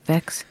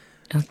Vex.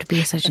 Don't have to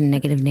be such a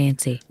negative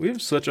Nancy. We have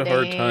such a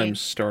hard time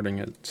starting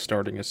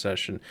a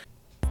session.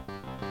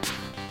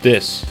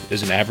 This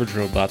is an Average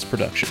Robots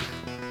production.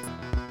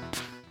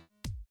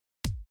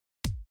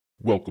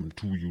 Welcome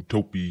to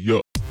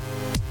Utopia.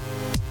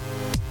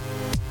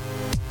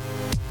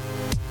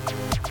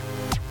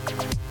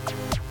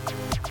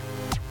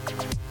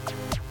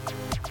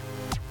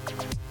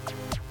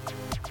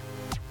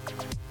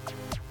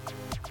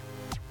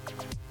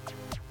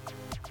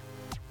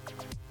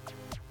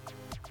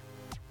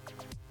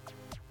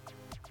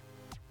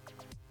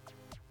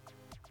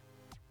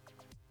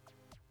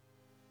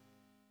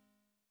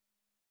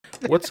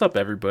 What's up,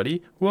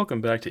 everybody?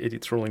 Welcome back to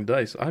Idiots Rolling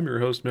Dice. I'm your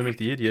host, Mimic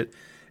the Idiot,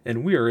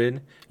 and we are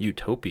in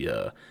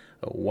Utopia,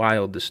 a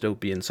wild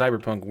dystopian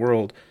cyberpunk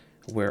world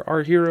where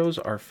our heroes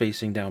are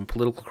facing down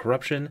political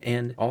corruption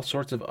and all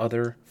sorts of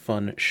other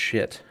fun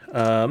shit.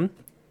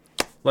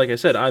 Like I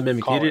said, I'm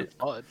Mimic the Idiot.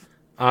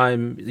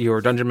 I'm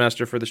your dungeon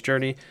master for this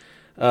journey,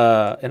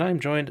 and I'm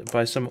joined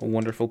by some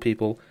wonderful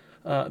people.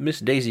 Miss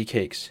Daisy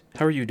Cakes,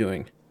 how are you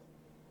doing?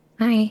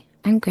 Hi,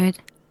 I'm good.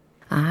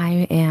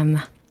 I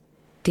am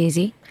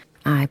Daisy.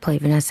 I play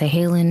Vanessa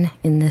Halen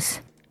in this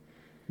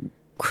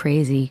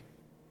crazy,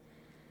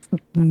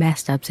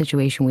 messed up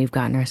situation we've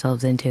gotten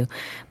ourselves into.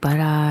 But,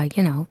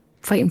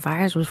 fighting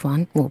fires was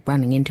fun. Well,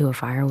 running into a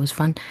fire was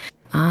fun.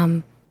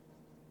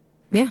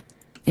 Yeah,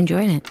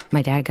 enjoying it.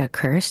 My dad got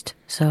cursed,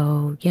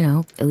 so,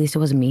 at least it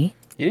wasn't me.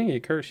 You didn't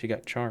get cursed, you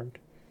got charmed.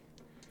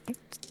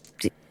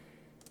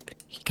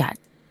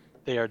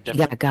 They are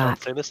different. got.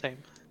 Don't say the same.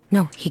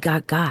 No, he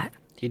got.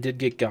 He did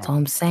get got. That's all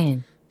I'm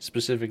saying.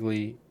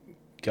 Specifically,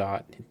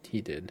 got. He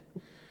did.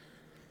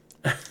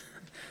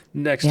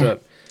 Next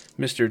up,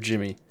 Mr.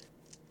 Jimmy.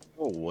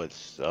 Oh,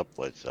 what's up?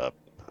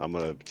 I'm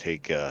going to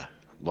take a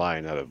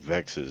line out of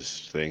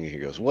Vex's thing. He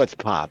goes, "What's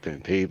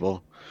poppin',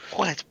 people?"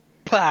 What's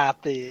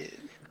poppin'?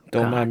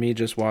 Don't mind me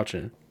just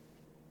watching.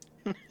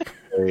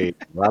 A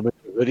Robin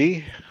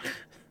Hoodie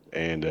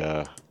and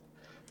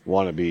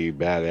wannabe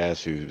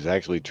badass who's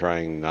actually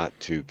trying not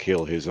to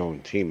kill his own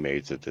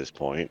teammates at this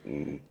point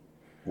and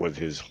with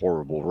his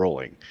horrible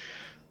rolling.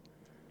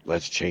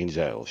 Let's change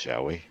that,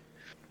 shall we?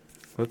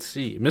 Let's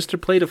see.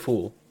 Mr.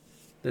 Play-to-Fool,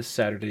 this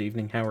Saturday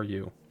evening, how are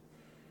you?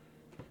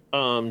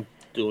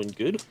 Doing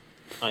good.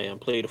 I am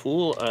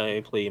Play-to-Fool.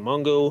 I play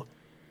Mongo.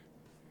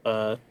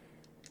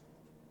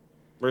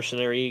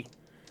 Mercenary.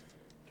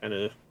 Kind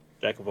of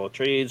jack of all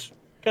trades.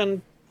 Kind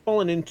of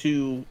fallen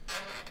into,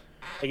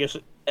 I guess,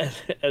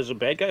 as a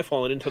bad guy,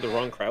 fallen into the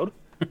wrong crowd.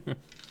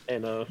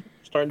 And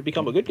starting to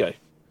become a good guy.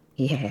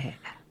 Yeah.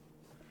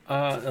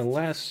 And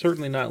last,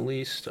 certainly not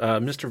least,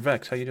 Mr.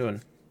 Vex, how you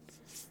doing?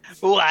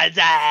 What's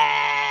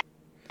up?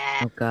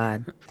 Oh,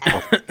 God.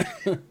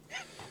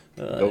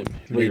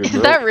 Is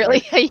that really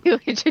how you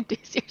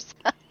introduce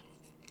yourself?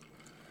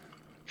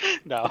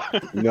 No.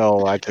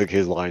 No, I took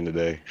his line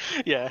today.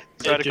 Yeah.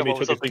 Trying to come Jimmy up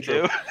with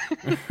took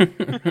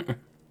something new.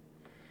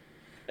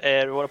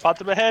 And what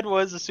popped in my head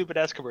was a stupid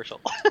ass commercial.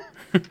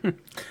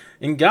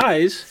 And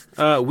guys,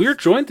 we're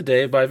joined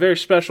today by a very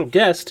special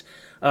guest.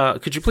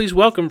 Could you please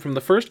welcome from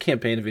the first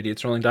campaign of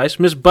Idiots Rolling Dice,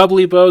 Miss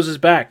Bubbly Bose is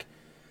back.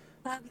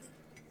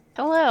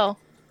 Hello.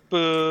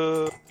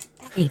 Boo.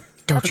 Hey,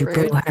 don't you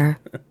boo her.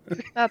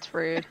 That's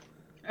rude.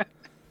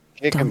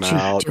 Kick him Don't you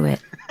out. do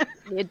it.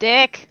 You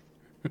dick.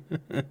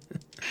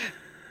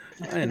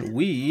 And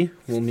we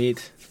will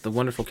meet the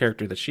wonderful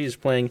character that she is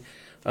playing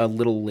a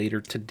little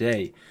later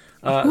today.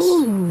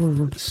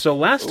 So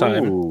last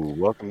time, Ooh,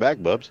 welcome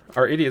back, Bubs.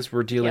 our idiots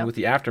were dealing with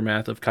the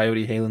aftermath of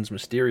Coyote Halen's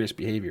mysterious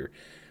behavior.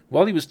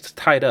 While he was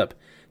tied up,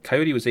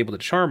 Coyote was able to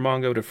charm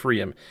Mongo to free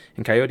him,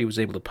 and Coyote was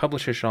able to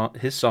publish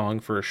his song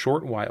for a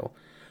short while.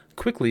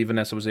 Quickly,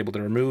 Vanessa was able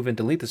to remove and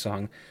delete the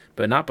song,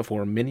 but not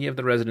before many of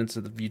the residents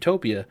of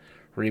Utopia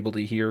were able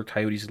to hear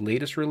Coyote's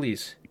latest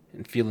release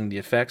and feeling the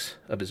effects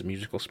of his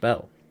musical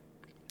spell.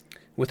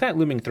 With that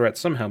looming threat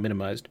somehow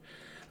minimized,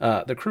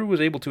 the crew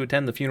was able to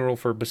attend the funeral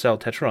for Basel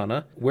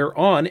Tetrana, where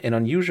on an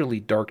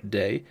unusually dark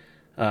day,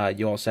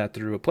 you all sat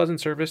through a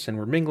pleasant service and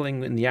were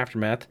mingling in the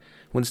aftermath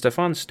when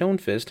Stefan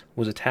Stonefist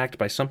was attacked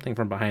by something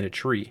from behind a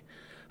tree.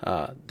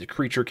 The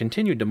creature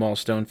continued to maul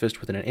Stonefist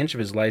within an inch of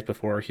his life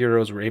before our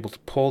heroes were able to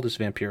pull this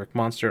vampiric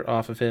monster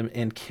off of him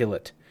and kill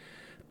it.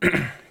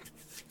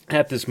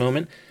 At this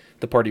moment,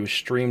 the party was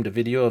streamed a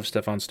video of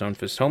Stefan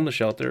Stonefist's homeless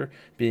shelter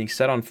being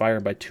set on fire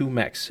by two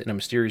mechs and a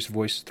mysterious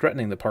voice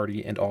threatening the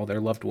party and all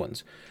their loved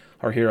ones.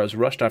 Our heroes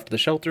rushed off to the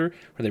shelter,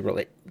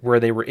 where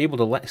they were able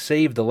to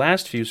save the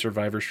last few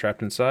survivors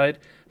trapped inside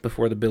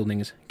before the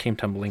buildings came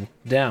tumbling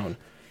down.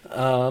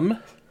 So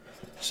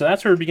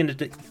that's where we begin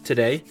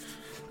today.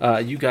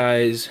 You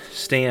guys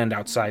stand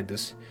outside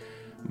this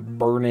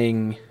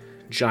burning,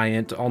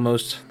 giant,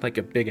 almost like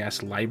a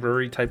big-ass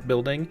library type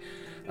building.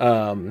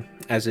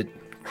 As it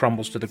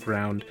crumbles to the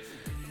ground,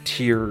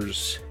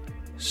 tears,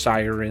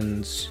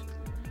 sirens,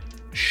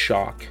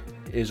 shock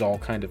is all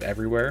kind of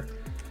everywhere.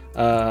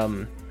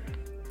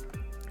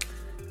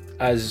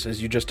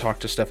 As you just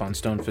talked to Stefan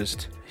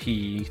Stonefist,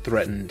 he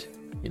threatened,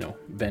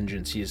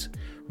 vengeance. He is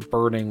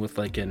burning with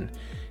like an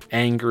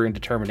anger and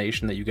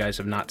determination that you guys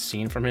have not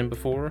seen from him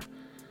before.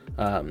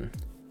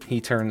 He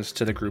turns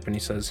to the group and he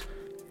says,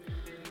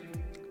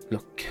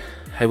 "Look,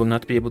 I will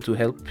not be able to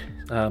help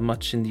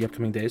much in the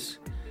upcoming days.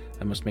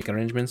 I must make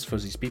arrangements for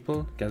these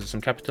people, gather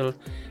some capital,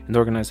 and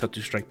organize how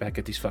to strike back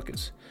at these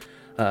fuckers.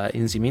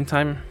 In the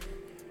meantime,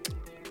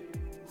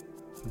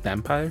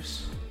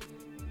 vampires?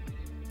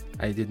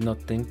 I did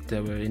not think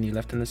there were any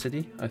left in the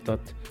city. I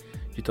thought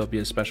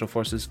Utopia's special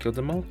forces killed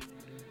them all.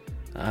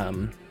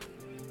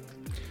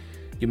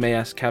 You may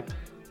ask Cap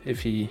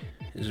if he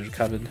is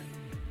recovered.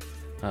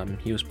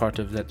 He was part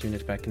of that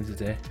unit back in the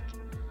day.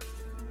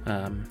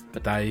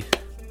 But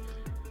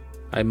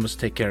I must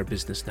take care of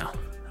business now.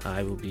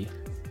 I will be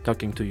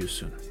talking to you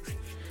soon."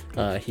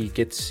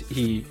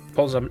 He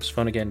pulls up his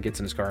phone again, gets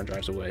in his car, and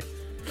drives away.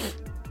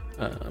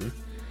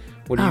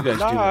 What do you guys do?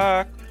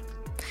 Knock.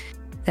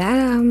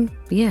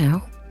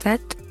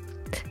 That,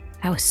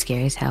 that was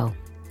scary as hell.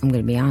 I'm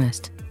gonna be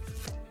honest.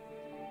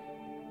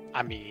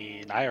 I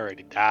mean, I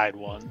already died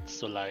once,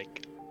 so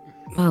like,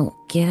 Well,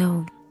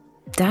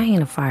 dying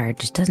in a fire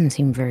just doesn't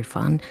seem very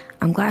fun.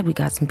 I'm glad we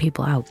got some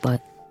people out,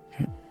 but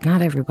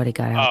not everybody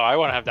got oh, out. I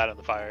want to have that in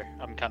the fire.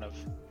 I'm kind of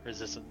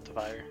resistant to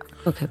fire.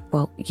 Okay,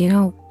 well,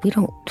 we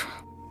don't.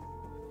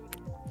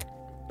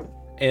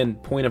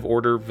 And point of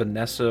order,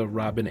 Vanessa,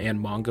 Robin, and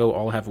Mongo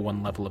all have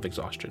 1 level of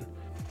exhaustion.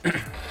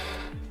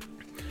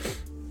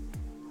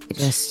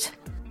 Just.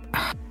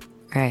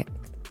 Alright.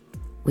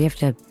 We have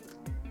to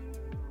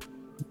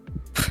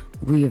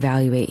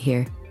reevaluate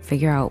here.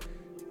 Figure out.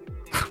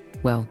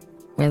 Well,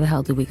 where the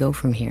hell do we go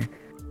from here?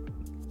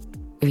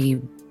 If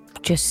you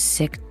just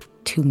sick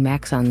 2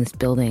 mechs on this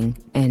building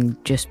and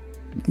just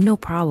no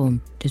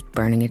problem, just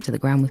burning it to the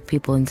ground with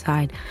people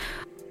inside,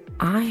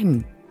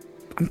 I'm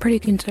pretty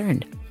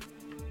concerned.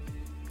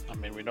 I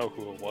mean, we know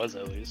who it was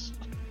at least.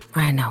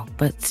 I know,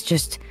 but it's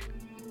just,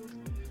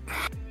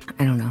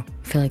 I don't know.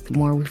 I feel like the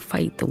more we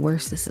fight, the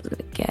worse this is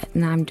gonna get.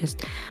 And I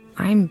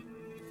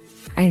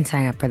didn't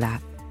sign up for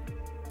that.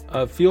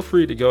 Feel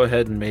free to go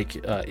ahead and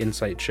make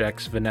insight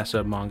checks.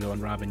 Vanessa, Mongo,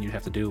 and Robin, you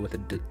have to do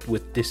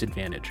with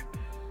disadvantage.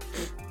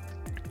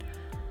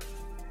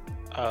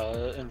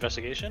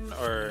 Investigation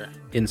or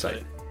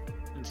Insight.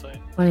 Insight.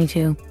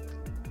 22.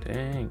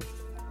 Dang.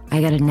 I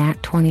got a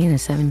nat 20 and a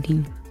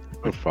 17.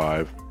 A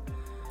 5.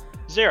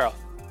 0.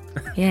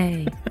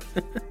 Yay.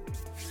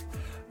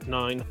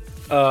 9.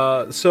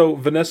 So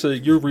Vanessa,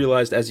 you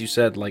realized, as you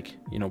said,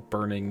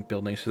 burning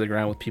buildings to the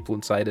ground with people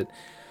inside it.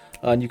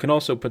 And you can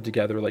also put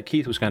together, like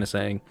Keith was kind of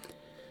saying,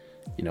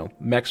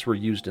 mechs were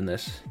used in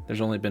this. There's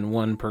only been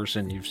one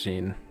person you've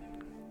seen,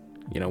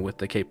 with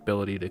the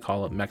capability to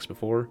call up mechs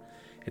before.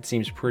 It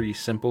seems pretty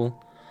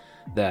simple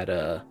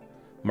that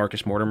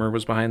Marcus Mortimer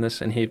was behind this.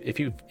 And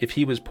if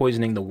he was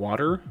poisoning the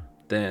water,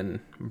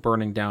 then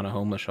burning down a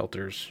homeless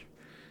shelter's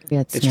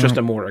it's just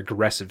a more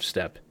aggressive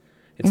step.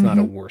 It's not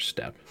a worse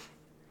step.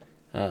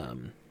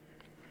 And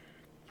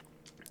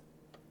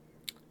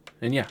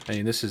yeah, I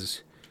mean, this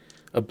is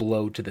a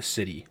blow to the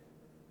city,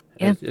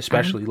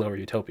 especially Lower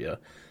Utopia.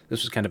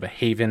 This was kind of a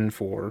haven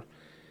for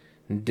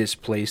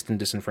displaced and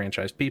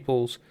disenfranchised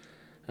peoples.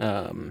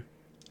 And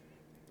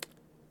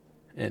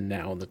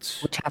now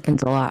which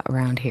happens a lot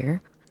around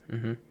here.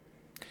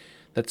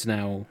 That's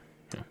now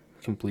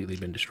completely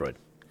been destroyed.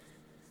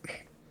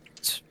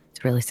 It's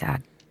really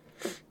sad.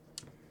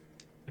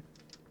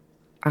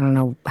 I don't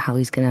know how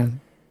he's gonna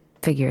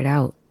figure it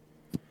out.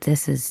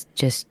 This is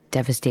just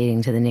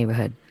devastating to the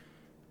neighborhood.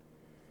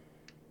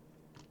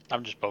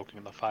 I'm just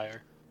poking the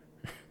fire.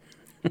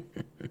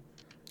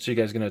 So you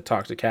guys gonna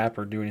talk to Cap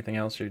or do anything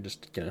else, or you're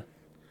just gonna...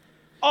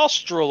 I'll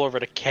stroll over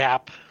to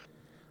Cap.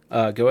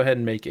 Go ahead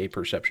and make a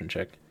perception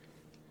check.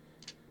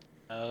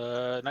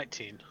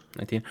 19.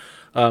 19.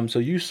 So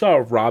you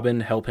saw Robin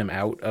help him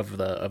out of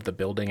the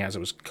building as it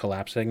was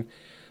collapsing.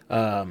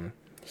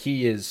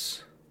 He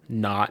is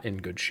not in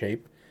good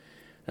shape.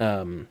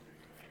 A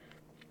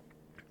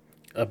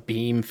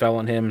beam fell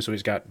on him, so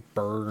he's got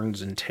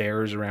burns and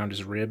tears around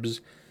his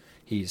ribs.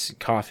 He's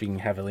coughing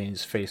heavily, and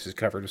his face is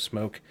covered with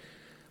smoke.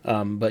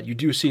 But you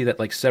do see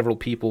that several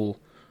people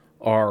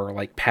are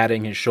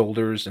patting his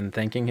shoulders and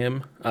thanking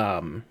him.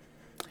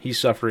 He's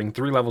suffering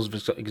 3 levels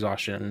of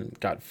exhaustion and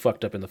got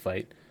fucked up in the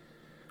fight.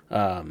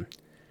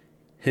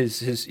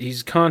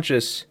 He's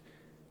conscious,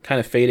 kind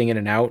of fading in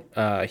and out.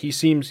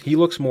 He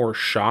looks more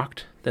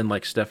shocked than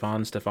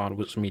Stefan. Stefan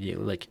was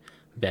immediately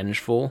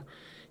vengeful.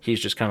 He's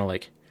just kind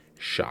of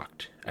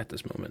shocked at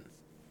this moment.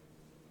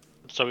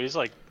 So he's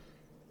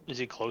is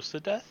he close to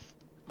death?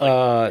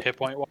 Hit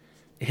point wise?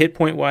 Hit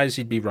point wise,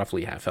 he'd be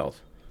roughly half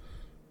health.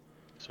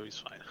 So he's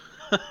fine.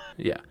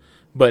 Yeah,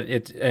 but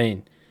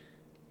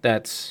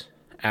that's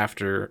half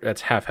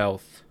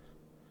health.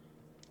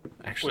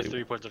 Actually, with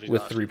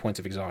 3 points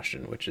of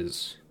exhaustion, which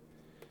is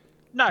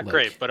not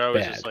great. But I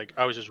was bad. just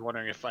I was just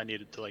wondering if I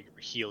needed to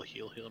heal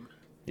him.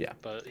 Yeah,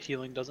 but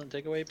healing doesn't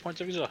take away points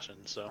of exhaustion.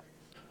 So,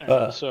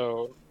 right,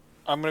 so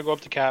I'm gonna go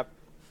up to Cap,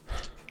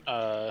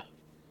 and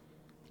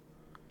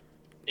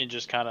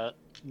just kind of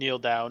kneel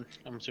down.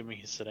 I'm assuming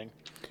he's sitting.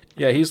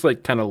 Yeah, he's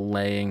kind of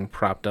laying,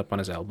 propped up on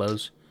his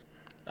elbows.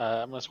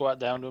 I'm gonna squat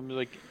down to him and be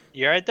like,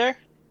 "You right there?"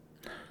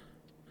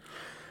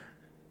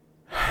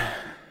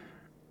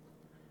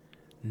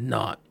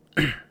 Not,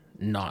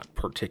 not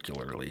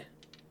particularly.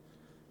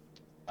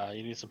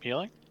 You need some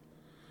healing.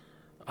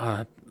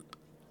 I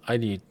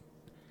need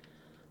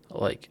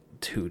like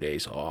 2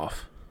 days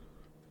off,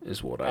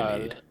 is what I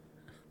need.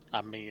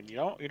 I mean, you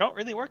don't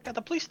really work at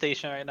the police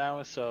station right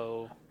now,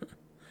 so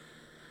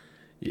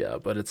Yeah,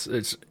 but it's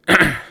it's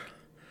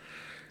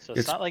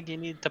It's- not like you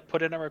need to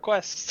put in a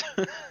request.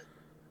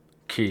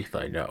 Keith,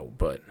 I know,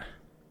 but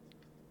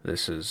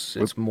it's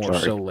Oops, more sorry.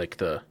 so like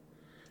the,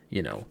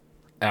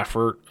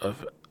 effort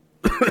of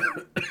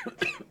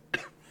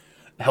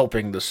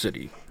helping the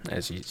city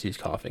as he's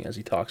coughing as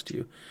he talks to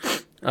you.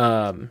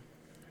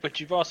 But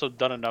you've also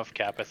done enough,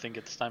 Cap. I think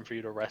it's time for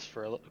you to rest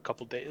for a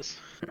couple days.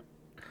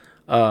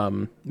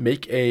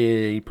 Make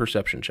a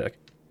perception check.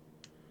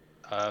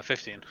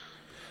 15.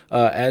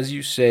 As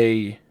you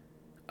say,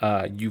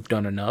 you've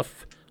done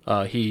enough.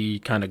 He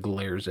kind of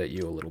glares at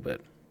you a little bit.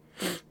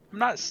 I'm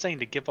not saying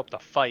to give up the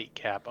fight,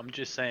 Cap. I'm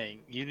just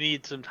saying you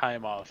need some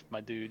time off, my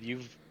dude.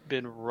 You've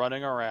been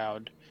running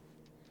around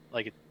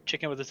like a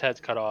chicken with his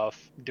head cut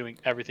off, doing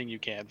everything you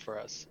can for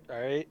us. All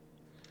right?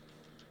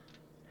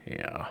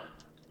 Yeah,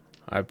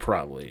 I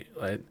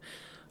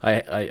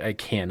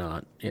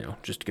cannot,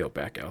 just go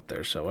back out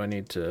there. So I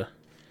need to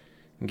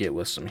get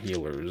with some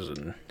healers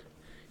and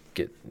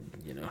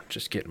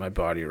just get my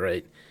body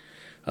right.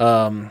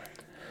 How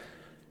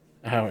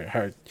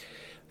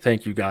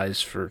thank you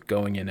guys for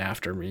going in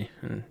after me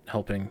and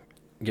helping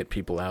get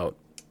people out.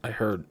 I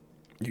heard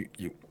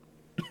you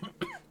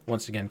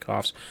once again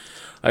coughs.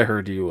 I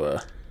heard you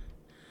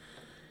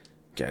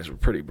guys were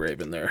pretty brave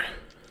in there.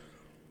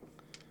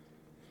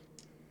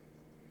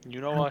 You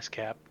know us,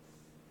 Cap.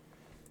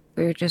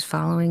 We were just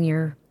following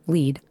your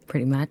lead,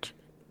 pretty much.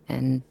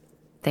 And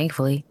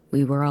thankfully,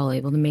 we were all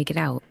able to make it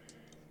out.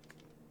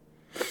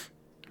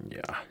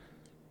 Yeah.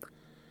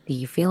 Do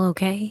you feel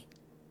okay?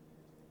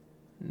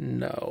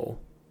 No.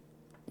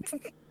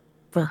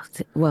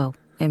 Well,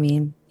 I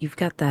mean, you've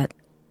got that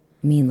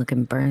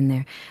mean-looking burn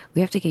there.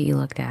 We have to get you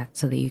looked at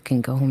so that you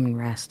can go home and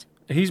rest.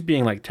 He's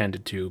being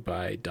tended to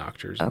by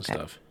doctors and Okay.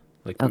 stuff,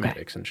 like Okay.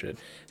 medics and shit.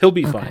 He'll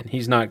be Okay. fine.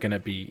 He's not gonna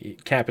be.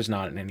 Cap is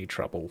not in any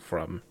trouble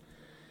from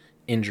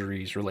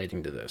injuries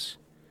relating to this.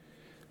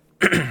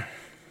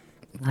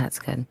 That's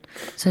good.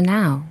 So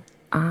now,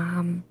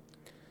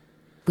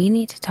 we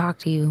need to talk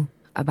to you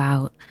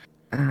about,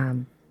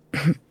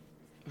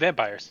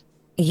 Vampires.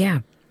 yeah,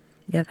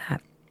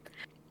 that.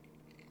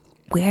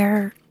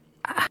 Where,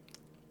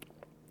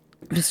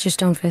 Mr.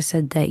 Stonefist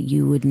said that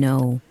you would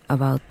know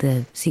about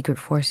the secret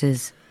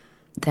forces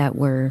that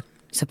were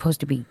supposed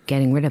to be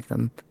getting rid of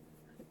them.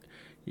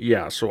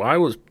 Yeah, so I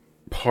was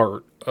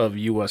part of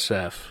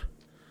USF,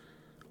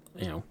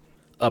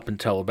 up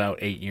until about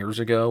 8 years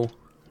ago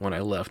when I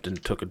left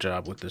and took a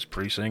job with this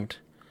precinct.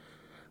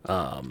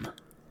 And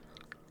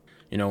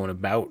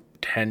about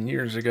 10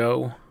 years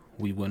ago,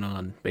 we went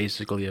on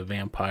basically a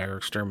vampire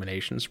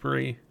extermination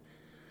spree.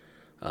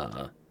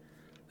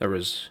 There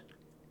was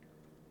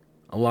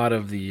a lot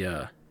of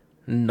the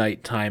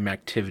nighttime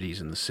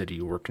activities in the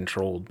city were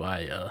controlled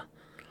by a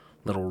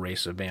little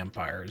race of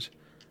vampires.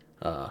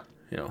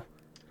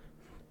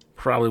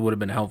 Probably would have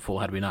been helpful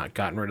had we not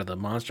gotten rid of the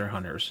monster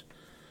hunters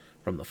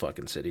from the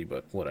fucking city,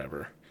 but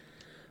whatever.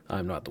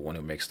 I'm not the one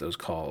who makes those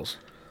calls.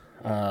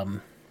 I mean,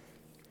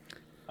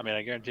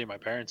 I guarantee my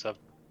parents have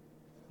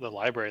the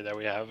library that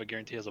we have. I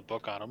guarantee has a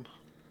book on them.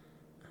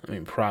 I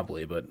mean,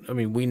 probably, but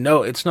we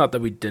know it's not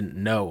that we didn't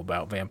know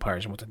about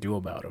vampires and what to do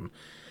about them.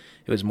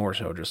 It was more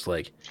so just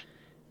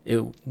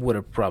it would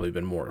have probably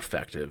been more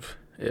effective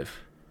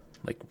if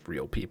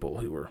real people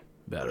who were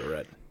better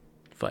at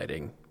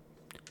fighting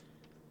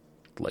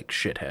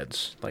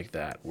shitheads like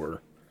that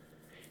were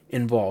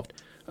involved.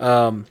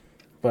 But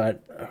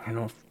I don't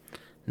know if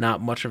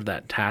not much of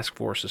that task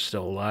force is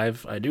still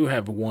alive. I do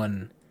have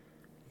one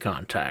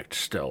contact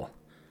still.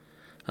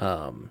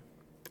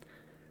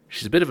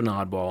 She's a bit of an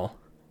oddball,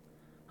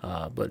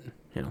 but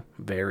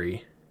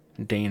very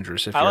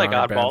dangerous if I you're like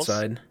on her bad oddballs.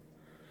 side.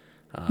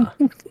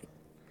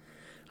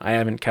 I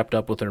haven't kept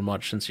up with her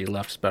much since he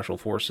left Special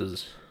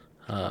Forces,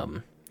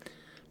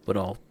 but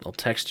I'll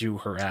text you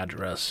her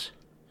address,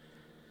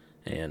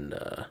 and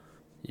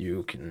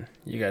you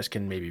guys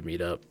can maybe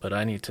meet up. But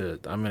I'm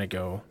gonna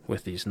go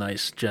with these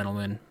nice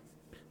gentlemen.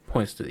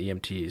 Points to the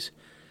EMTs,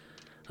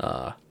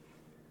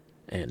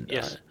 and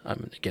Yes. I'm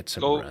gonna get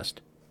some Go.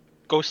 rest.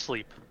 Go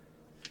sleep.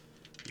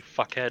 You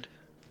fuckhead.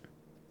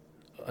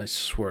 I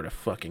swear to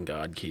fucking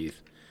God,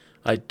 Keith,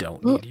 I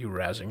don't Well- need you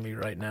razzing me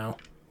right now.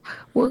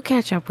 We'll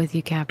catch up with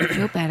you, Cap.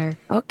 Feel better.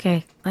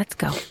 Okay, let's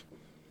go.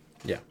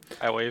 Yeah.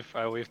 I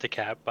wave to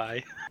Cap.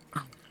 Bye.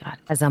 God,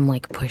 as I'm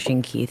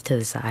pushing Keith to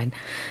the side.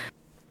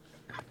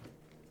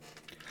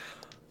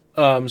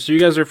 So you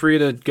guys are free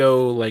to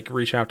go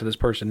reach out to this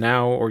person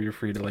now, or you're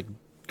free to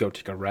go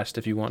take a rest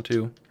if you want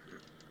to.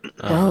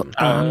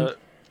 Well,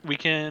 We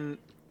can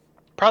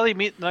probably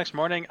meet the next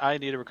morning. I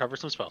need to recover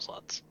some spell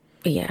slots.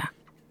 yeah.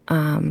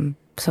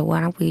 So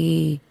why don't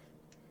we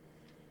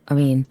I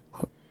mean,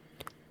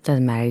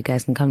 doesn't matter. You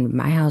guys can come to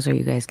my house or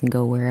you guys can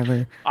go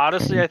wherever.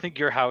 Honestly, And- I think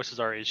your house is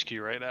our HQ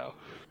right now.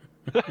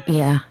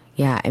 Yeah.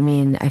 I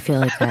mean, I feel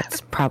like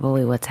that's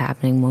probably what's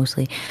happening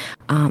mostly.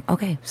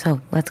 Okay, so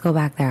let's go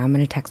back there. I'm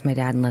gonna text my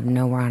dad and let him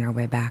know we're on our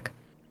way back.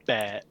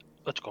 Bet.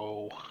 Let's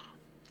go.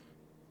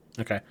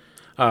 Okay.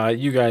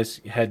 You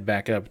guys head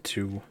back up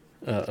to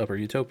Upper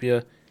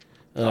Utopia.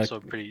 Also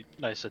pretty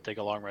nice to take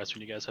a long rest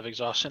when you guys have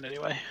exhaustion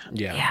anyway.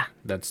 Yeah.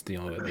 That's the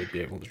only way they'd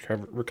be able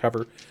to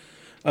recover.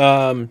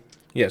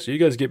 Yeah, so you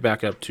guys get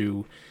back up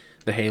to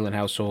the Halen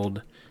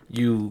household.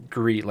 You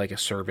greet like a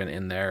servant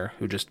in there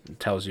who just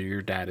tells you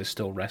your dad is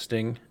still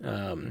resting,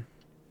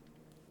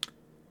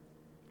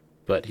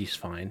 but he's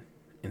fine,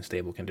 in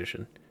stable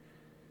condition.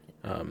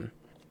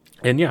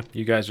 And yeah,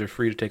 you guys are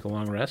free to take a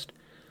long rest.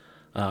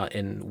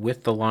 And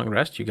with the long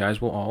rest, you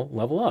guys will all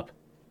level up.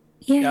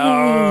 Yay!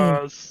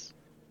 Yes.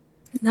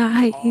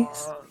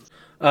 Nice.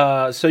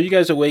 So you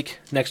guys awake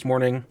next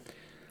morning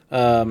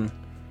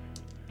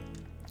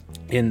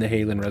in the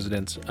Halen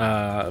residence.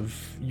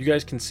 You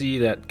guys can see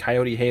that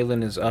Coyote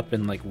Halen is up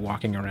and like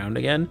walking around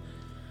again.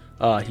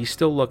 He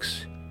still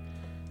looks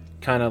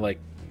kind of like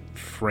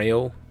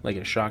frail, like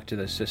a shock to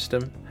the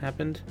system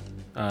happened.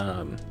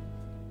 But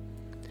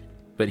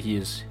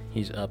he's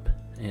up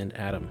and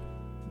at him.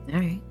 All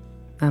right.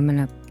 I'm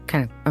gonna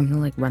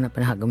like run up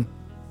and hug him.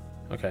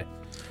 Okay.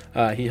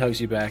 He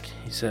hugs you back.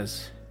 He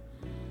says,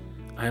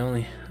 I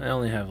only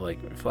have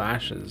like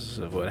flashes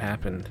of what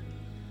happened.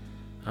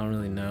 I don't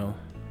really know.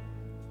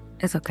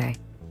 It's okay.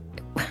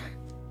 I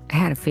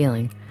had a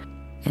feeling,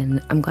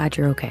 and I'm glad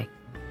you're okay.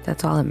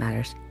 That's all that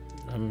matters.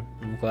 I'm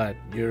glad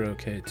you're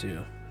okay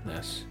too,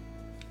 Ness.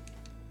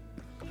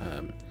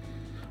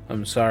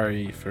 I'm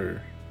sorry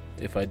for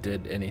if I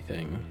did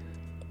anything.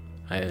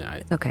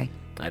 I Okay.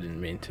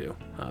 didn't mean to,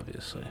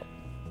 obviously.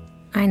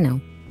 I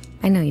know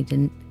you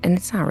didn't, and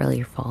it's not really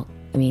your fault.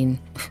 I mean,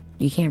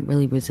 you can't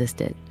really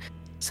resist it.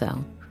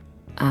 So,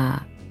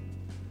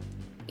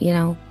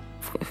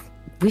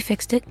 we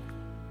fixed it,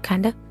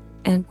 kinda,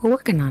 and we're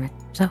working on it.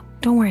 So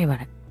don't worry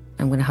about it.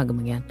 I'm gonna hug him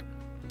again.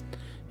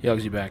 He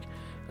hugs you back.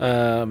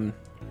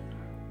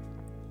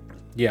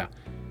 Yeah.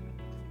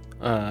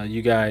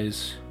 You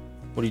guys,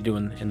 what are you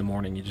doing in the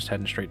morning? You just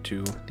heading straight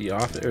to the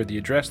office or the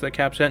address that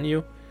Cap sent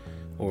you,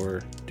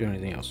 or doing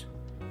anything else?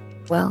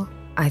 Well,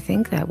 I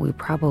think that we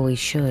probably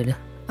should,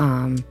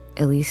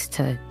 at least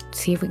to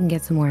see if we can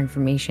get some more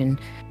information,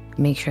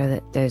 make sure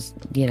that there's,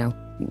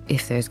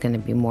 if there's going to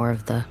be more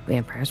of the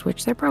vampires,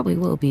 which there probably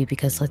will be,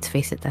 because let's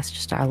face it, that's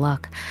just our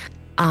luck.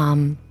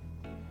 I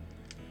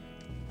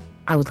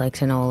would like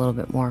to know a little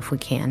bit more if we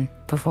can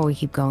before we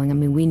keep going. I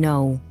mean, we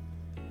know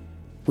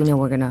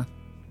we're gonna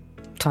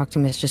talk to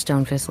Mr.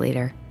 Stonefist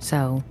later,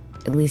 so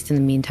at least in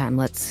the meantime,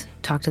 let's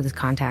talk to this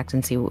contact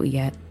and see what we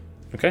get.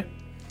 Okay.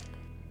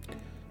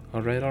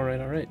 All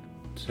right.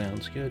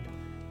 Sounds good.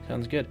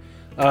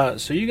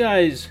 So you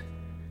guys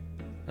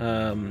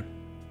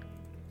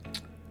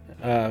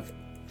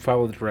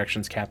follow the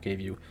directions Cap gave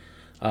you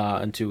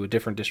into a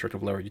different district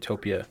of Lower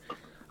Utopia.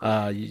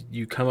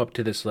 You come up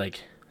to this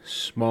like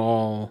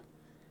small,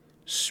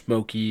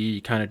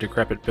 smoky, kind of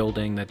decrepit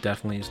building that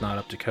definitely is not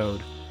up to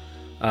code.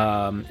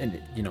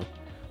 And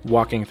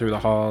walking through the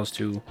halls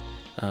to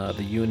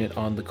the unit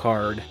on the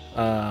card,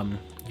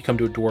 you come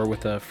to a door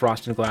with a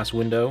frosted glass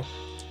window,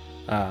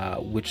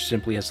 which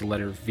simply has the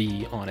letter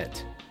V on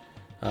it.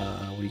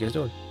 What are you guys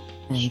doing?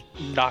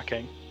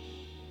 Knocking.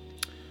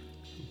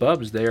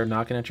 Bubs, they are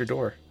knocking at your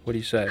door. What do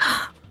you say?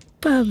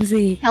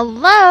 Bubsy.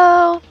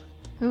 Hello?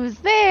 Who's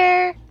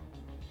there?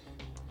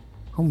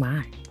 Oh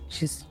my,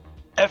 she's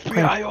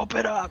FBI,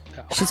 open up!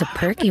 No. a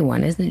perky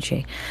one, isn't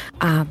she?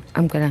 I'm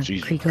gonna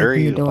She's creak open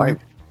very the door.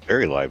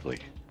 very lively.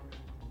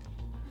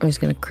 I'm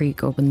just gonna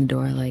creak open the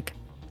door like,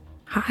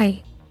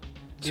 hi.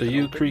 So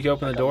you creak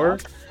open the door,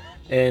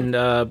 and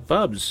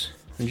Bubs,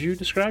 would you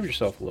describe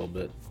yourself a little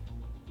bit?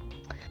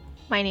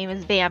 My name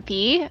is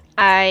Vampy.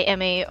 I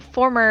am a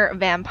former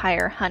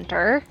vampire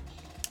hunter.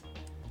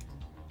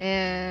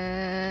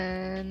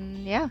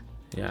 And yeah,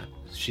 Yeah,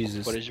 she's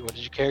this, What does your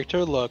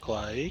character look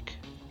like?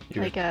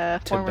 your like a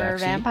former tabaxi?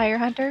 vampire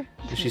hunter.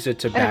 She's a I'm a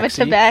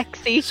tabaxi.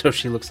 tabaxi. So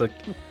she looks like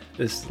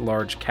this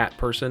large cat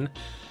person.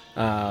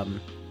 Yeah,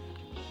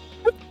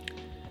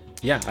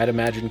 I'd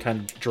imagine kind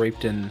of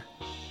draped in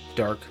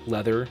dark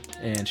leather,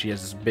 and she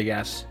has this big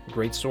ass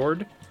great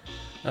sword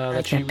that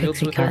Like she that wields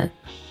pixie with her. cut.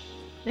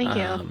 Thank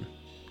you.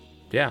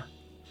 Yeah.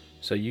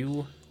 So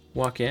you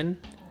walk in,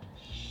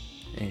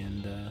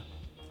 and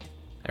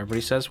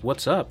everybody says,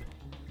 "What's up?"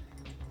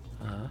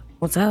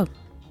 What's up?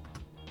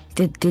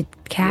 Did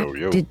Cap Yo,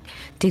 yo.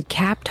 did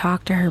Cap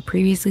talk to her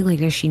previously? Like,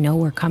 does she know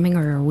we're coming,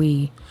 or are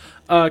we?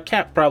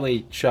 Cap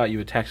probably shot you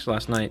a text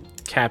last night.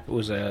 Cap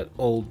was an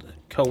old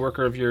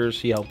co-worker of yours.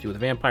 He helped you with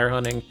vampire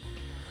hunting.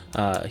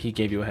 He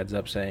gave you a heads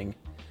up saying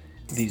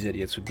these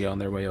idiots would be on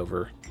their way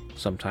over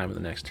sometime in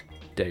the next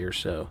day or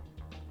so.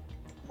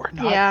 We're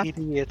not Yeah.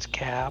 idiots,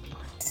 Cap.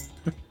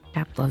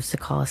 Cap loves to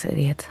call us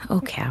idiots.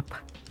 Oh, Cap.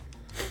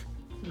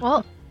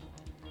 Well,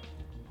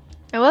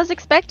 I was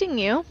expecting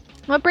you.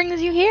 What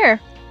brings you here?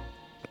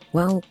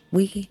 Well,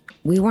 we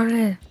want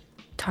to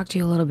talk to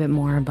you a little bit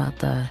more about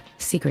the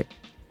Secret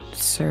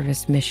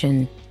Service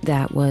mission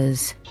that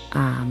was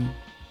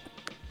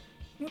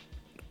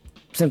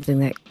something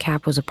that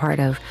Cap was a part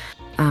of.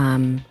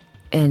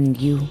 And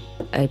you,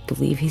 I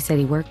believe he said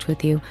he worked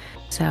with you.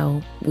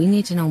 So we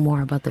need to know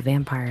more about the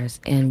vampires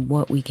and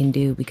what we can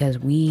do, because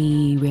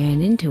we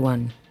ran into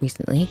one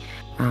recently.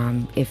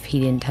 If he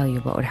didn't tell you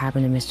about what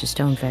happened to Mr.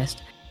 Stonefist.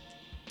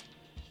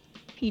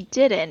 He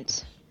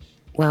didn't.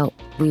 Well,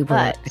 we were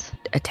But-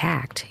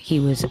 attacked. He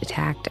was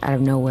attacked out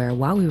of nowhere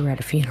while we were at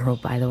a funeral,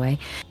 by the way.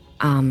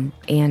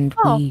 And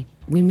Oh.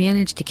 we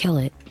managed to kill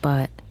it,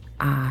 but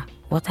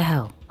what the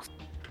hell?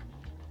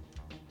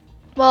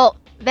 Well,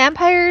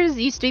 vampires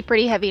used to be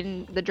pretty heavy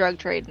in the drug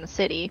trade in the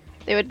city.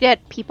 They would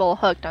get people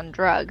hooked on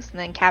drugs and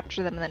then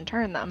capture them and then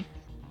turn them.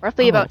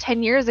 Roughly Oh. about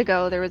 10 years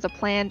ago, there was a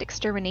planned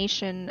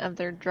extermination of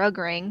their drug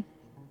ring,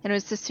 and it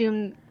was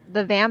assumed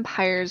the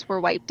vampires were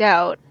wiped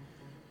out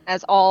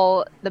as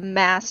all the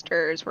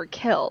masters were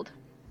killed.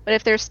 But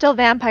if there's still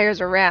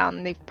vampires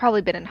around, they've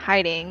probably been in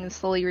hiding and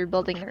slowly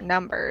rebuilding their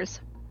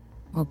numbers.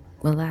 Well,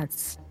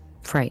 that's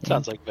frightening.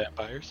 Sounds like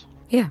vampires.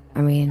 Yeah,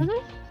 I mean,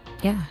 Mhm.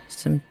 yeah.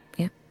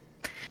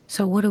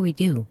 So what do we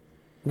do?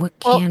 What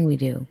Well- can we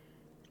do?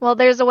 Well,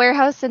 there's a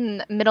warehouse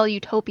in Middle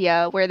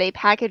Utopia where they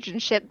package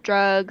and ship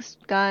drugs,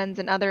 guns,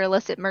 and other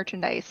illicit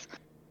merchandise.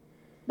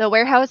 The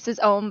warehouse is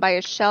owned by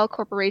a shell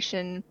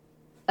corporation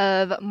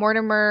of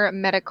Mortimer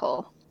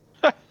Medical.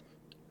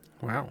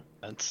 Wow.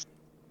 That's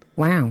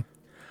Wow.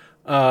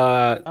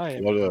 I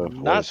am What a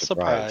not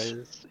surprise.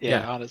 surprised. Yeah,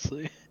 Yeah.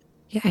 honestly.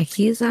 Yeah,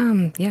 he's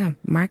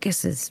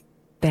Marcus is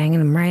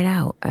banging him right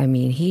out. I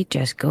mean, he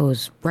just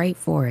goes right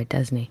for it,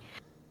 doesn't he?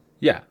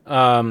 Yeah.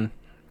 And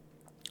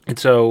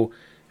so,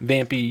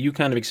 Vampy, you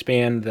kind of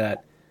expand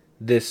that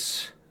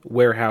this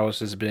warehouse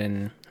has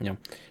been,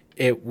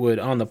 it would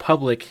on the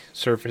public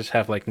surface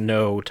have like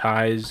no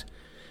ties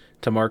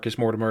to Marcus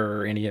Mortimer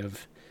or any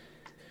of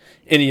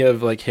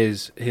like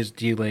his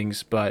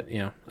dealings, but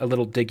a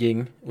little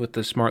digging with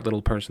the smart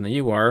little person that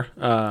you are,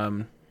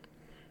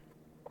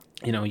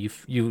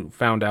 you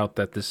found out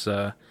that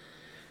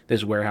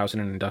this warehouse in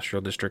an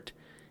industrial district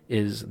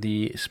is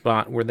the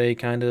spot where they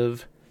kind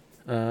of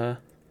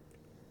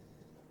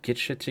get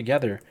shit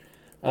together.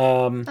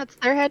 That's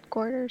their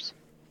headquarters.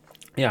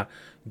 Yeah.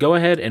 Go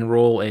ahead and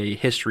roll a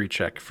history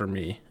check for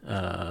me,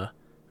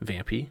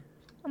 Vampy.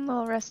 I'm a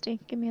little rusty.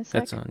 Give me a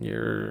sec. That's on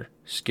your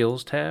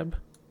skills tab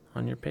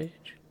on your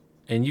page.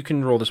 And you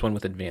can roll this one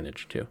with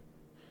advantage, too.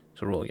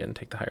 So roll again and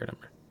take the higher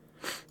number.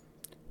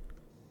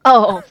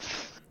 Oh,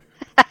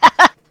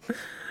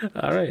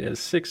 All right, a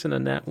 6 and a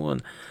nat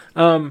 1.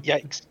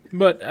 Yikes.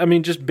 But, I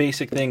mean, just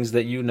basic things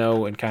that you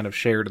know and kind of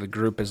share to the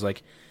group as,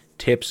 like,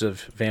 tips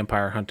of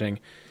vampire hunting.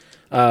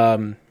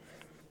 Light,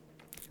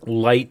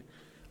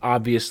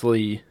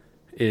 obviously,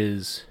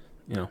 is,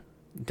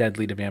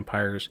 deadly to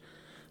vampires.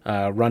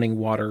 Running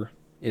water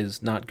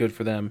is not good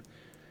for them.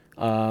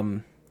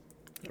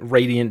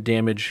 Radiant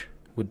damage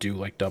would do,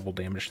 like, double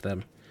damage to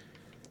them.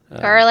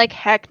 or like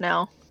heck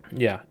no.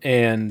 Yeah,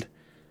 and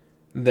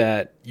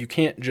that you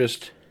can't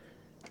just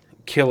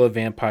kill a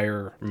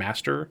vampire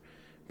master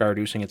by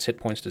reducing its hit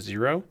points to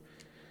 0.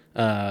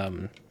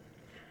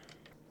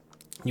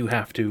 You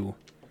have to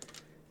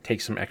take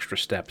some extra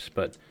steps,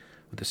 but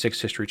with the 6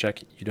 history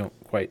check, you don't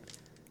quite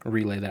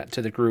relay that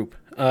to the group.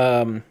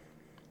 And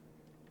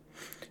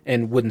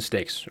wooden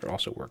stakes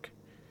also work.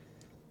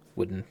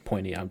 Wooden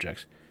pointy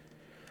objects.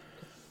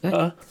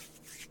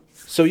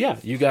 So yeah,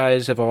 you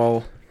guys have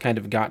all kind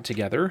of got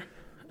together.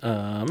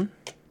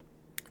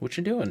 What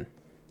you doing?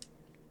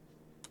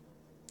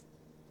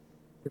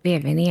 Do we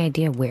have any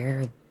idea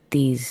where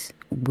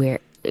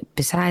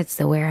besides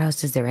the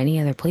warehouse, is there any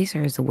other place,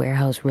 or is the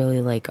warehouse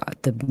really like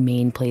the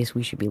main place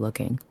we should be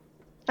looking?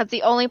 That's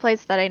the only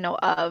place that I know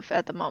of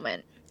at the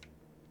moment.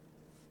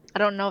 I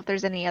don't know if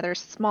there's any other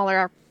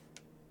smaller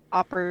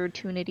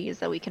opportunities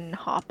that we can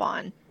hop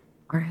on.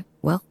 All right.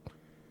 Well,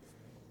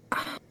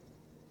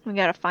 We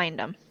gotta find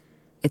them.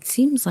 it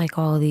seems like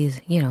all of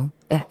these,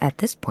 at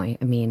this point,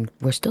 I mean,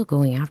 we're still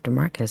going after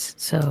Marcus.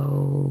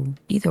 So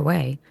either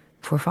way,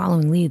 if we're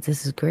following leads,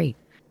 this is great.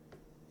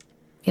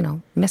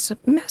 Mess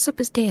up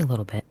his day a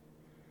little bit.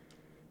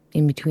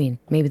 In between,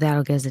 maybe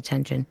that'll get his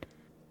attention.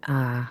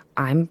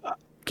 I'm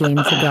game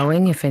for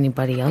going. If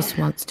anybody else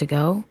wants to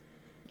go,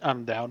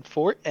 I'm down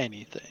for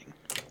anything.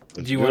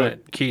 Do you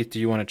want to, Keith? Do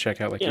you want to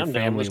check out like Yeah, your I'm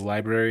down. family Let's-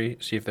 library,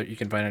 see if you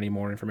can find any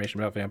more information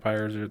about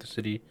vampires or the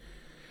city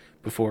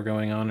before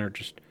going on, or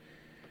just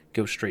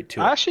go straight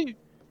to it? Actually,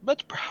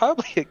 that's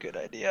probably a good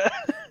idea.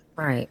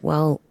 all right.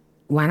 Well,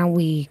 why don't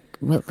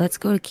let's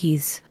go to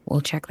Keith's.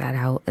 We'll check that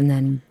out, and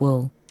then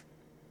we'll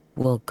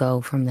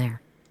go from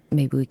there.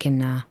 Maybe we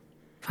can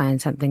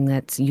find something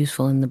that's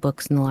useful in the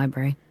books in the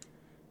library.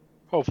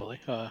 Hopefully.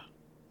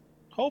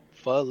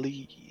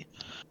 Hopefully.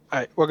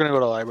 Alright, we're gonna go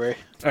to the library.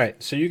 All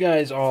right, so you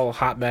guys all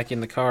hop back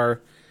in the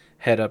car,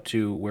 head up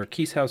to where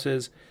Keith's house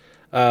is,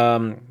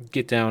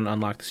 get down,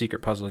 unlock the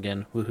secret puzzle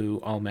again. Woohoo!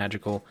 All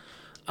magical.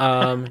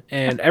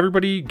 And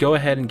everybody go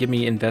ahead and give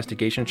me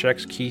investigation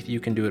checks. Keith, you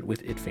can do it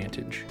with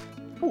advantage.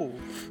 Ooh.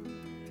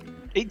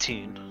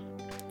 18.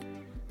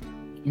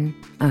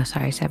 Oh,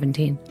 sorry,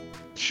 17.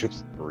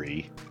 Just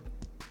 3.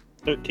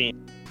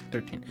 13.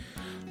 13.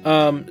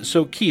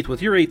 So Keith,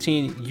 with your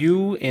 18,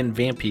 you and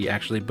Vampy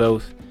actually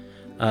both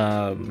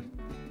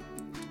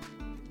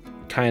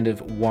kind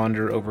of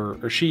wander over,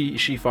 or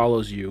she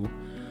follows you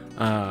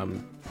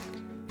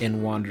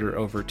and wander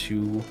over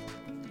to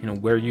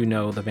where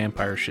the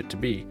vampire shit to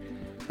be.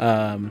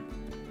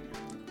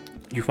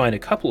 You find a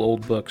couple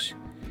old books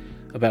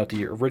about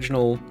the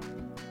original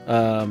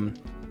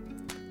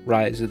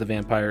rise of the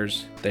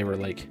vampires. They were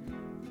like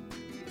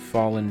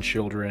fallen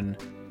children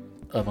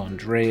of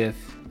Andreath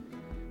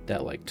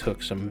that like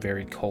took some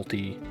very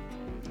culty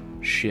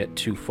shit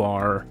too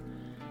far,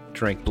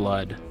 drank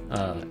blood,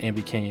 and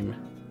became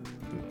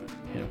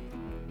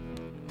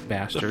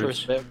bastards. The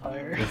first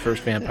vampire. The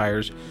first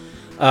vampires.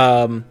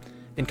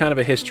 And kind of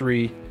a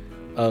history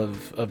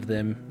of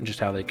them, and just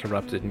how they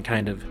corrupted and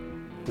kind of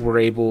were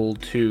able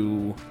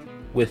to,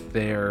 with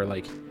their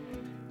like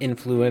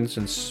influence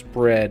and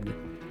spread,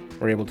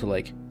 were able to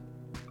like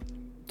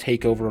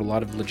take over a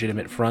lot of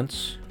legitimate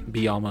fronts,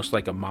 be almost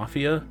like a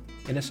mafia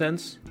in a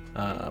sense,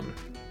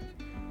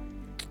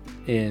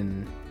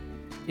 in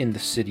the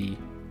city.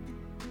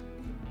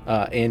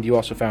 And you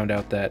also found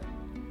out that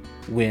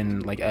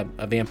when like a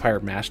vampire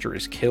master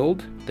is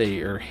killed,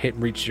 they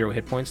reach 0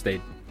 hit points, they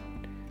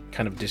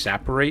kind of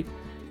disapparate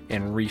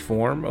and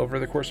reform over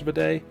the course of a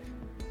day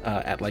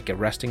at like a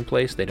resting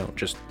place. They don't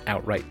just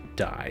outright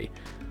die.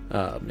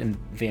 And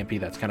Vampy,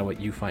 that's kind of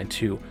what you find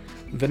too.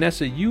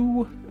 Vanessa,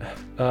 you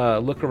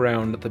look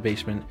around the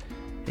basement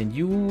and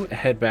you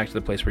head back to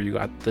the place where you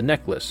got the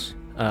necklace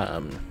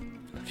a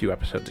few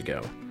episodes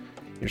ago,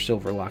 your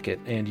silver locket,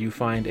 and you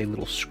find a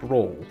little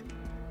scroll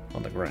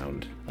on the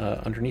ground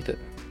underneath it.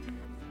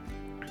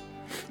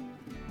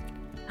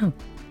 Oh,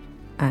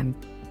 I'm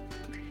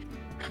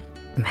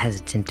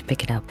hesitant to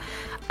pick it up.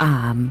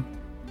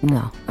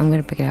 No, I'm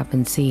gonna pick it up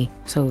and see.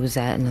 So was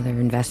that another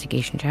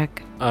investigation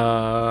check?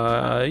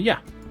 Yeah.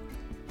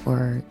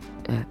 Or,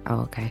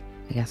 okay.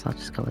 I guess I'll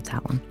just go with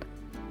that one.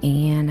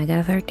 And I got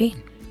a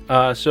 13.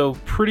 So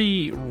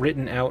pretty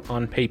written out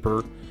on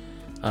paper.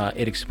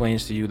 It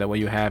explains to you that what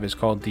you have is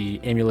called the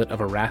Amulet of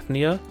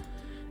Arathnia,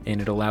 and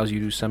it allows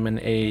you to summon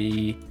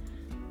it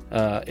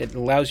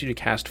allows you to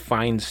cast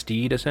Find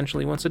Steed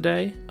essentially once a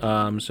day.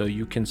 So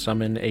you can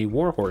summon a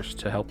warhorse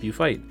to help you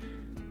fight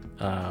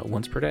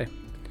once per day.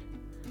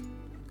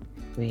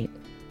 Sweet.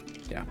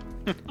 Yeah.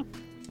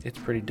 It's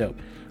pretty dope.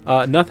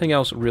 Nothing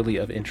else really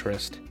of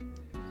interest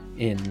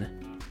in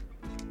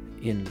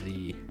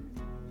the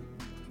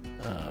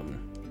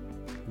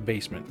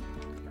basement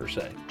per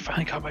se.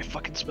 Finally got my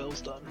fucking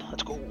spells done.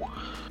 Let's go.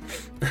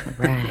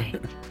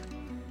 Right.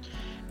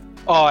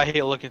 Oh, I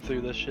hate looking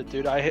through this shit,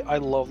 dude. I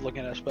love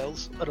looking at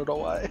spells. I don't know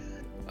why.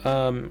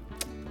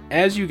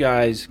 As you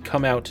guys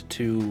come out of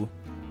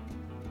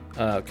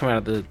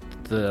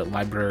the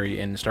library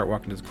and start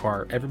walking to the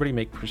car, everybody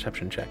make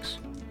perception checks.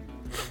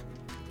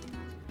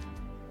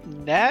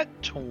 Nat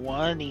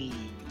 20.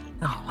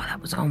 Oh,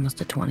 that was almost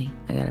a 20.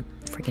 I got a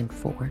freaking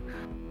 4.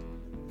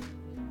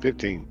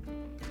 15.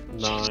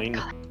 9.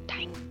 God,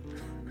 dang.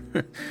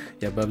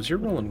 Yeah, Bubs, you're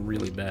rolling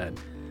really bad.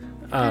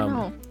 I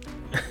know.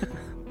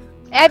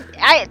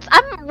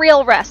 I'm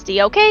real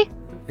rusty, okay?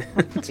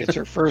 It's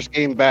her first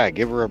game back.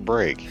 Give her a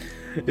break.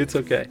 It's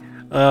okay.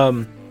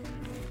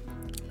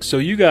 So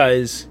you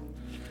guys,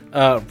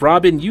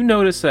 Robin, you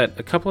notice that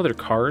a couple other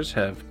cars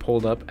have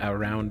pulled up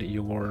around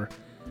your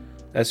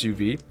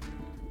SUV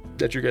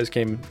that you guys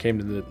came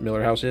to the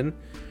Miller house in.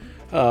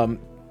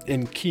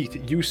 And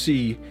Keith, you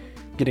see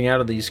getting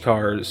out of these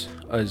cars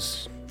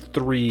as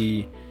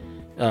 3,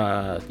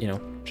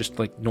 just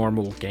like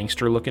normal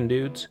gangster-looking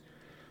dudes,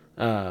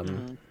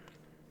 who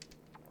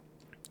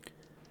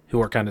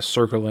are kind of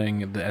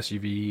circling the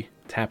SUV,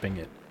 tapping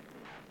it.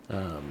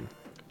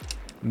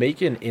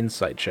 Make an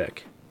insight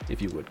check,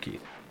 if you would,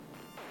 Keith.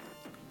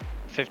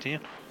 15.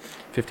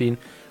 15.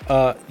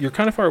 You're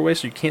kind of far away,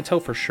 so you can't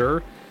tell for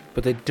sure,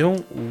 but they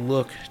don't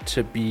look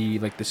to be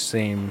like the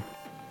same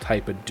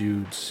type of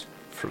dudes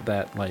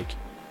that like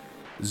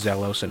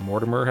Zelos and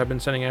Mortimer have been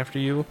sending after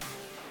you.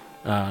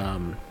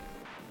 They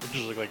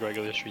just look like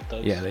regular street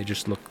thugs. Yeah, they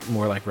just look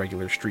more like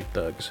regular street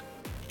thugs.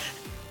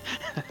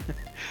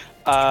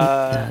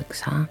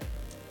 Thugs, huh?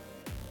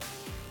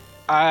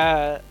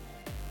 I'm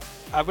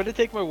gonna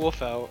take my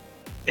wolf out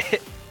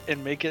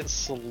and make it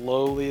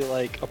slowly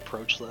like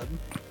approach them.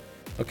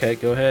 Okay,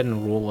 go ahead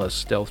and roll a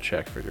stealth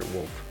check for your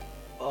wolf.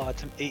 Oh,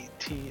 it's an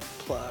 18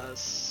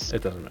 plus.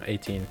 It doesn't matter.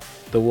 18.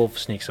 The wolf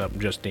sneaks up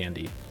just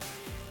dandy.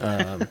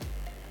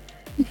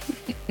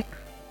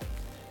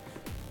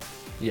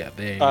 Yeah,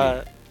 they.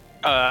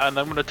 And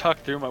I'm gonna talk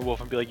through my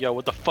wolf and be like, "Yo,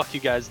 what the fuck you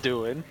guys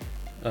doing?"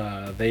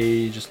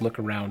 They just look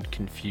around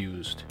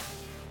confused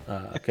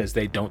because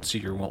they don't see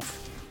your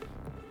wolf.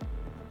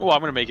 Well, I'm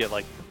gonna make it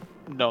like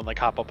No, like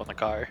hop up on the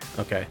car.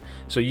 Okay,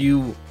 so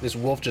this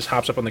wolf just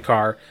hops up on the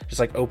car, just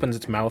like opens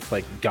its mouth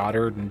like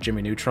Goddard and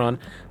Jimmy Neutron,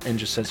 and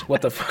just says,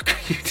 "What the fuck are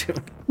you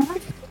doing?"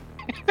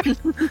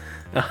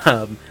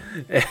 And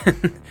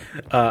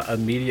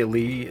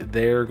immediately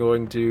they're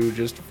going to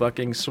just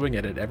fucking swing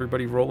at it.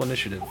 Everybody roll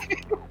initiative.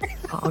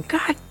 Oh,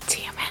 god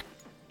damn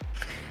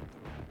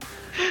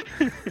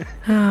it.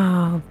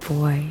 Oh,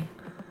 boy.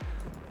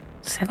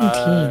 17.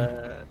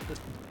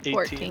 18.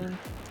 14.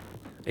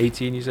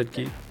 18, you said,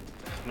 Keith?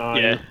 9.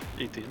 Yeah,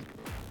 18.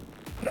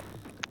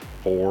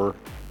 4.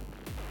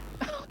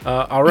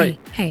 All right.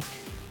 Hey,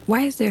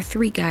 why is there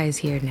 3 guys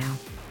here now?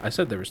 I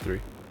said there was 3.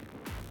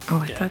 Oh,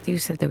 I Yeah. thought you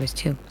said there was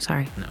 2.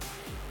 Sorry.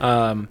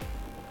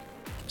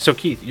 So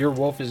Keith, your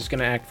wolf is going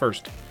to act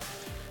first,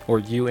 or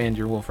you and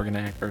your wolf are going to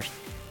act first.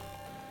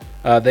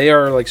 They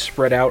are like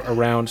spread out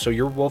around. So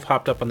your wolf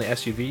hopped up on the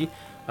SUV.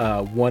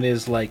 One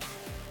is like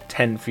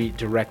 10 feet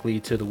directly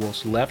to the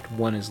wolf's left.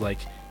 One is like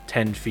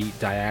 10 feet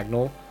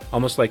diagonal,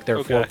 almost like they're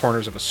Okay. 4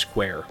 corners of a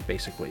square,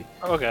 basically.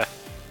 Okay.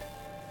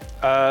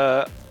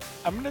 I'm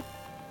gonna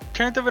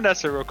turn to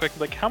Vanessa real quick.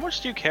 Like, how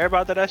much do you care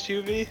about that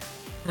SUV?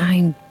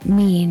 I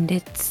mean,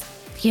 it's,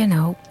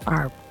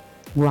 our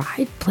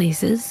ride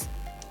places.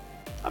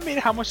 I mean,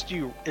 how much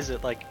is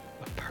it like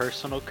a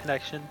personal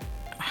connection?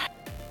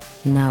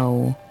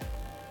 No.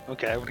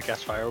 Okay, I'm gonna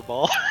guess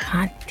Fireball.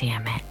 God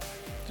damn it.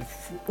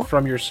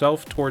 From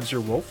yourself towards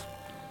your wolf.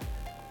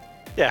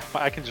 Yeah,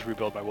 I can just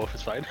rebuild my wolf,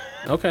 it's fine.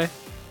 Okay.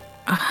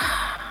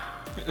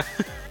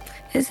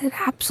 Is it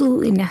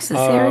absolutely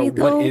necessary,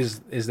 though? What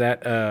is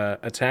that?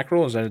 Attack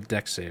roll? Or is that a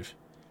dex save?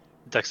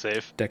 Deck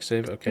save. Dex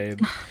save. Okay.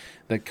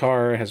 The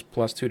car has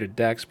 +2 to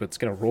dex, but it's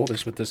gonna roll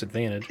this with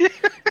disadvantage.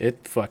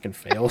 It fucking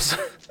fails.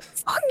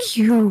 Fuck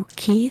you,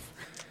 Keith.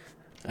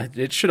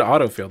 It should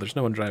auto fail. There's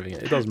no one driving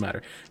it. It doesn't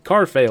matter.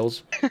 Car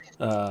fails,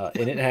 and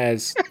it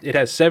has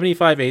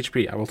 75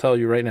 HP. I will tell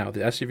you right now, the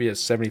SUV has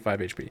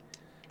 75 HP.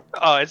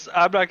 Oh,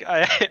 I'm not.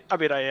 I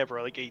mean, I am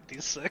like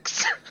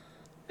 86.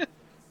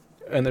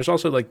 And there's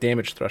also like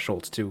damage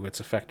thresholds to its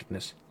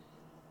effectiveness.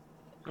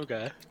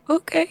 Okay.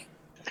 Okay.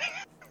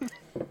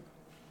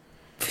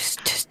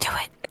 just do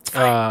it. It's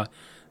fine.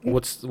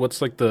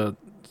 What's like the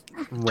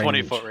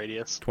range? 20-foot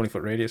radius.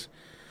 20-foot radius.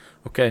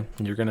 Okay,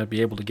 you're gonna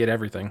be able to get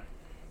everything.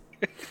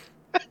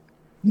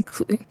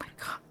 Including my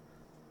God.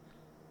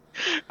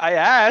 I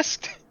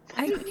asked.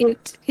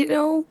 It's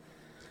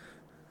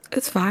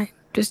fine.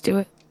 Just do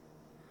it.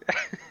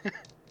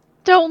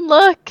 Don't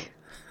look.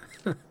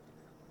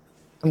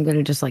 I'm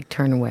gonna just like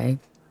turn away.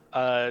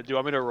 Do you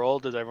want me to roll?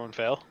 Does everyone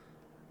fail?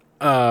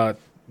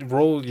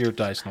 Roll your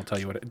dice, and I'll tell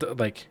you what.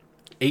 Like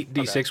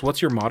 8d6. Okay.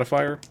 What's your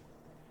modifier?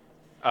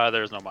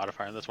 There's no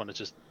modifier in this one. It's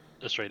just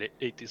a straight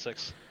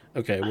 8d6.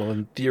 Okay, well,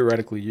 then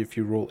theoretically, if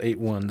you roll 8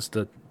 ones,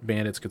 the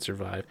bandits could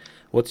survive.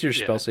 What's your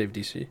spell Yeah. save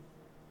DC?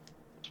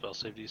 Spell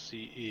save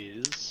DC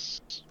is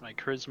my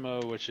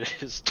charisma, which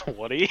is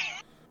 20.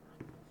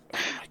 Oh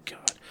my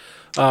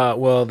god.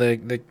 Well,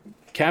 the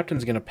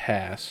captain's gonna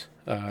pass.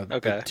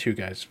 Okay. The 2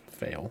 guys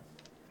fail.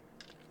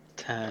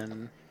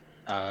 10,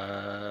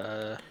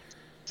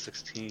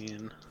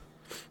 16,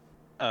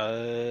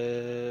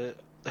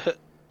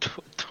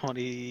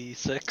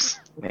 26,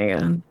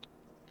 Man.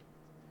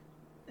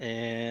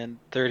 and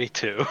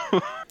 32.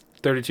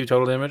 32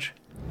 total damage.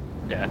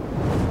 Yeah.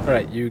 All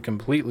right, you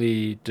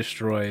completely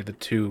destroy the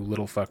 2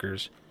 little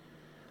fuckers.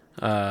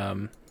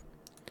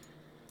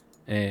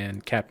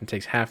 And Captain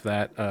takes half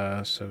that,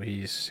 so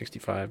he's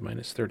 65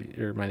 minus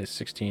 30 or minus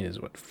 16 is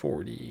what,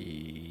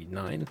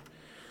 49.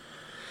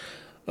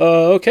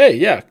 Okay,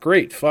 yeah,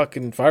 great.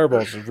 Fucking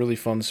Fireball's a really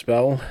fun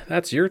spell.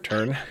 That's your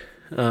turn.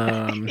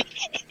 My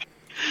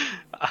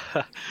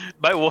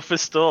wolf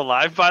is still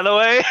alive, by the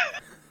way.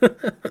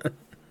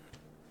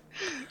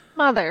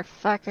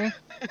 Motherfucker.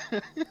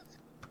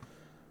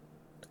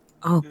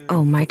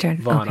 Oh, my turn.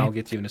 Vaughn, Okay. I'll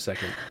get to you in a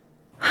second.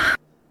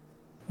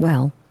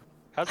 Well,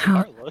 How's the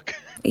How- car look?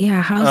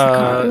 yeah. How's the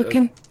car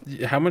looking?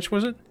 How much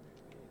was it?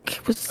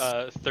 It was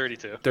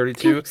 32.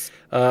 32. Oops.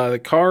 The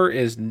car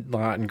is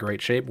not in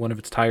great shape. One of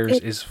its tires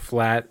is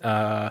flat.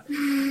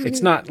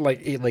 It's not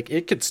like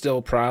it could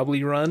still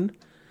probably run.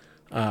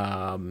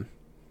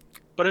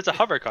 But it's a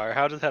hover car.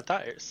 How does it have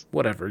tires?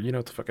 Whatever, you know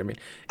what the fuck I mean.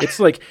 It's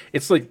like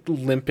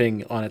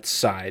limping on its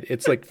side.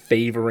 It's like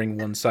favoring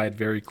one side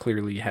very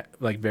clearly,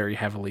 very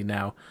heavily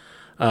now.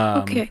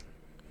 Okay.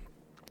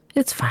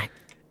 It's fine.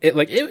 It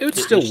would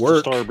still It's to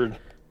work. starboard.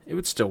 It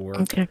would still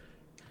work. Okay.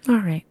 All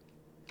right.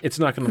 It's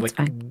not going to That's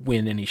like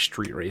win any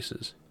street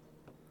races.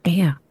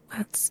 Yeah.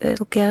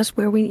 It'll get us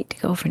where we need to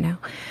go for now.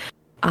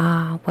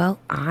 Well,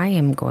 I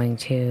am going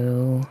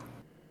to.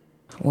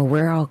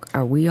 Well,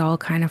 are we all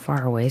kind of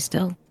far away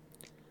still?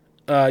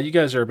 You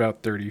guys are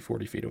about 30,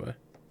 40 feet away.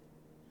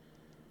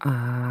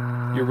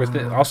 You're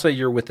within. I'll say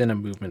you're within a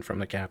movement from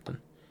the captain.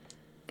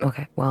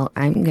 Okay. Well,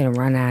 I'm gonna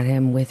run at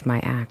him with my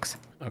axe.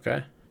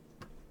 Okay.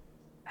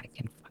 I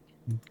can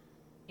fucking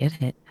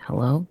get it.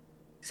 Hello?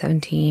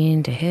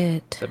 17 to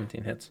hit.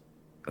 17 hits.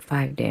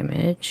 5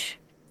 damage.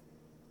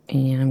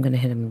 And I'm gonna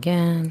hit him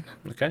again.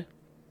 Okay.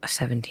 A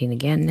 17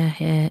 again to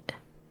hit.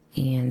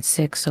 and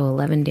 6, so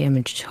 11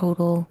 damage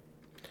total.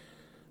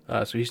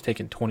 So he's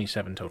taken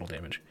 27 total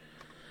damage.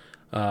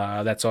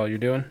 That's all you're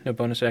doing? No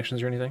bonus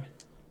actions or anything?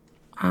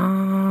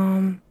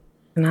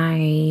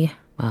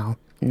 Well,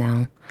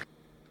 no.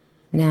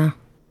 No.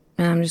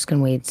 I'm just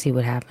gonna wait and see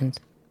what happens.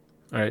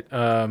 All right.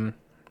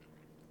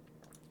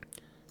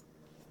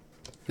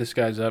 This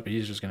guy's up.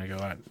 He's just gonna go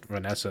at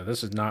Vanessa.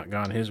 This has not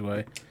gone his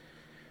way.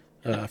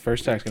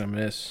 First attack's gonna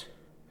miss.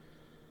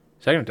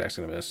 Second attack's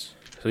gonna miss.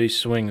 So he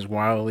swings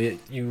wildly at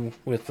you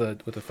with a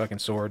fucking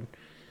sword.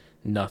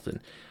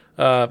 Nothing.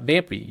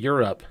 Vampy,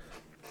 you're up.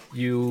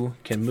 You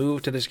can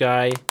move to this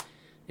guy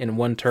in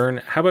one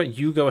turn. How about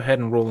you go ahead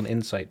and roll an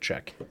insight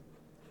check?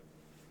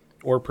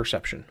 Or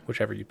perception,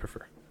 whichever you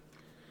prefer.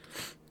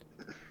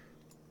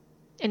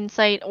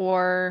 Insight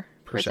or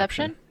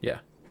perception? Yeah.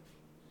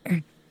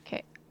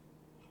 Okay.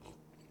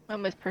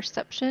 Went with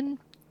perception.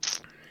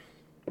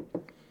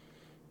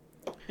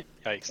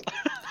 Yikes.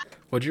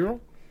 What'd you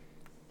roll?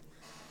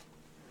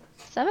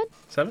 7?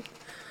 7?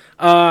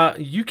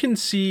 You can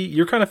see,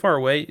 you're kind of far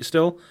away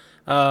still,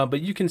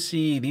 but you can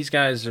see these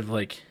guys are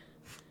like,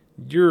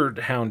 you're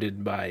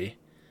hounded by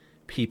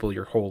people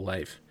your whole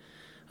life.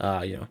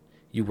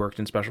 You worked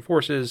in special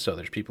forces, so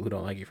there's people who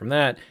don't like you from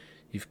that.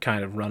 You've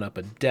kind of run up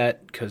a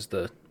debt because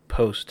the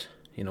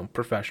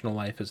professional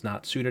life has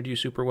not suited you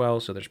super well,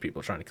 so there's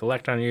people trying to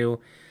collect on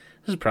you.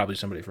 This is probably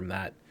somebody from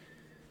that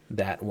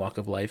walk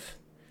of life,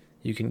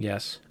 you can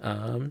guess.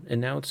 And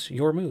now it's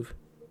your move.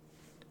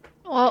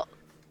 Well,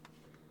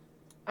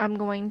 I'm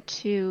going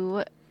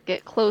to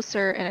get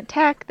closer and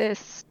attack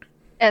this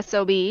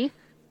SOB.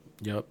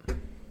 Yep.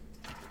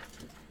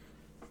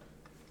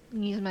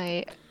 Use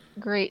my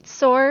great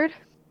sword.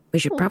 We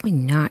should probably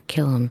not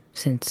kill him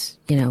since,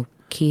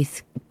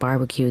 Keith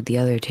barbecued the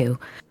other two.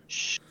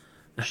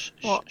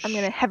 Well, I'm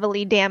going to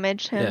heavily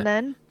damage him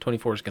then.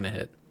 24 is going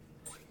to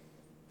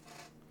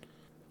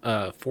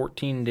hit.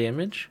 14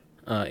 damage,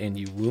 and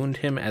you wound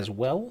him as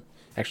well.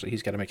 Actually,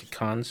 he's got to make a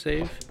con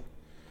save.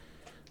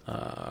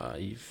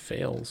 He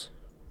fails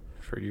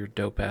for your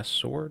dope-ass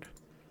sword.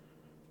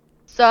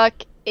 Suck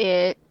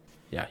it.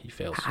 Yeah, he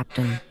fails. Popped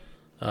him.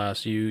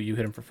 So you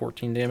hit him for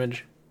 14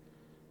 damage.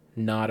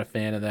 Not a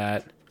fan of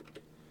that.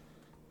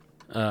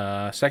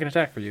 Second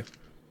attack for you.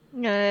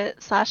 I'm going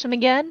to slash him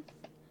again.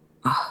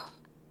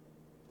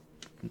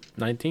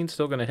 19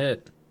 still going to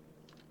hit.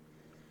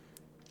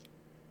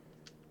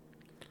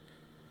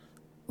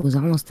 It was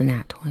almost a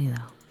nat 20, though.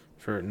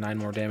 For 9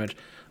 more damage.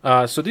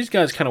 So these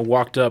guys kind of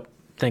walked up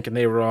thinking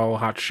they were all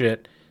hot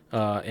shit,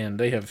 and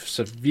they have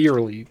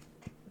severely...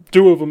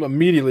 2 of them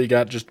immediately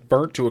got just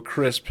burnt to a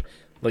crisp,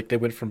 like they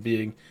went from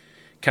being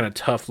kind of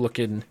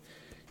tough-looking,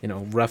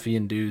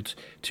 ruffian dudes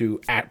to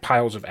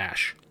piles of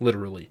ash,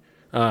 literally.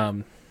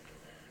 And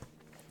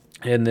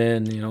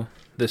then,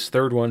 this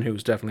third one, who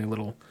was definitely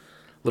a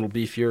little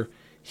beefier,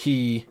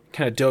 he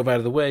kind of dove out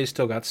of the way,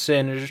 still got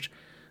singed.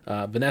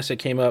 Vanessa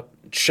came up,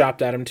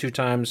 chopped at him 2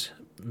 times.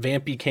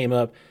 Vampy came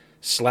up,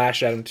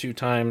 slashed at him 2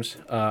 times.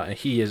 And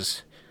he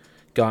is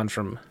gone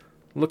from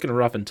looking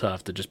rough and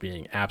tough to just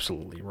being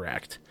absolutely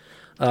wrecked.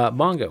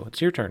 Mongo,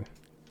 it's your turn.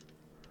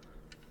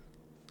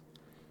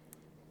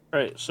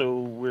 Alright, so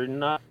we're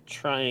not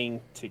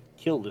trying to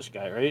kill this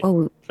guy, right?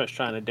 Oh, Just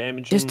trying to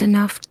damage just him.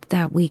 enough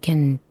that we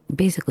can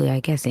basically, I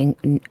guess, we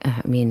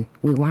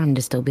want him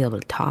to still be able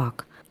to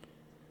talk.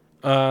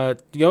 Go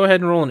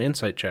ahead and roll an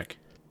insight check.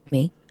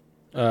 Me?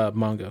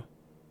 Mongo.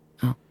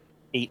 Oh.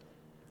 8.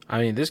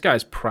 I mean, this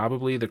guy's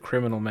probably the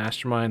criminal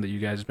mastermind that you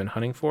guys have been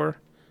hunting for.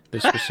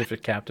 This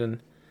specific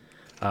captain.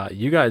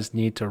 You guys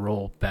need to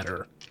roll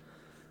better.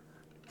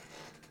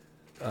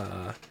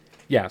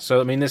 Yeah, so,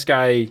 I mean, this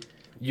guy,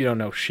 you don't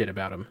know shit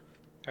about him.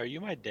 Are you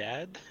my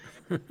dad?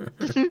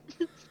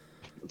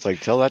 It's like,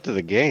 tell that to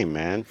the game,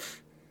 man.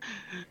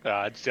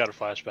 I just got a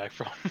flashback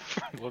from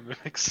what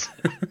mimics.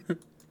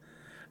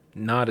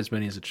 Not as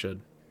many as it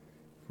should.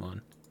 Come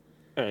on.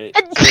 Alright,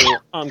 so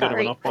I'm going to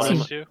Sorry. run up on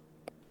him.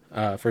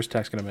 You? First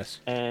attack's going to miss.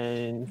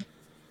 And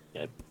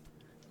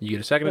You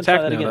get a second Let's try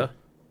attack that now, again.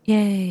 though.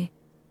 Yay.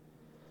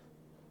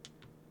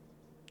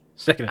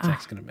 Second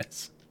attack's going to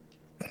miss.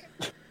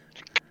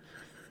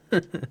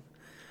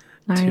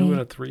 All 2 right. and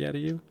a 3 out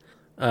of you.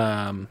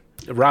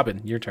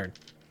 Robin, your turn.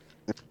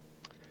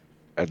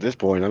 At this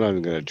point, I'm not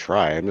even going to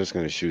try. I'm just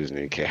going to shoot his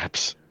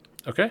kneecaps.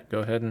 Okay, go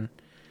ahead and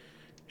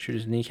shoot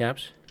his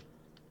kneecaps.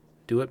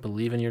 Do it.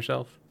 Believe in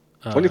yourself.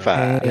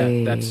 25. Yeah,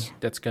 Hey.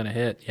 that's gonna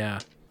hit. Yeah,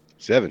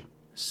 7.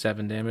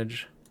 7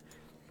 damage.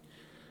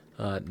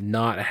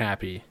 Not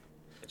happy.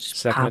 Just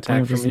Second pop one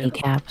attack of his from you.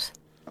 kneecaps.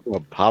 I'm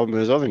going to pop him in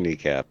his other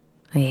kneecap.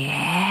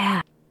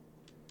 Yeah.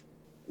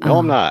 No,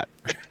 I'm not.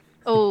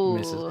 Oh.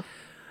 Misses.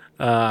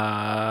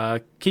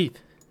 Keith,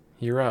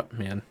 you're up,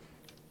 man.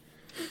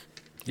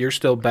 You're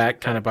still back,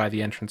 kind of by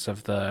the entrance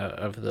of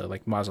the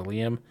like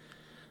mausoleum.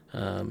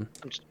 I'm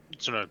just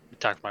gonna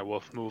attack my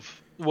wolf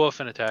move. Wolf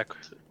and attack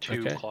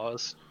 2 Okay.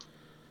 claws.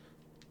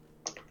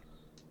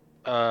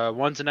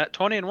 One's a nat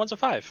 20 and one's a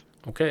 5.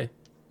 Okay,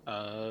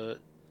 Uh,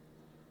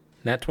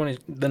 nat 20.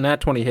 The nat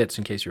 20 hits,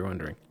 in case you're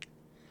wondering.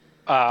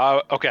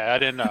 okay, I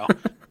didn't know.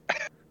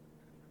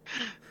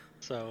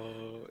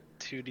 So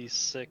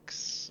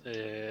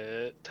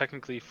 2d6,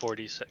 technically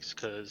 4d6,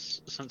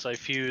 because since I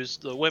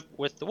fused the whip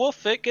with the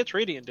wolf, it gets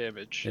radiant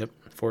damage. Yep,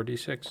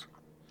 4d6.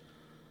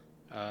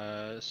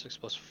 6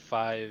 plus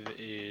 5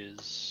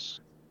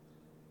 is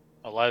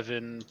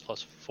 11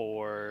 plus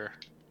 4,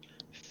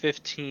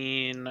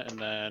 15, and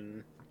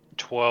then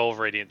 12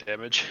 radiant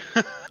damage.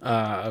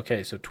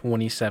 Okay, so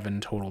 27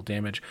 total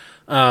damage.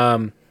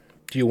 Do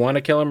you want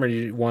to kill him, or do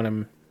you want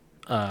him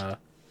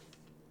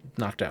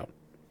knocked out?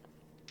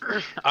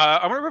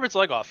 I'm gonna rip its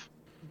leg off,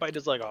 bite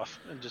his leg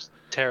off, and just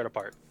tear it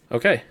apart.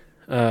 Okay.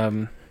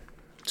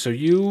 So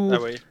you...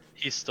 That way,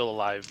 he's still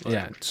alive. But...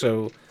 Yeah,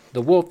 so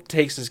the wolf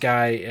takes this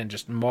guy and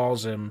just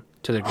mauls him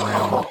to the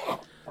ground.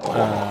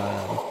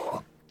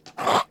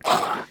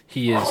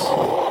 He is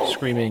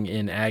screaming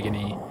in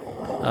agony.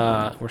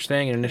 We're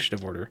staying in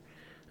initiative order.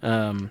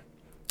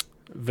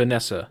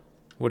 Vanessa,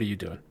 what are you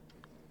doing?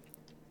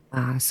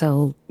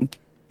 So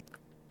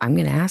I'm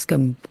gonna ask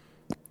him.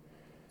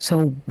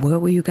 So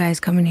what were you guys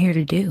coming here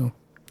to do?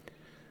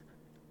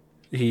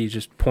 He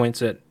just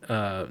points at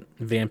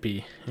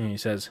Vampy and he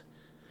says,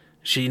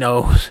 "She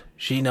knows.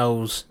 She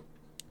knows."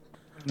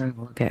 I'm gonna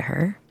look at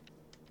her.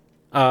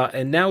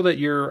 And now that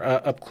you're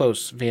up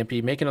close,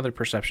 Vampy, make another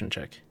perception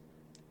check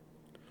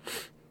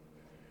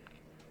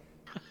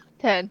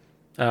 10.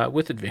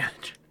 with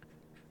advantage.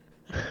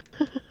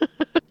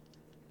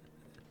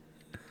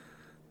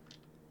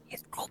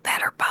 Roll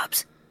better,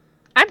 Bubs.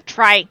 I'm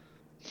trying.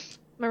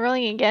 Am I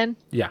rolling again?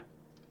 Yeah.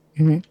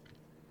 Mm-hmm.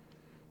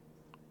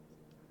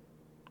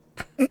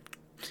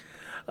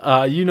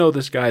 You know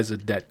this guy's a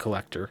debt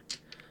collector,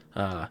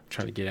 trying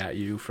to get at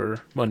you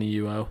for money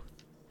you owe.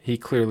 He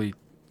clearly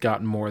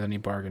got more than he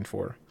bargained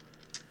for.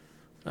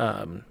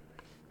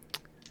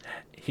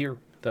 Here,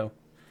 though.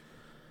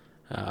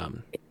 All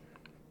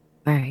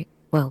right.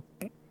 Well,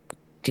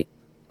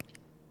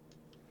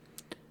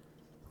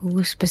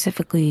 who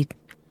specifically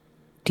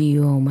do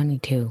you owe money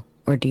to,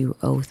 or do you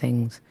owe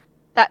things?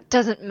 That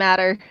doesn't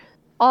matter.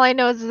 All I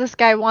know is this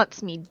guy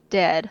wants me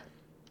dead.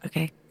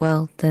 Okay.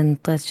 Well, then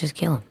let's just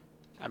kill him.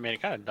 I mean,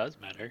 it kind of does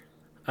matter.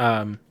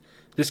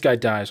 This guy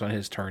dies on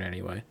his turn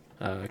anyway,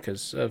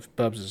 because of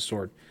Bubs'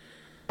 sword.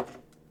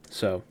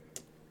 So.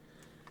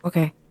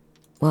 Okay.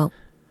 Well,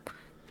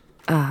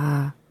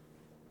 I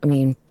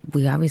mean,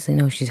 we obviously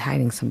know she's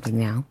hiding something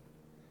now.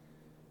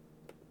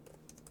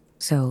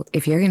 So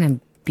if you're gonna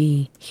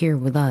be here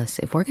with us,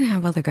 if we're gonna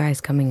have other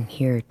guys coming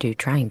here to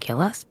try and kill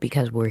us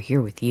because we're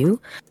here with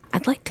you,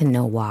 I'd like to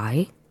know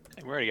why.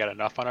 And we already got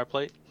enough on our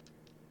plate.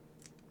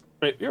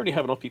 Right, we already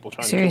have enough people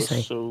trying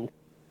Seriously. to kill us, so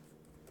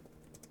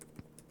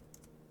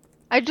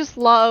I just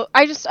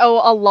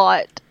owe a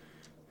lot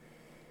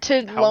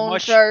to How loan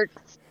much?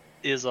 sharks.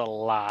 Is a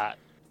lot.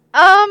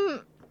 I'm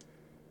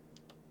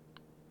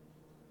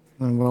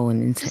gonna roll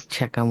an insight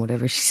check on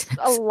whatever she says.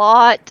 A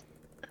lot.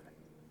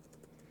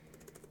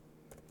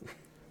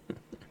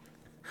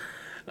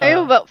 I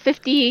owe about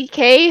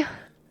 50k.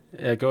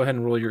 Yeah, go ahead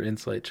and roll your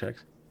insight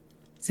checks.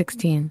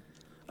 16.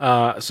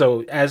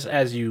 So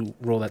as you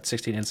roll that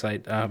 16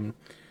 insight,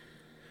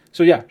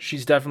 so yeah,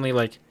 she's definitely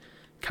like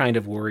kind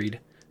of worried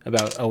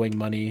about owing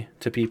money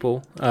to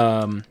people.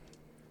 And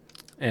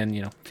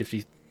you know,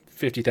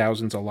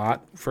 50,000's a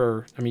lot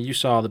for, I mean, you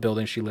saw the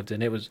building she lived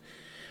in. It was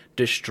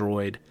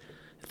destroyed.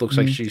 It looks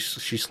like she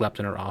slept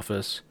in her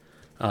office.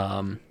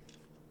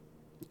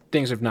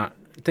 Things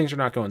are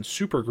not going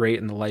super great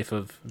in the life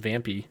of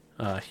Vampy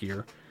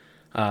here.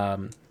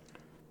 But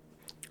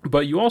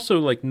you also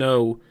like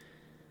know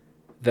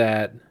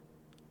that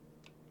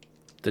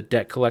the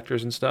debt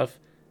collectors and stuff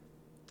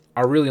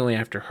are really only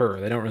after her.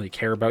 They don't really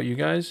care about you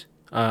guys.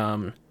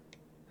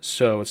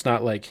 So it's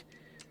not like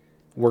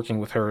working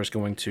with her is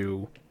going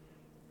to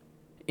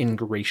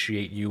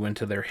ingratiate you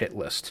into their hit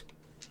list.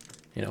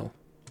 You know?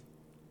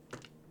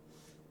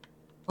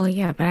 Well,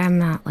 yeah, but I'm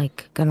not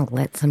like gonna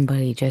let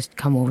somebody just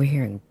come over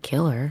here and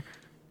kill her.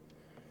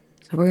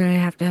 So we're gonna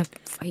have to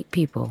fight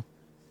people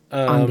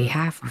on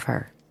behalf of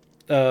her.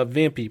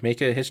 Vampy,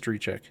 make a history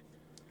check.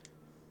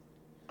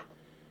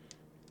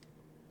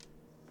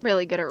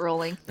 Really good at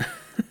rolling.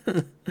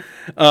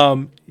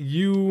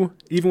 You,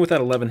 even with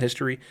that 11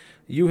 history,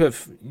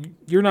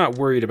 you're not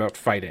worried about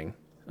fighting,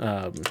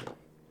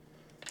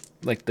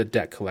 like the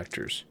debt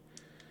collectors.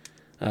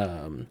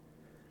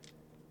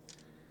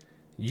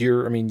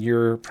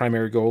 Your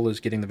primary goal is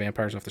getting the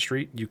vampires off the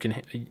street. You can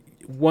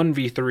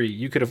 1v3.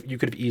 You could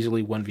have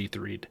easily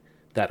 1v3'd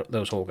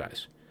those whole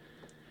guys.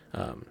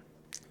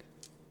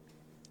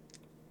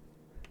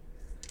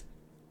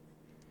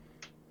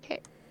 Okay.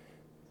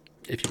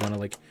 If you want to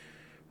like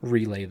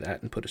relay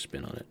that and put a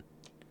spin on it.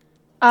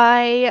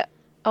 I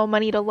owe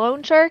money to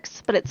loan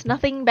sharks, but it's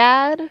nothing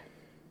bad.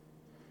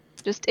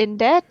 Just in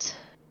debt.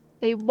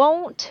 They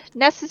won't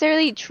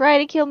necessarily try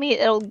to kill me.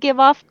 It'll give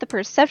off the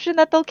perception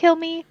that they'll kill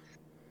me.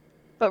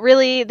 But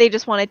really, they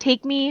just want to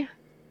take me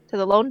to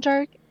the loan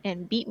shark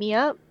and beat me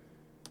up.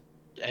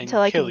 And Until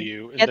I kill can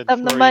you and get then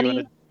them the throw you in money.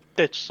 a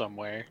ditch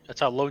somewhere.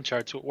 That's how loan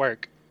charts would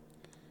work.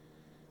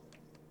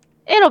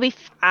 It'll be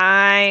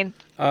fine.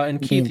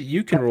 And Keith,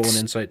 you can roll an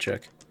insight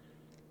check.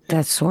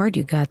 That sword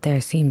you got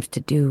there seems to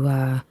do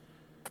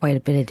quite a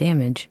bit of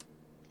damage.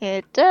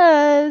 It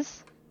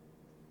does.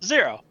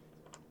 0.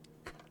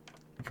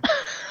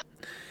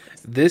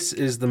 This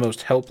is the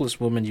most helpless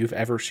woman you've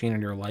ever seen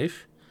in your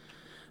life.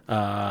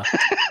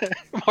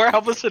 More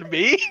helpless than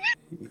me?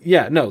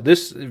 Yeah, no,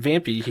 this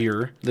Vampy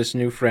here, this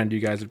new friend you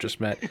guys have just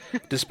met,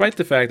 despite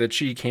the fact that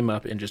she came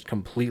up and just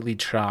completely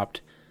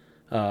chopped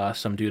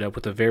some dude up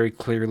with a very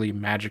clearly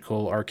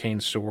magical arcane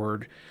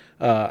sword,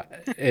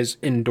 is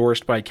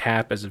endorsed by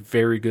Cap as a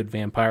very good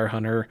vampire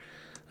hunter,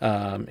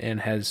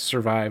 and has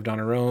survived on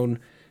her own,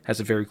 has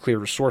a very clear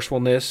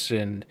resourcefulness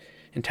and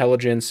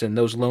intelligence, and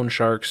those loan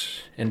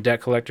sharks and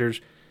debt collectors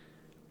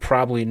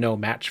probably no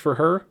match for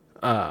her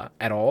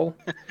at all.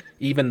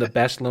 Even the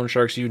best loan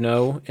sharks you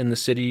know in the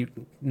city,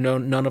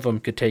 none of them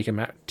could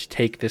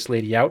take this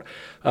lady out.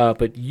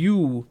 But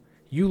you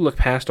look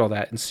past all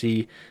that and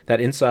see that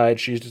inside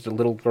she's just a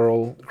little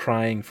girl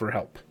crying for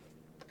help.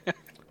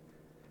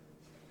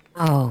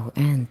 Oh,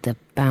 and the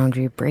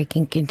boundary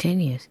breaking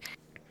continues.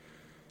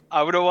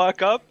 I'm gonna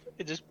walk up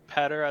and just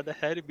pat her on the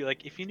head and be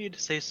like, if you need to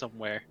stay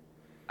somewhere,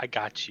 I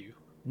got you.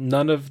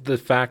 None of the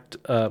fact,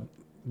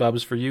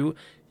 Bubs, for you.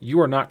 You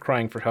are not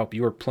crying for help.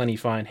 You are plenty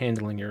fine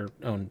handling your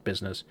own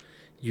business.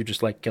 You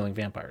just like killing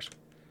vampires.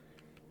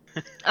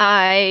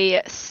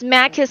 I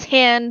smack his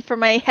hand for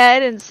my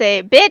head and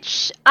say,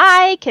 "Bitch,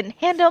 I can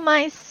handle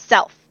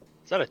myself.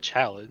 Is that a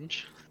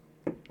challenge?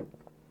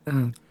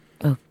 Oh,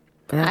 I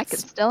that's can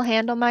still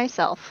handle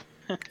myself.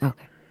 okay.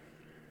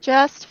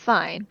 Just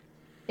fine.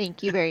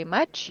 Thank you very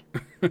much."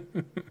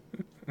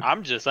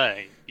 I'm just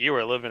saying, you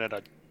were living in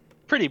a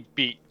pretty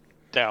beat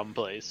down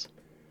place.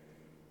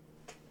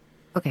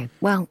 Okay,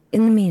 well,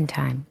 in the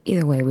meantime,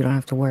 either way, we don't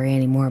have to worry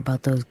anymore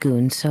about those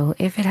goons. So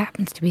if it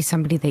happens to be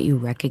somebody that you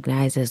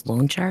recognize as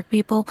loan shark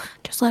people,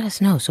 just let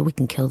us know so we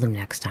can kill them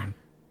next time.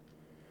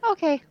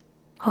 Okay.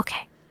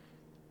 Okay.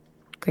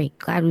 Great.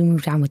 Glad we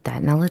moved on with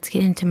that. Now let's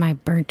get into my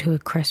burnt to a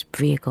crisp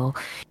vehicle.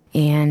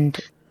 And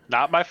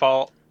Not my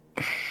fault.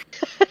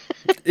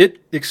 It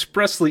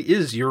expressly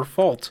is your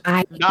fault.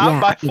 Not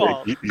my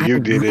fault. You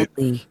did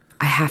it.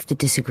 I have to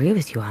disagree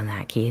with you on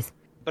that, Keith.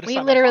 But it's We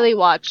not my literally fault.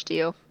 watched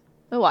you.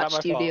 We Not watched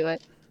my you fault. do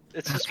it.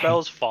 It's the Okay.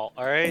 spell's fault,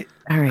 alright?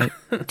 All right.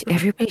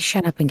 Everybody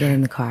shut up and get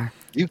in the car.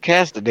 You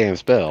cast a damn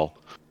spell.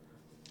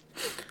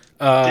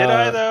 Did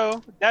I,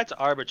 though? That's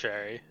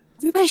arbitrary.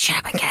 Everybody shut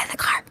up and get in the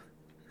car.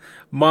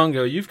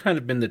 Mongo, you've kind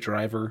of been the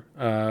driver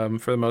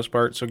for the most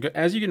part. So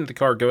as you get into the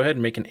car, go ahead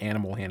and make an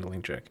animal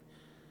handling check.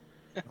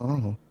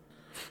 Oh.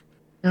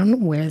 I don't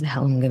know where the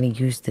hell I'm going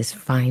to use this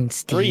fine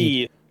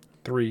steed.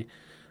 3.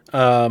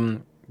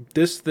 3.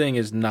 This thing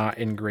is not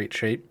in great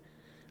shape.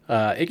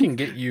 It can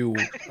get you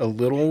a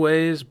little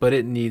ways, but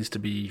it needs to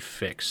be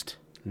fixed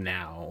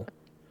now.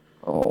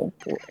 Oh,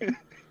 boy.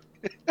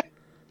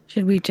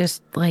 Should we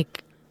just,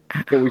 like...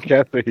 Can we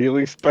cast a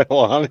healing spell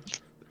on it?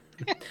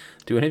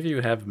 Do any of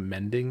you have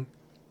mending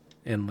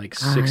and like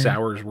 6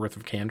 hours worth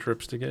of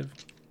cantrips to give?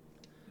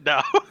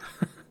 No.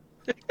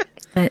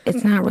 But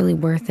it's not really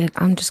worth it.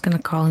 I'm just going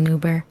to call an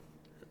Uber.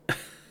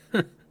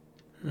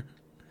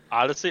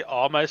 Honestly,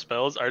 all my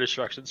spells are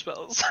destruction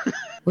spells.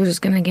 We're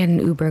just going to get an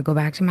Uber, go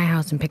back to my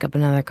house, and pick up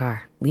another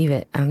car. Leave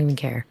it. I don't even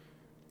care.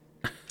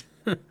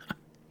 I'm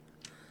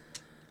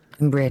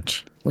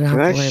rich. We don't Can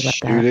have I to worry about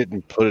shoot that. it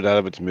and put it out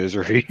of its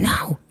misery?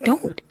 No,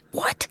 don't.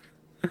 What?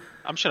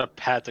 I'm just gonna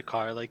pat the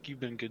car like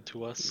you've been good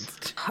to us.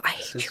 Oh, I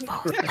hate you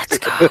both. Let's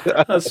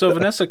go. So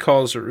Vanessa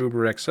calls her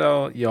Uber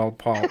XL. Y'all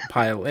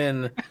pile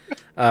in.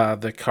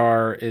 The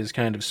car is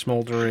kind of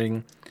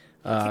smoldering.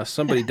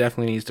 Somebody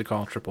definitely needs to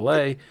call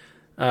AAA.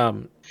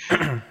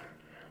 And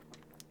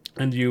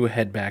you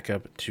head back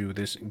up to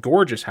this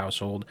gorgeous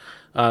household.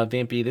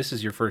 Vampy, this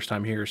is your first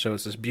time here, so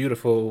it's this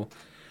beautiful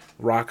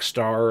rock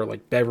star,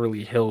 like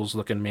Beverly Hills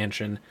looking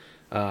mansion,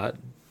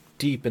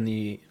 deep in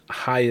the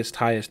highest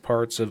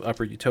parts of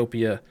Upper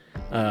Utopia,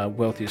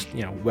 wealthiest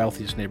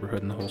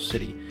neighborhood in the whole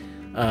city.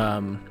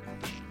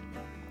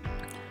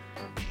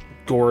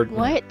 Gourd,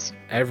 What?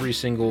 every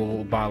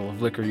single bottle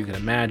of liquor you can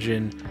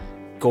imagine,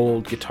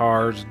 gold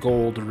guitars,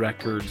 gold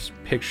records,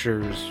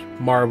 pictures,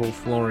 marble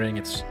flooring.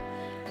 It's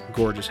a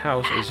gorgeous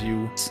house as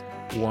you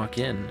walk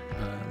in.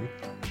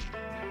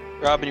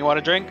 Robin, you want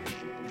a drink?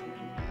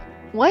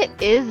 What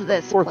is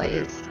this course I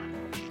do. place?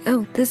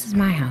 Oh, this is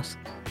my house.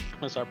 I'm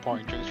gonna start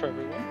pouring drinks for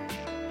everyone.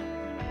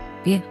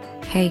 Yeah.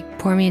 Hey,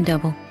 pour me a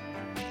double.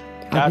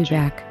 I'll be Gotcha.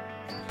 back.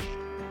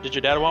 Did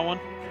your dad want one?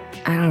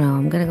 I don't know.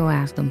 I'm going to go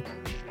ask him.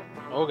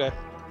 Okay.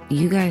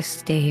 You guys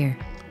stay here.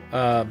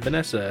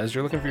 Vanessa, as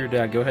you're looking for your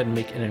dad, go ahead and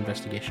make an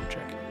investigation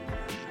check.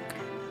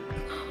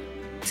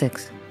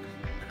 6.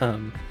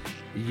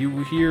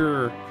 You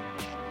hear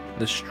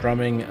the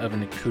strumming of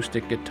an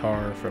acoustic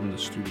guitar from the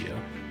studio.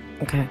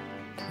 Okay.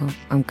 Well,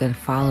 I'm going to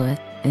follow it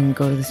and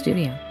go to the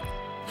studio.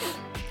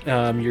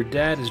 Your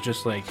dad is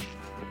just like,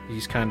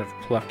 he's kind of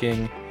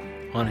plucking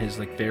on his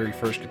like very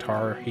first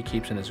guitar he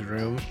keeps in his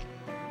room,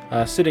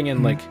 sitting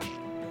in like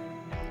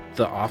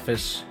the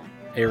office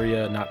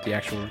area, not the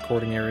actual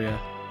recording area.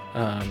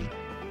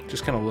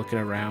 Just kind of looking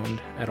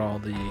around at all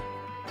the,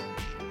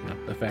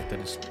 the fact that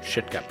his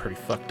shit got pretty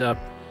fucked up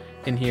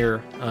in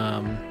here.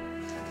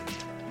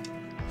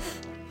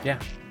 Yeah,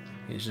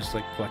 he's just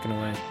like plucking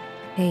away.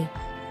 Hey,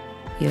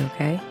 you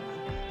okay?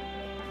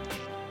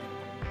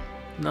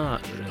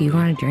 Not really. Do you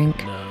want a drink?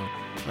 No.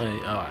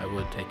 I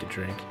would take a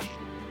drink.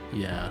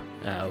 Yeah,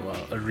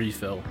 a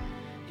refill.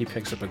 He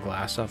picks up a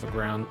glass off the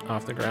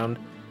ground,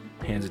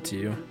 hands it to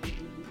you.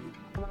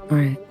 All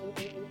right.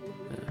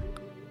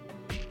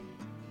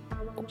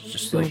 It's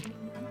just like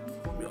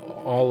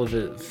all of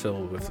it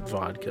filled with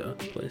vodka,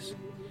 please.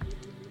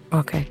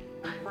 Okay.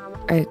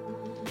 All right.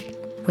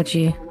 What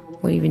you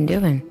been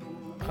doing?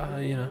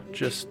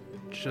 Just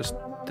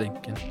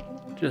thinking.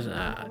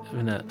 I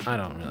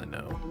don't really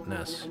know,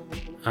 Ness.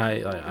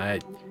 I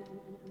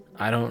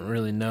don't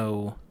really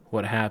know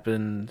what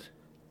happened.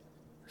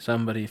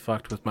 Somebody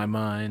fucked with my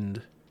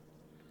mind.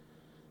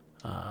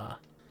 Do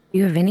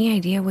you have any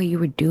idea what you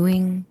were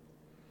doing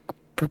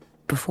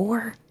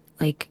before?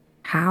 Like,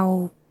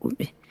 how?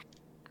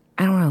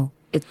 I don't know.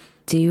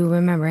 Do you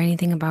remember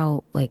anything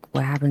about, like,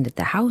 what happened at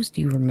the house?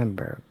 Do you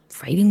remember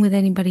fighting with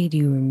anybody? Do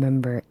you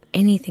remember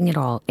anything at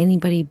all?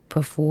 Anybody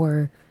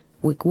before?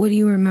 Like, what do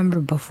you remember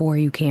before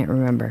you can't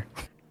remember?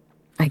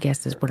 I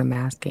guess is what I'm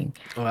asking.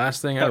 The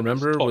last thing I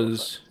remember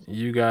was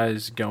you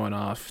guys going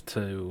off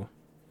to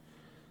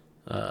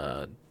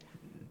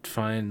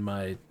find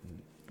my,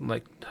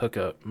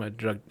 hookup, my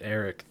drug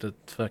Eric, the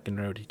fucking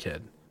roadie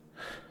kid.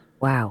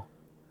 Wow.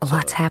 A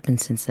lot's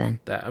happened since then.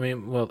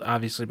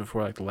 Obviously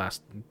before, the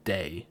last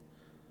day.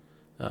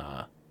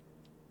 But,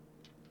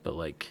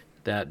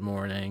 that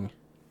morning,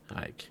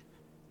 and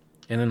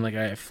then, I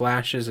have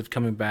flashes of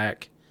coming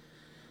back,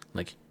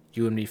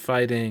 you and me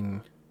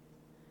fighting,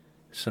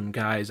 some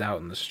guys out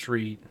in the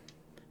street,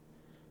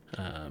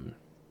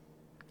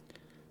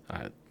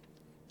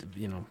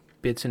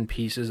 bits and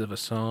pieces of a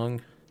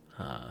song,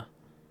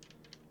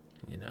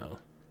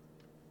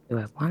 Do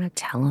I want to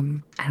tell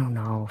him? I don't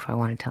know if I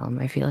want to tell him.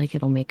 I feel like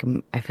it'll make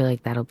him, I feel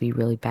like that'll be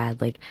really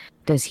bad. Like,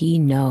 does he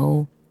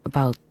know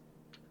about,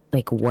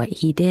 what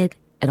he did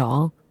at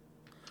all?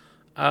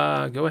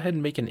 Go ahead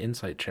and make an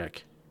insight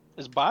check.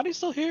 Is Bonnie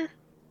still here?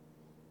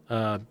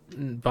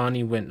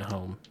 Bonnie went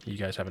home. You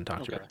guys haven't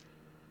talked to her.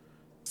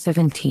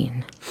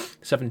 17.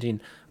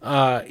 17.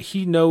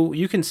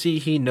 You can see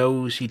he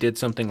knows he did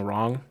something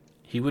wrong.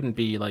 He wouldn't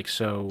be,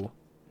 so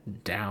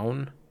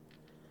down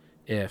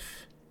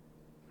if,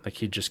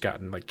 he'd just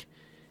gotten,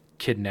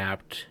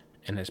 kidnapped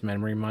in his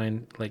memory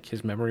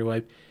his memory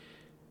wipe.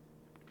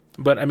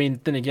 But,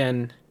 then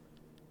again,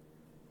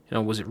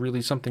 was it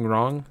really something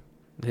wrong?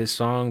 His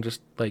song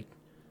just,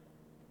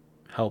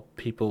 helped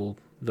people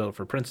vote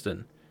for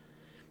Princeton.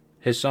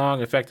 His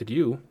song affected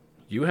you.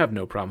 You have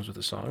no problems with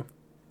the song.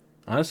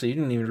 Honestly, you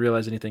didn't even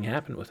realize anything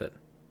happened with it.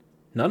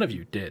 None of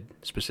you did,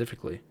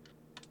 specifically.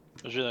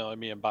 It was really only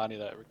me and Bonnie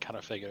that kind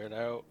of figured it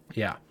out.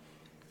 Yeah.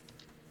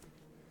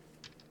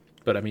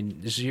 But,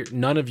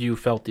 none of you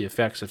felt the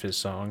effects of his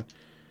song,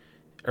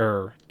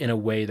 or in a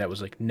way that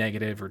was,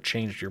 negative or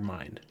changed your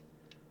mind.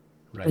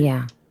 Right?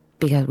 Yeah,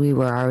 because we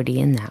were already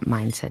in that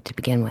mindset to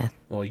begin with.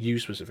 Well, you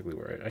specifically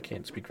were. I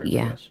can't speak for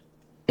everyone else.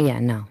 Yeah,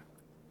 no.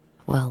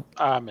 Well,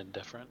 I'm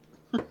indifferent.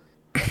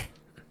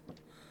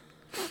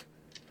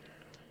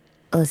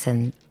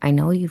 Listen, I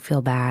know you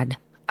feel bad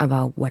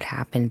about what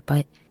happened,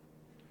 but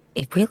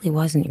it really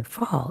wasn't your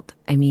fault.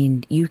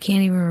 You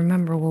can't even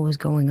remember what was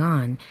going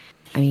on.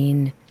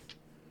 I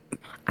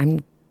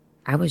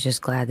was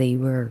just glad that you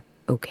were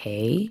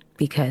okay,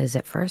 because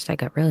at first I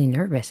got really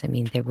nervous.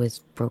 There was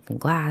broken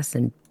glass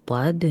and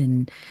blood,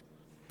 and,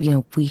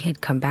 we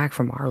had come back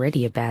from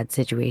already a bad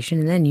situation,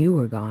 and then you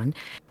were gone,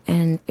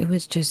 and it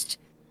was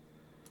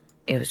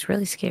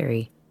really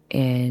scary.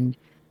 And,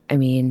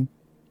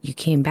 you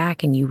came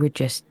back and you were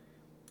just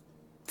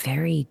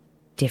very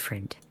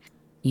different.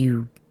 I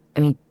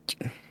don't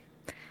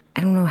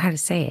know how to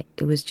say it.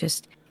 It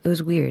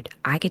was weird.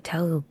 I could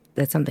tell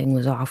that something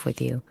was off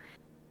with you.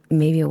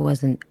 Maybe it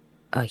wasn't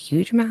a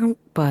huge amount,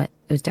 but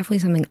it was definitely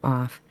something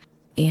off.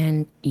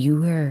 And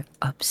you were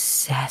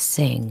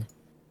obsessing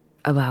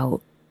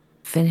about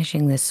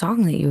finishing this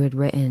song that you had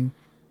written.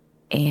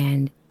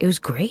 And it was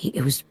great.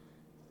 It was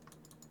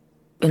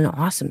an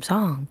awesome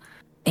song.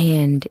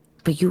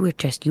 But you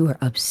were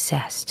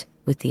obsessed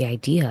with the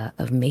idea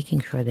of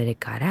making sure that it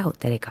got out,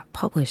 that it got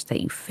published,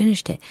 that you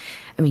finished it.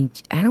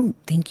 I don't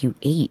think you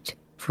ate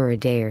for a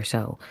day or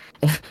so.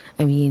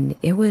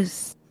 It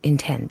was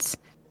intense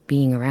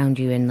being around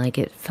you, and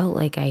it felt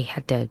like I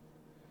had to,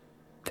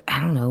 I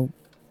don't know,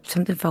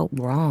 something felt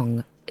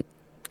wrong.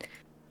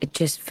 It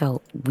just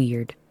felt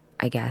weird,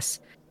 I guess.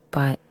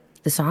 But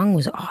the song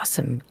was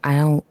awesome.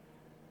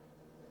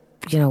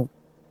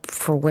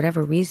 For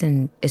whatever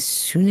reason, as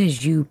soon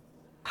as you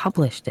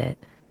published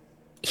it,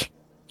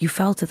 you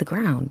fell to the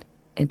ground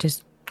and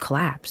just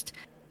collapsed.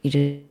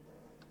 You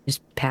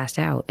just passed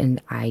out.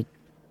 And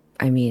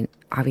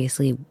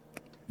obviously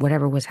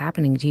whatever was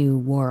happening to you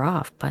wore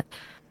off, but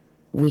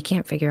we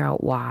can't figure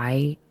out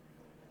why.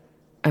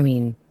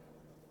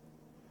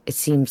 it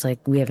seems like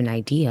we have an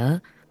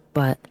idea,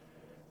 but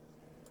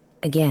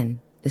again,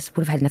 this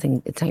would have had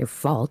nothing. It's not your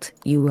fault.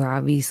 You were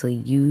obviously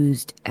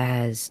used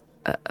as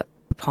a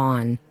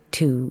pawn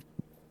to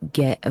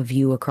get a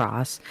view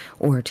across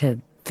or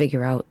to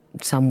figure out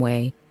some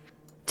way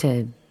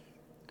to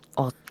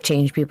all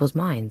change people's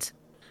minds.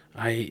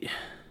 He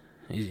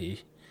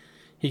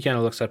kind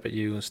of looks up at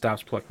you and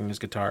stops plucking his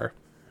guitar.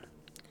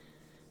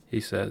 He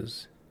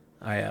says,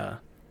 I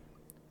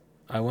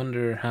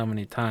wonder how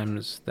many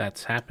times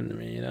that's happened to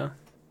me, you know?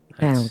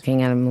 Kind of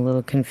looking at him a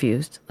little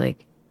confused.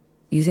 Like,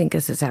 you think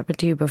this has happened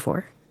to you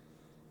before?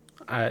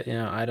 I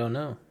don't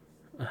know.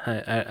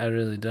 I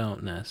really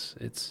don't, Ness.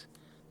 It's,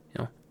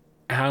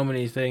 how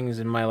many things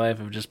in my life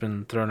have just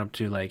been thrown up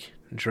to, like,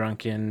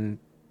 drunken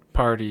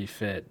party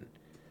fit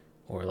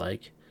or,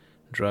 like,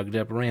 drugged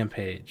up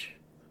rampage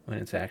when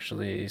it's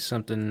actually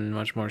something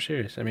much more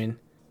serious. I mean,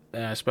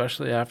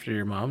 especially after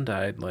your mom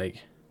died,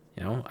 like,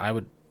 I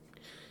would,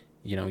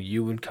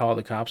 you would call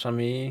the cops on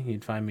me,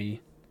 you'd find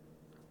me,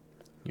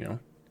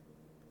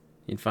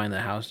 you'd find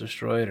the house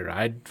destroyed, or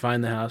I'd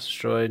find the house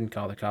destroyed and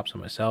call the cops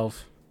on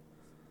myself.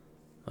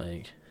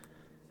 Like,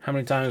 how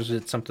many times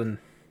is it something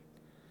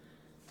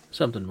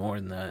more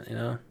than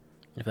that,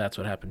 if that's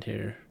what happened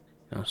here?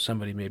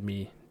 Somebody made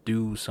me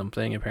do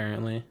something,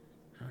 apparently.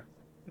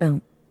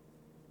 Well,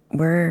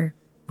 we're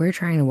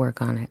trying to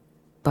work on it,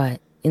 but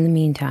in the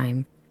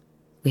meantime,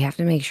 we have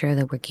to make sure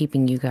that we're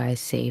keeping you guys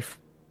safe,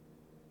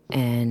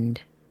 and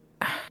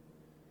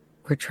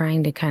we're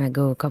trying to kind of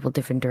go a couple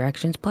different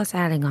directions, plus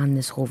adding on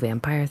this whole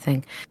vampire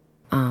thing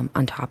on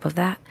top of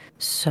that.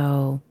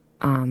 So,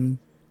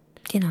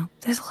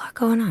 there's a lot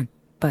going on,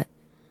 but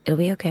it'll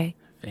be okay.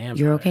 Vampires,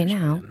 you're okay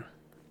now. Man.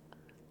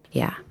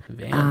 Yeah.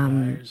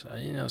 Vampires.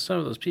 Some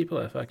of those people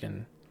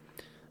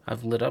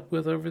I've lit up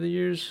with over the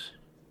years.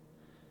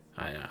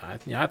 I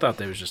thought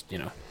they was just,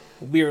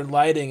 weird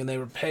lighting and they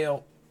were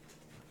pale.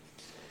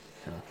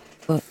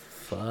 Well,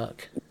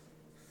 fuck.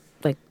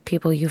 Like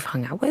people you've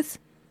hung out with?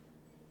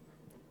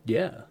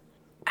 Yeah.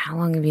 How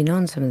long have you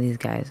known some of these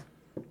guys?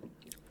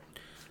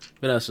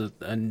 Vanessa,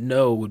 a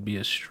no would be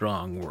a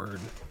strong word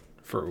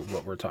for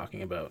what we're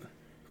talking about.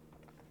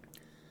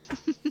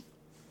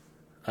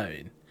 I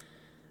mean,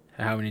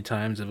 how many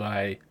times have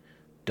I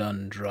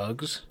done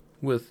drugs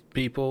with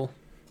people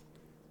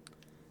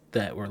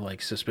that were,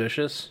 like,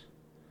 suspicious?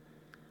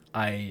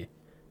 I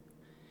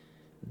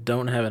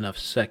don't have enough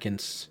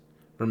seconds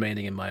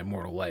remaining in my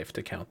mortal life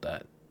to count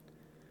that.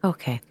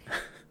 Okay.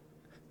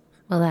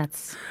 Well,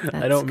 that's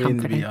I don't mean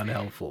comforting. to be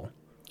unhelpful.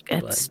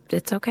 It's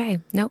okay.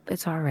 Nope,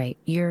 it's all right.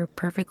 You're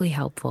perfectly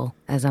helpful.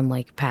 As I'm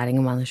like patting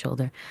him on the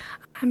shoulder,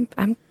 I'm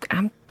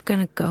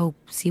gonna go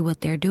see what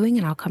they're doing,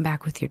 and I'll come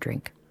back with your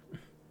drink.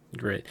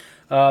 Great.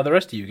 The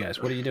rest of you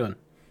guys, what are you doing?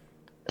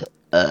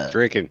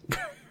 Drinking.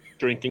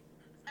 Drinking.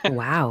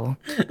 Wow,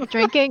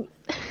 Drinking.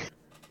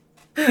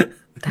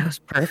 that was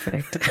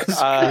perfect.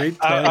 Great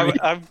timing.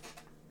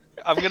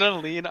 I'm gonna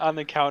lean on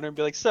the counter and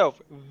be like, "So,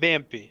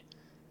 Vampy,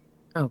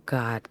 Oh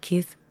God,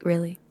 Keith,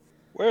 really?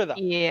 where the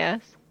Yes.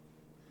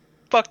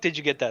 fuck did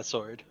you get that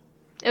sword?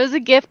 It was a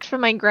gift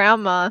from my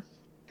grandma.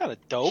 Kind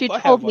of dope. She I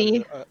have told one of me.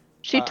 the-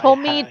 She I told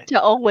me had-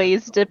 to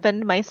always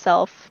defend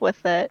myself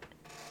with it.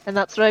 And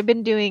that's what I've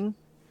been doing.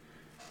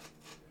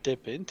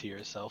 dip into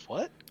yourself.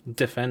 What?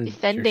 Defend.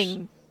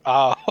 Defending.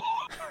 Oh,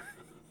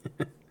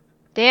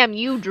 Damn,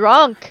 you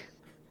drunk.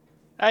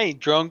 I ain't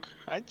drunk.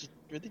 I just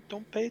really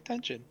don't pay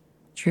attention.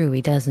 True,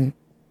 he doesn't.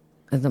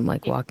 As I'm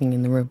like walking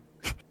in the room.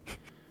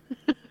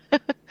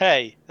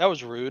 Hey, that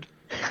was rude.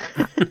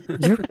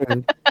 You're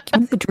rude.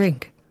 Give me the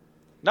drink.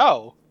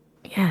 No,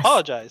 Yes.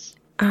 apologize.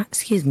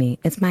 Excuse me.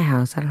 It's my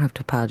house. I don't have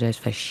to apologize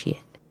for shit.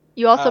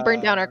 You also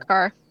burned down our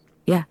car.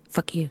 Yeah.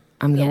 Fuck you.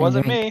 I'm It getting a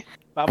wasn't drink. me.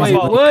 Not my Wait,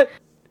 fault. What?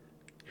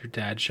 Your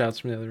dad shouts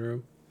from the other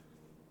room.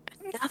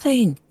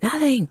 Nothing.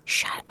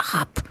 Shut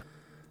up.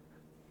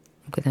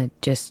 I'm gonna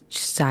just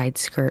side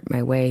skirt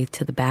my way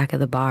to the back of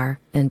the bar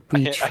and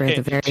reach for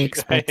the very I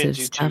expensive handed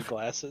you 2 stuff.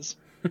 glasses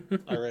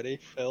already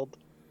filled.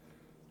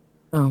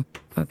 Oh,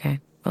 okay.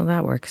 Well,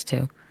 that works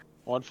too.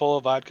 One full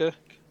of vodka,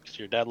 'cause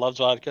your dad loves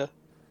vodka.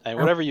 And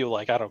Oh. whatever you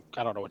like, I don't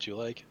know what you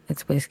like.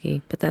 It's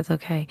whiskey, but that's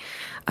okay.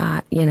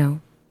 I'm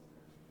gonna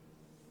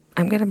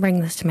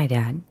bring this to my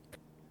dad.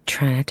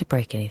 Try not to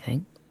break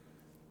anything.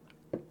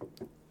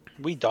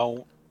 We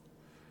don't.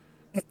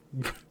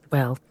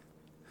 Well,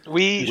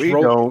 We We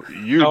don't.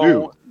 You do.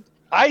 don't.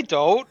 I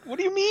don't. What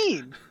do you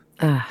mean?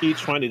 He's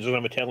fine. He doesn't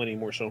have a tail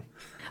anymore, so.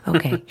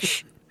 okay.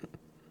 Shh.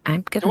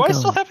 I'm gonna Do go. I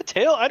still have a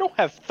tail? I don't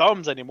have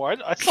thumbs anymore.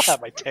 I still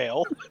have my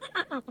tail.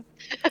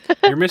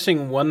 You're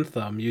missing one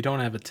thumb. You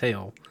don't have a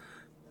tail.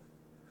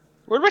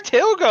 Where'd my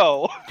tail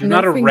go? You're No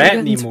not a finger rat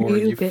guns for anymore,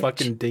 you, you bitch.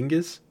 fucking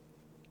dingus.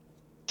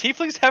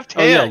 Tieflings have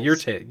Oh yeah, tails. your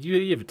tail.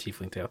 You have a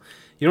tiefling tail.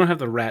 You don't have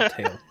the rat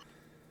tail.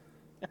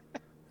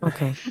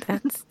 Okay,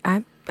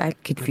 I'm I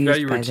forgot confused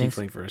you were by a this.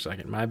 tiefling for a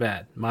second. My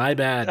bad. My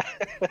bad.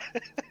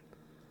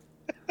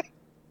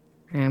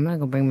 Alright, I'm gonna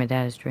go bring my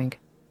dad his drink.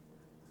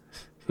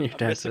 Your I'm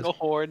dad missing says. a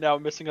horn. Now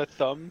I'm missing a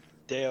thumb.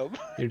 Damn.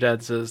 Your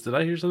dad says, "Did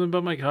I hear something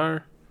about my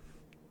car?"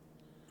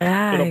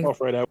 It'll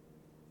buff right out.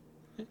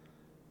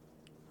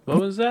 What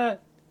was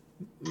that?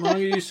 Mongo,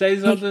 you say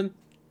something?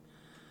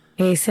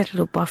 He said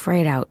it'll buff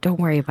right out. Don't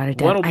worry about it,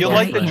 Dad. What'll I You'll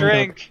buff got like it the right out?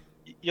 handled. drink.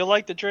 You'll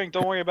like the drink.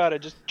 Don't worry about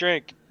it. Just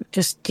drink.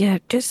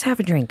 Just have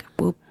a drink.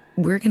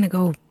 We're gonna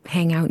go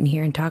hang out in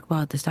here and talk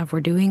about the stuff we're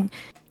doing.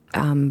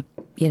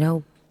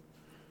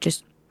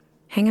 Just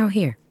hang out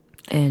here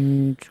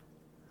and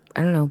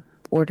I don't know,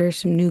 order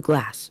some new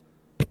glass.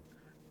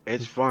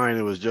 It's fine.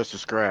 It was just a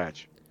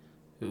scratch.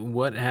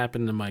 What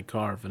happened to my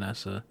car,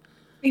 Vanessa?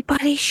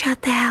 Everybody,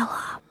 shut the hell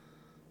up.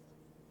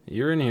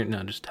 You're in here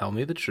now. Just tell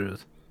me the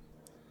truth.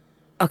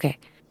 Okay,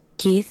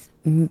 Keith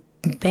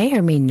may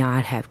or may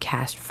not have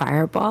cast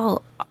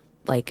fireball,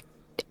 like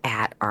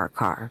at our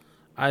car.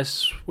 I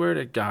swear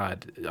to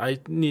God, I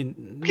need.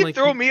 You can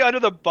throw me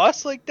under the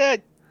bus like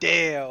that?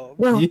 Damn.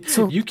 Well,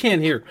 You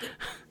can't hear.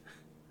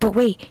 but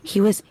wait, he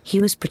was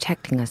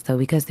protecting us though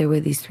because there were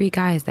these three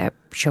guys that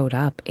showed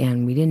up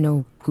and we didn't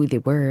know who they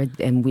were,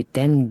 and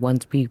then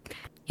once we,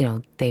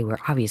 they were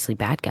obviously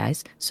bad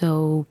guys.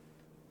 So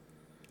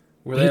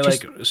Were He they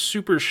just- like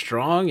super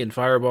strong and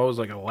Fireball was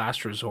like a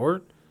last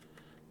resort?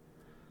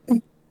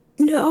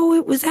 no,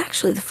 it was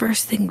actually the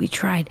first thing we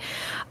tried.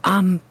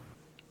 I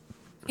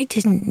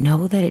didn't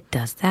know that it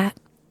does that.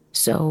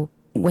 So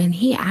when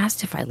he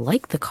asked if I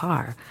liked the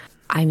car,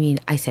 I mean,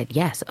 I said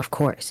yes, of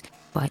course.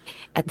 But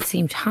at the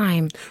same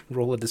time,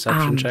 Roll a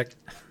deception check.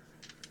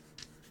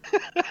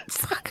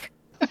 fuck.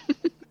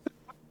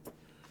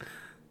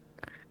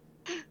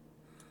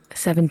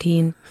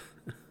 17.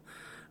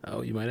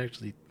 Oh, you might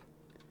actually.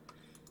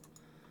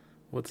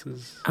 What's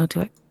his I'll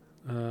do it.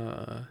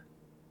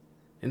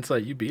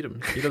 insight? You beat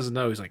him. He doesn't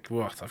know. He's like,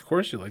 well, of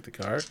course you like the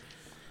car.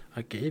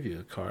 I gave you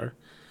a car.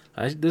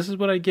 This is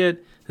what I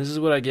get. This is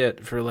what I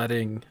get for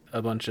letting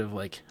a bunch of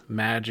like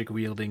magic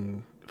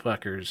wielding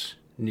fuckers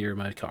near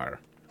my car.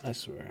 I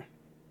swear.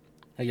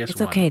 I guess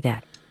It's okay,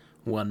 Dad.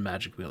 one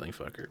magic wielding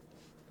fucker.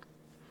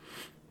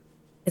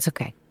 It's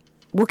okay.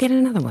 We'll get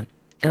another one.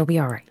 It'll be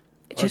all right.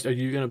 Just, Are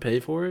you gonna pay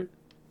for it?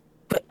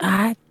 but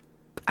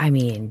I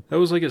mean, That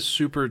was like a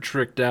super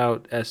tricked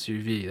out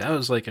SUV. That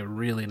was like a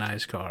really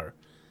nice car.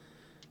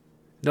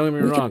 Don't get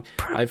me We could wrong.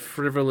 I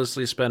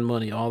frivolously spend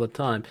money all the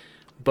time,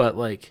 but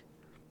like,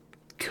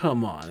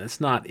 come on, it's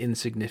not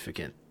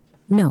insignificant.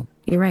 no,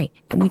 you're right.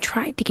 And we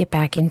tried to get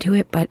back into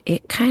it, but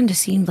it kind of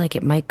seemed like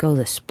it might go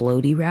the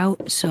splody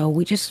route, so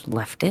we just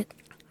left it.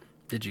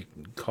 Did you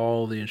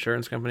call the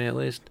insurance company at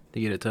least to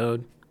get it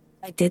towed?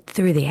 I did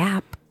through the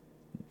app.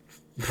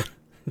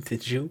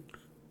 Did you?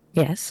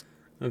 Yes.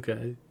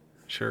 Okay,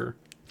 sure.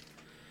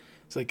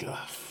 It's like, oh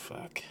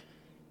fuck.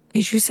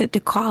 Because you said to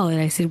call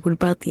it. I said, what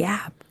about the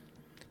app?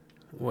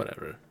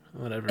 Whatever.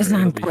 It's not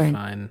It'll be important.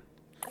 fine.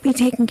 It'll be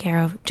taken care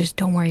of. Just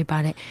don't worry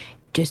about it.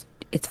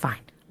 It's fine.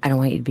 I don't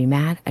want you to be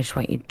mad. I just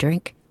want you to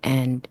drink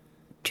and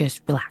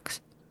just relax.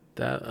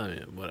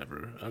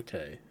 Whatever.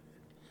 Okay.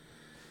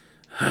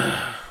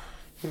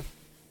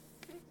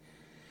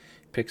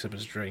 Picks up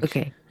his drink.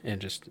 Okay. And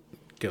just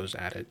goes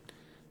at it.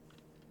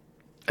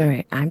 All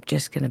right. I'm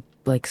just going to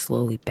like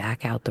slowly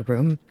back out the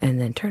room and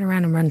then turn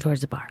around and run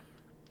towards the bar.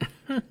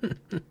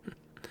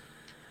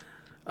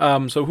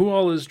 So who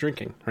all is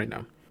drinking right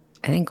now?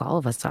 I think all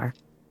of us are.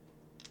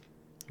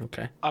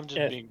 Okay. I'm just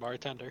Yeah. being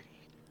bartender.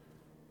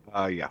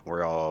 Yeah,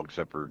 we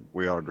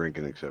all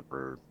drinking except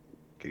for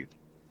Keith.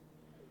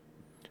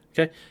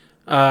 Okay.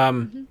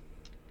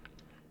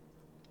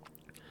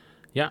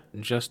 Yeah,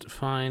 just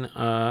fine.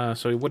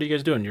 So what are you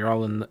guys doing? You're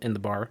all in the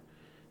bar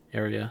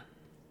area.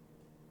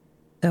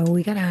 So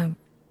we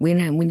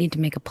need to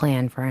make a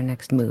plan for our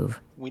next move.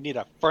 We need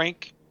a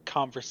frank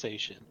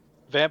conversation.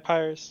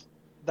 Vampires?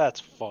 That's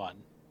fun.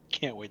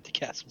 Can't wait to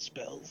cast some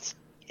spells.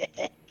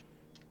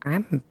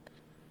 I'm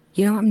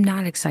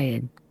not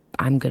excited.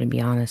 I'm going to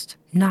be honest.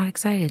 Not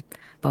excited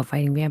about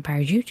fighting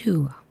vampires. You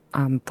two,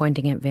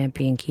 pointing at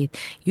Vampy and Keith,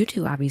 you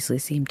two obviously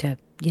seem to,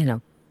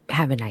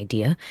 have an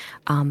idea.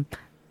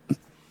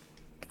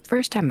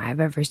 First time I've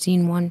ever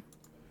seen one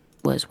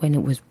was when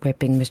it was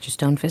ripping Mr.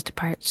 Stonefist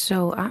apart.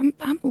 So I'm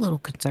a little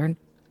concerned.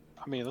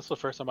 I mean, this is the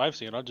first time I've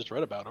seen it. I just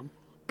read about him.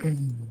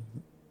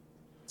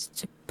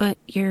 But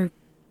it's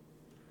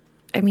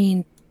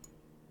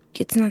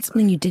not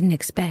something you didn't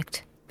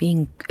expect,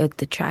 being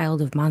the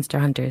child of monster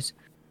hunters.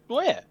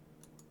 Well, yeah.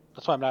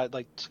 That's why I'm not,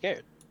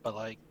 scared.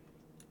 But,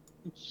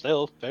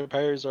 still,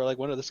 vampires are,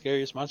 one of the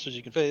scariest monsters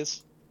you can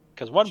face.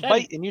 Because one Shed.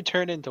 bite and you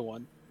turn into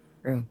one.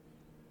 True.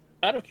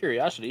 Out of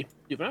curiosity,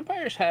 do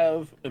vampires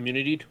have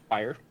immunity to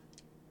fire?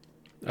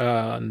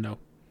 No.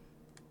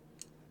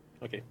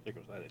 Okay, there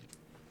goes that.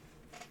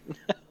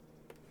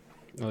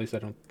 At least I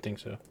don't think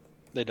so.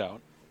 They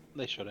don't.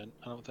 They shouldn't,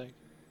 I don't think.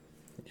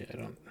 Yeah, I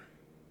don't.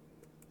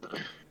 I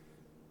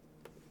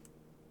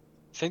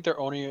think their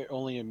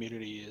only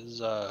immunity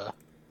is,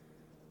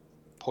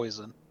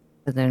 poison.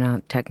 But they're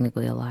not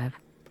technically alive.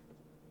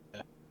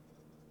 Yeah.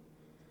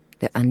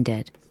 They're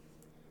undead.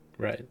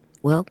 Right.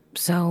 Well,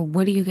 so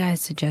what do you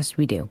guys suggest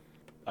we do?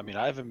 I mean,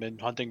 I haven't been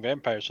hunting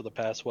vampires for the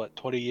past,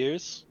 20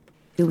 years?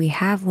 Do we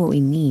have what we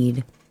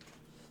need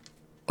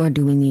Or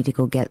do we need to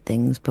go get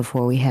things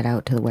before we head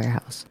out to the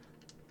warehouse?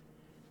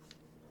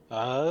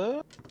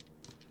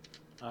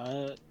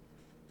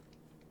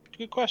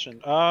 Good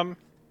question. I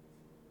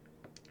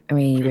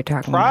mean, you were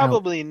talking about...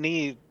 Probably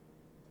need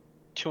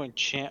to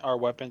enchant our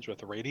weapons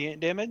with radiant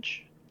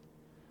damage.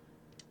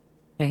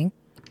 Okay.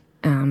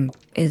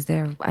 Is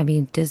there... I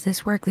mean, does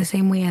this work the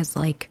same way as,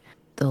 like,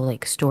 the,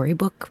 like,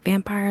 storybook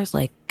vampires?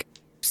 Like,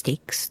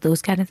 stakes?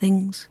 Those kind of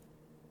things?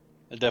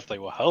 It definitely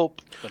will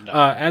help, but no.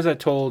 As I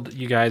told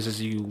you guys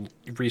as you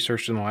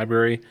researched in the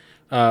library,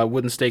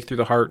 wooden stake through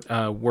the heart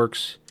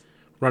works.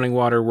 Running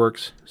water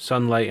works.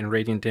 Sunlight and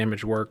radiant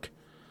damage work.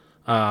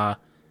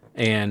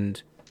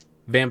 And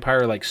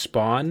vampire like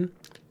spawn,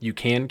 you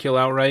can kill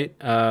outright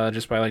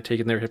just by like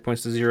taking their hit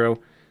points to 0.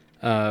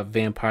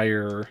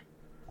 Vampire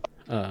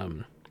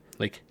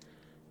like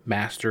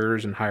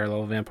masters and higher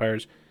level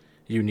vampires,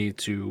 you need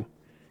to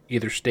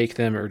either stake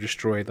them or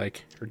destroy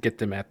like or get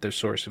them at the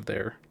source of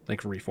their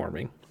like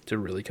reforming to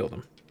really kill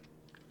them.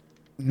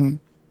 Mm-hmm.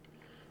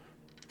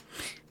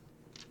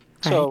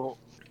 So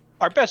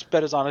our best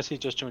bet is honestly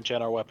just to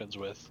enchant our weapons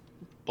with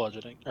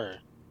bludgeoning, or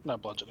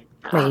not bludgeoning,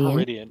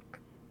 radiant.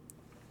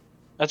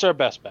 That's our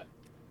best bet.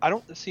 I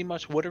don't see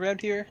much wood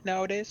around here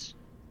nowadays.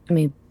 I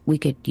mean, we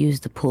could use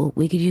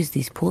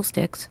these pool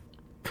sticks,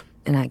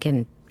 and I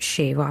can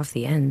shave off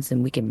the ends,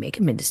 and we can make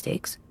them into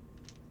stakes.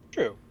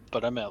 True,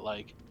 but I meant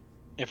like,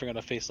 if you're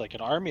gonna face like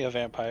an army of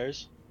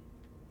vampires,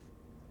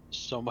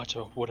 so much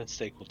a wooden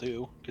stake will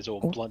do because it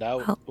will blend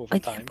out over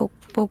time.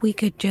 But we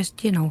could just,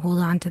 hold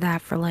on to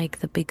that for like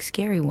the big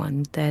scary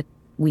one that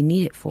we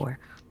need it for.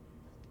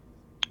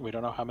 We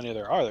don't know how many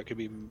there are. There could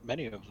be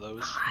many of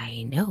those.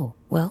 I know.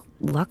 Well,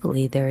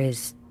 luckily there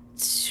is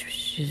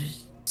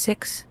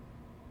 6.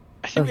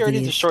 I think we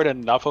already destroyed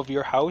enough of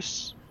your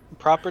house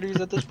properties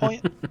at this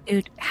point.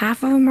 Dude,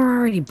 half of them are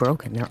already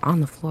broken. They're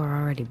on the floor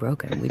already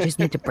broken. We just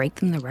need to break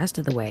them the rest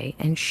of the way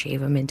and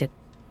shave them into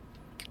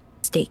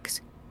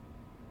stakes.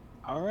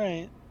 All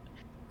right.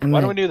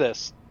 Why don't we do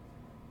this?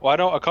 Why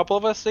don't a couple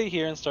of us stay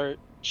here and start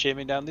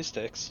shaving down these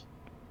sticks?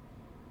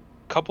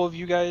 A couple of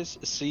you guys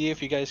see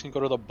if you guys can go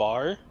to the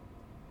bar,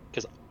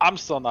 because I'm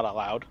still not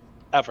allowed,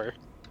 ever.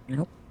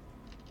 Nope.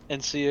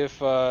 And see if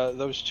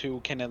those two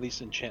can at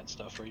least enchant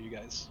stuff for you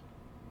guys.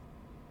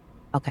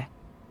 Okay.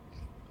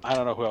 I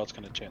don't know who else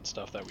can enchant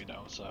stuff that we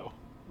know, so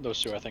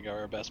those two I think are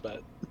our best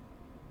bet.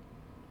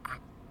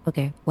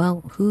 Okay,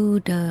 well, who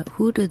do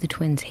the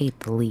twins hate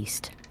the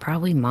least?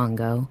 Probably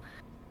Mongo.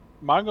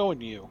 Mongo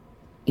and you.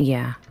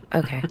 Yeah,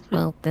 okay.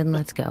 Well, then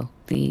let's go.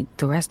 The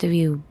rest of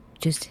you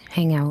just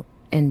hang out,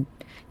 and,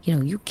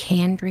 you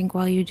can drink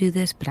while you do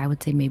this, but I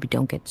would say maybe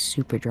don't get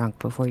super drunk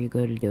before you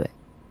go to do it.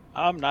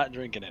 I'm not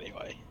drinking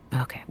anyway.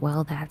 Okay,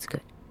 well, that's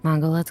good.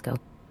 Mongo, let's go.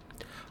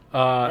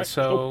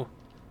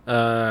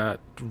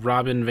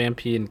 Robin,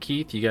 Vampy, and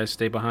Keith, you guys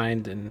stay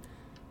behind and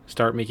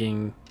start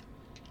making,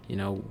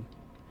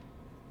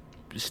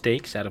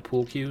 stakes out of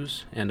pool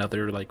cues and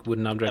other like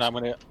wooden objects.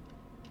 And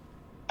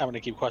I'm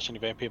gonna keep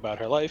questioning Vampy about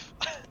her life.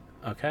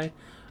 Okay.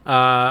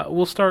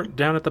 We'll start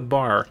down at the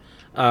bar.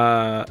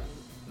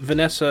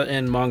 Vanessa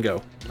and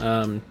Mongo,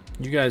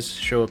 you guys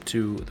show up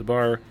to the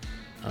bar.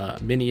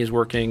 Minnie is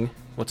working.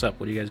 What's up?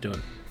 What are you guys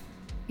doing?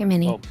 Hey,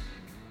 Minnie. Well,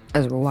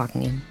 as we're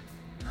walking in.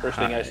 First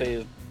thing I say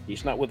is,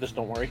 he's not with us,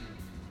 don't worry.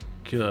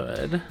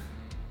 Good.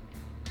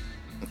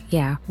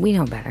 Yeah, we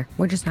know better.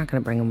 We're just not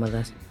going to bring him with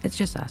us. It's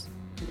just us.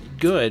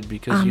 Good,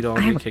 because you'd all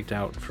get kicked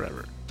out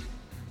forever.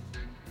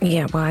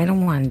 Yeah, well, I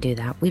don't want to do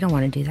that. We don't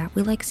want to do that.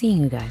 We like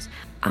seeing you guys.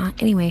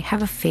 Anyway,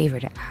 have a favor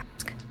to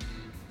ask.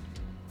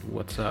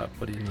 What's up?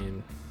 What do you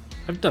mean?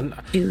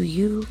 Do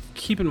you...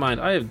 Keep in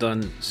mind, I have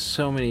done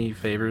so many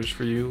favors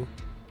for you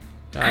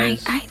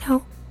guys. I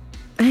know.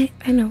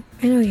 I know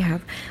you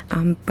have.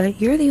 But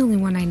you're the only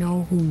one I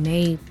know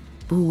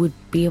who would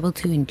be able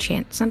to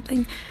enchant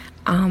something.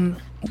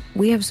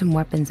 We have some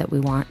weapons that we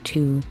want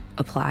to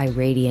apply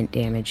radiant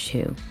damage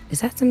to.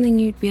 Is that something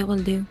you'd be able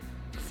to do?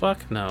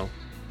 Fuck no.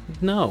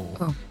 No.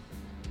 Oh.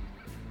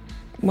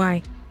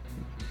 Why?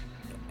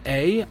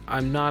 A,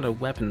 I'm not a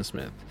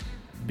weaponsmith.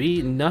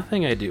 B,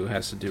 nothing I do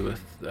has to do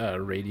with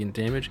radiant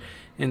damage.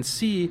 And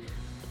C,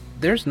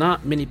 there's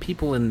not many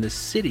people in this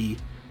city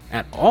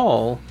at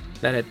all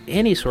that had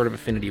any sort of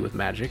affinity with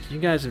magic. You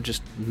guys have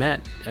just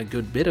met a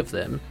good bit of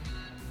them.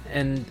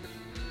 And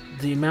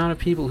the amount of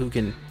people who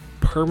can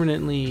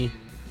permanently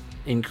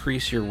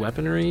increase your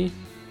weaponry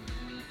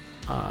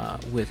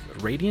with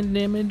radiant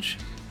damage,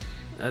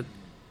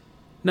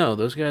 no,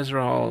 those guys are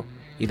all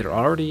either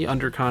already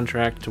under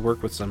contract to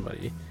work with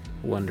somebody,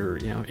 under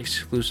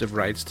exclusive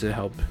rights to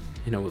help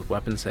with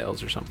weapon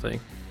sales or something,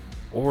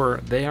 or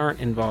they aren't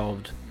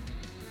involved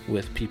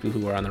with people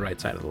who are on the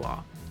right side of the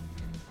law.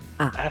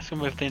 Ask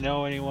them if they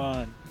know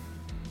anyone.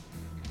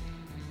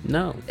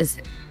 No.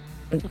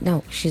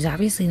 No, she's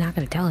obviously not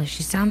going to tell us.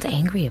 She sounds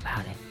angry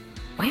about it.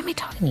 Why am I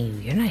talking to you?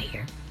 You're not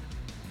here.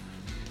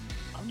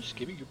 I'm just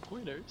giving you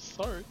pointers.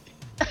 Sorry.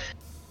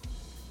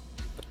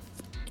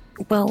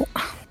 Well,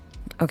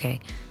 okay.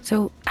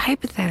 So,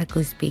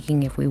 hypothetically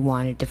speaking, if we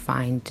wanted to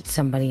find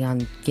somebody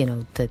on,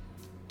 the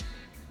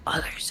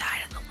other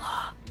side of the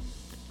law?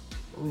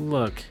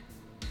 Look,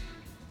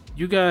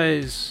 you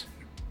guys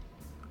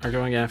are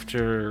going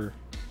after.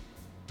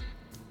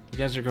 You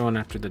guys are going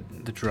after the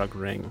drug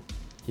ring.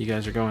 You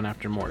guys are going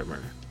after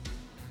Mortimer.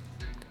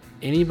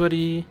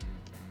 Anybody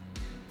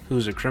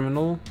who's a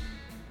criminal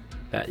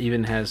that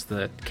even has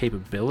the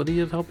capability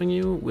of helping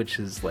you, which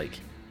is like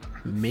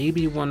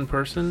maybe one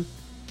person,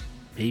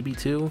 maybe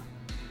two,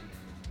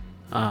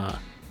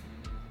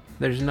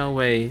 there's no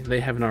way they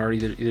haven't already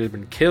either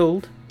been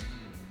killed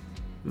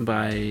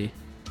by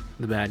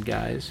the bad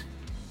guys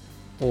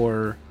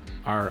or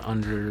are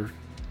under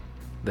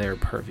their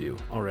purview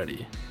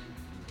already.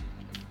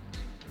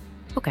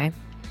 Okay.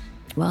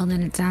 Well,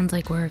 then it sounds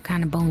like we're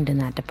kind of boned in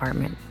that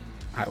department.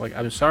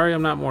 I'm sorry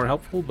I'm not more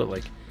helpful, but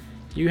like,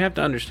 you have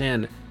to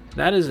understand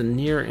that is a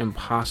near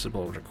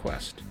impossible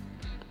request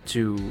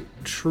to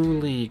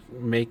truly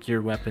make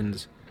your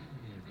weapons.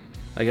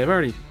 Like,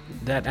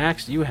 that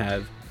axe you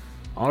have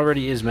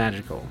already is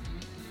magical.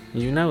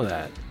 You know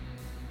that.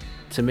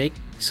 To make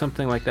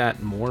something like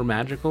that more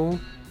magical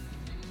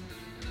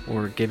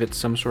or give it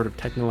some sort of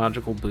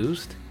technological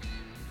boost,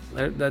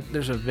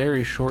 there's a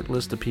very short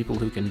list of people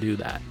who can do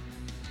that.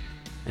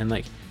 And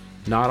like,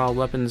 not all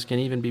weapons can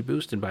even be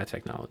boosted by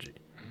technology.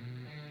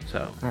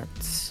 So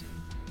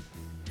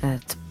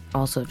That's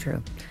also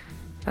true.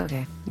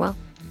 Okay. Well,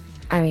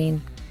 I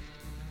mean,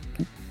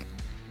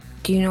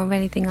 do you know of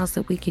anything else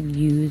that we could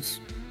use?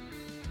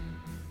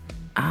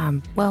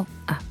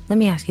 Let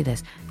me ask you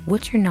this.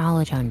 What's your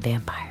knowledge on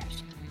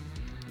vampires?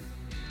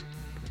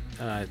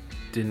 I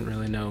didn't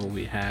really know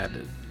we had.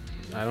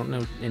 I don't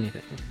know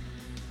anything.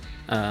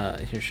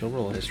 Here, she'll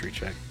roll a history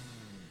check.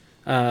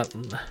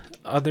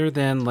 Other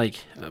than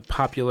like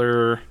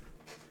popular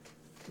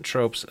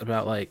tropes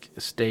about like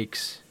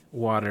stakes,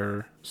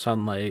 water,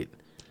 sunlight,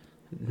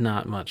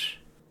 not much.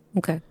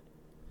 Okay.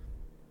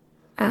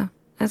 Oh,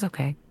 that's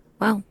okay.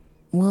 Well,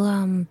 we'll,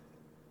 Mongo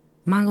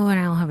and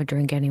I'll have a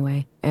drink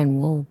anyway,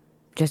 and we'll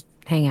just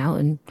hang out,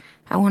 and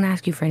I won't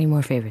ask you for any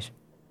more favors.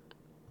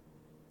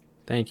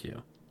 Thank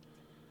you.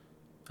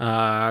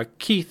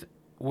 Keith,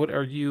 what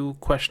are you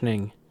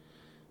questioning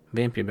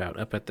Vampy about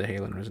up at the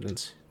Halen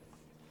residence?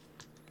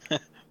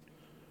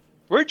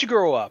 Where'd you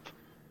grow up?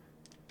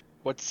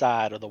 What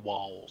side of the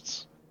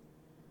walls?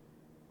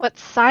 What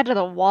side of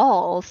the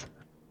walls?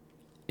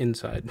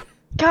 Inside.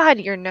 God,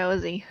 you're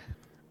nosy.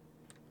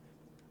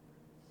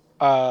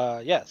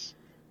 Yes.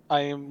 I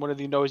am one of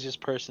the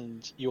nosiest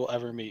persons you will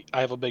ever meet.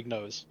 I have a big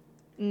nose.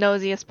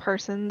 Nosiest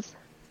persons.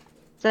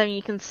 Does that mean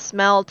you can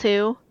smell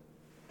too?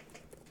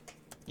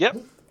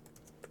 Yep.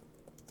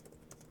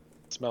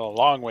 Smell a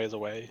long ways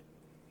away.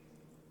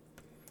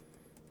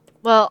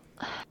 Well,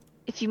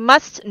 if you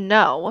must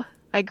know,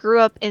 I grew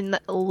up in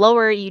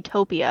Lower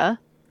Utopia.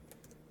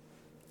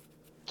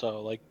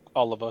 So, like,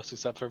 all of us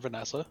except for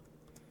Vanessa.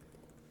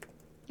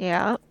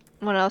 Yeah.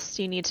 What else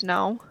do you need to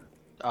know?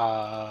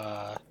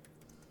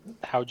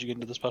 How'd you get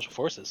into the Special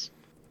Forces?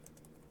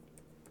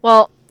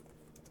 Well,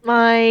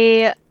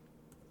 my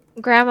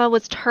grandma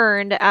was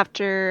turned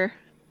after...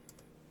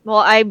 Well,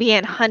 I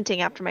began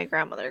hunting after my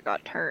grandmother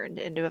got turned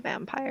into a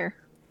vampire.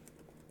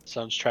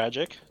 Sounds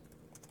tragic.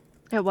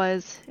 It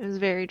was. It was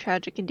very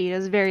tragic indeed. I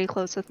was very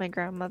close with my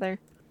grandmother.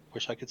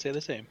 Wish I could say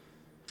the same.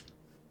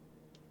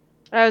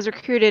 But I was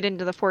recruited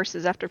into the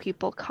forces after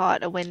people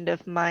caught a wind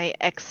of my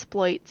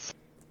exploits.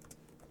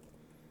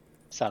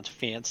 Sounds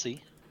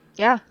fancy.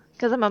 Yeah,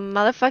 because I'm a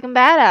motherfucking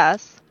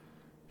badass.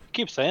 You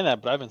keep saying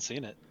that, but I haven't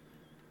seen it.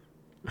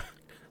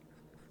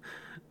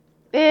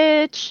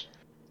 Bitch.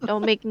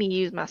 Don't make me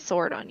use my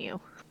sword on you.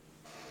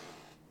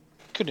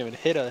 Couldn't even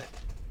hit a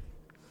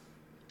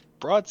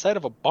broadside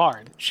of a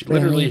barn. She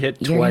literally hit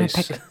You're gonna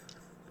twice.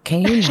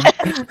 Can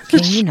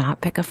you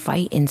not pick a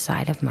fight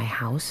inside of my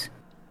house?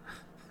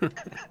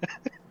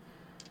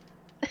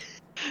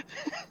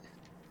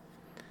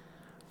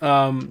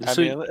 I mean,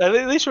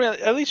 at least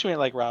we ain't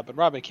like Robin.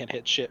 Robin can't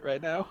hit shit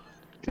right now.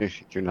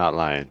 You're not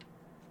lying.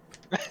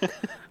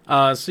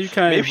 So you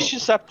kind Maybe of you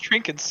should stop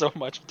drinking so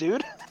much,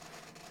 dude.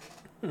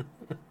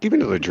 Give me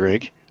another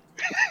drink.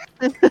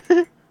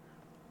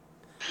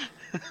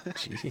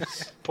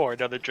 jeez, Pour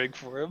another drink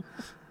for him.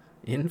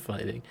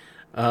 infighting.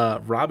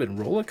 Robin,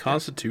 roll a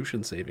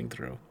Constitution saving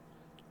throw.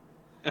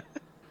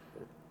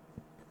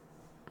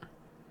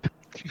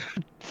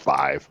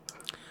 5.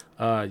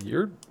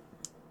 You're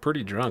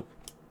pretty drunk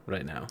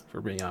right now,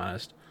 for being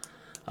honest.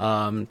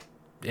 And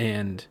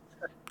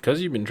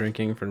because you've been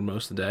drinking for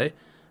most of the day,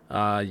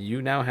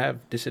 you now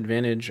have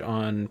disadvantage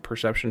on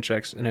perception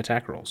checks and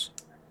attack rolls.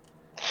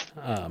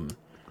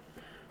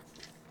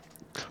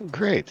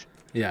 Great.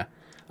 Yeah.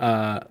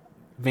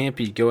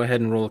 Vampy, go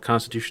ahead and roll a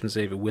Constitution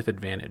save with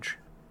advantage.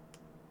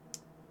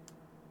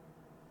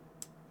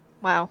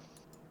 Wow.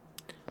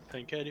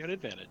 Thank God you had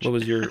advantage. What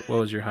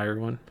was your higher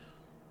one?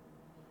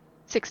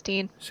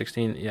 16.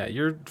 16? Yeah,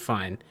 you're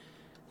fine.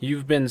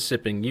 You've been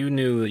sipping. You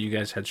knew that you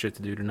guys had shit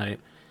to do tonight.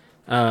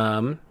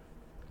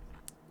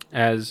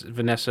 As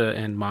Vanessa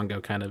and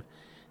Mongo kind of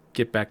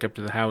get back up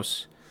to the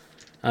house,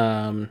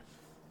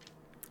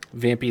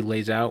 Vampy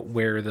lays out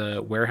where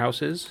the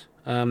warehouse is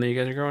that you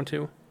guys are going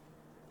to.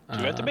 Do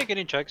we have to make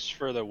any checks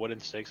for the wooden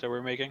stakes that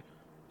we're making?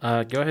 Go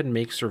ahead and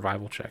make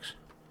survival checks.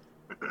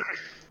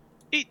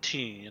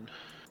 18.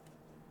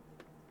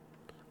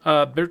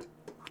 They're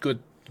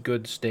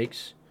good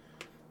stakes.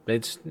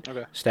 They'd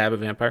Okay. stab a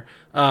vampire.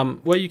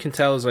 What you can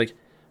tell is like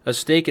a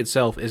stake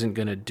itself isn't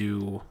gonna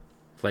do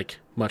like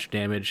much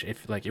damage.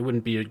 If like it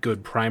wouldn't be a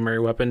good primary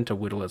weapon to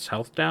whittle its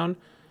health down.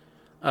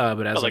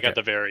 But as Like at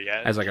the very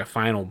end. as like a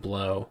final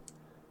blow,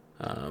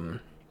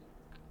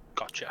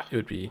 Gotcha. it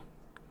would be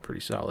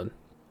pretty solid.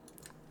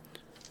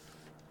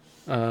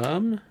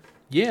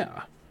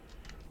 Yeah.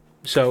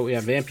 So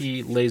yeah,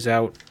 Vampy lays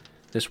out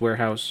this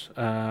warehouse,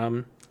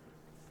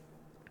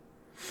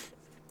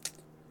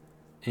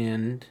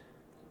 and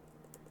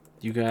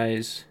you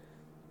guys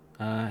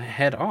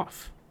head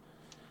off.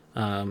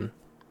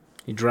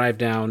 You drive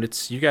down.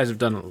 You guys have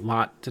done a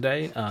lot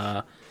today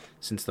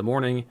since the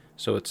morning,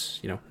 so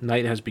it's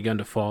night has begun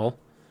to fall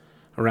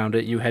around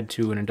it. You head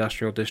to an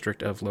industrial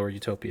district of Lower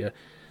Utopia,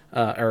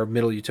 or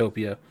Middle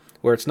Utopia,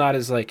 where it's not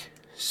as like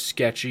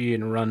sketchy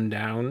and run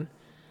down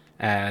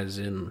as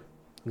in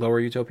Lower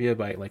Utopia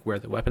by like where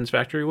the weapons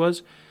factory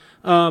was.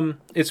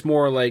 It's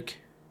more like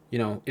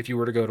if you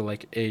were to go to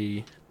like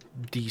a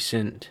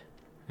decent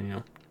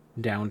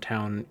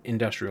downtown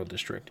industrial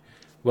district,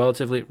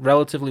 relatively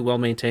well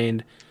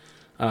maintained,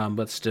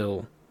 but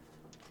still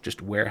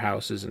just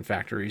warehouses and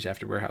factories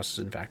after warehouses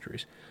and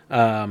factories.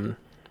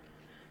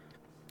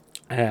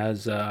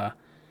 As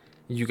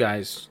you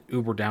guys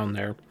Uber down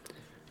there,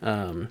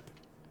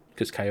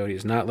 because Coyote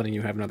is not letting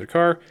you have another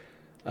car,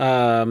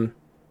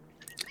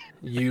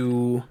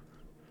 you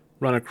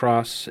run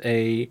across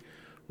a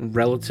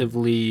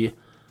relatively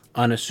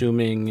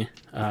unassuming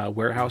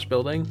warehouse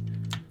building.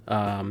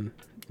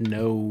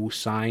 No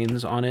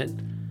signs on it,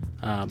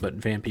 but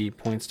Vampy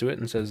points to it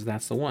and says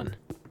that's the one.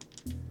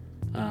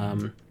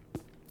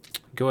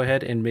 Go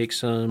ahead and make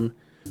some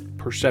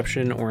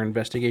perception or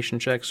investigation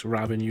checks.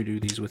 Robin, you do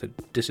these with a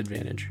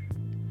disadvantage.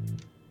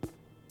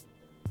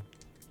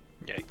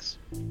 Yikes.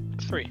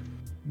 3.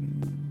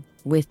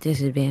 With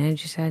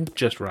disadvantage, you said?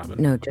 Just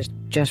Robin. No,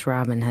 just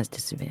Robin has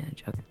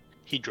disadvantage. Okay.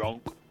 He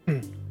drunk.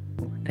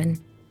 Weapon.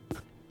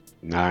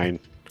 9.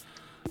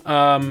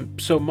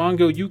 So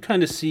Mongo, you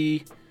kind of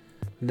see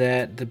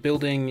that the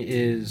building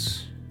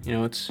is,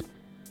 it's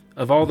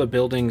of all the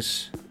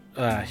buildings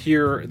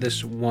here,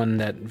 this one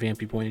that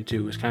Vampy pointed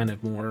to is kind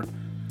of more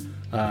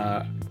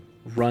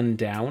run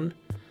down.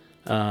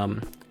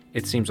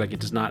 It seems like it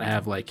does not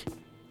have like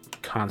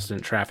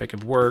constant traffic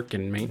of work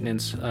and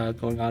maintenance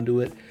going on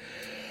to it.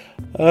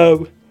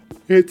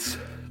 It's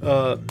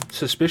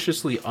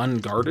suspiciously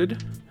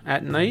unguarded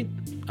at night,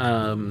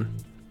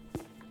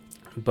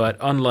 but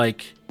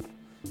unlike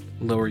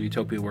Lower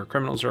Utopia where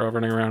criminals are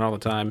running around all the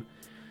time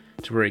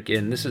to break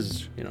in, this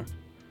is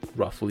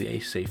roughly a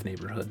safe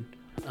neighborhood.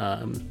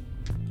 So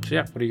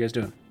yeah, what are you guys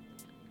doing?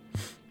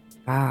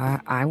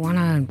 I want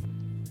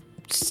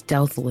to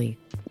stealthily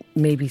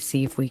maybe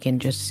see if we can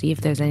just see if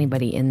there's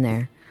anybody in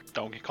there.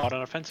 Don't get caught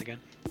on a fence again.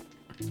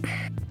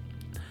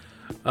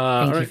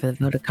 Thank you for the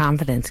vote of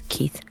confidence,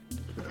 Keith.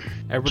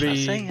 Everybody,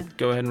 Just saying.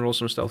 go ahead and roll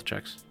some stealth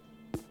checks.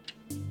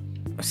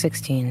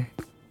 16.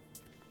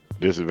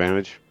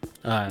 Disadvantage?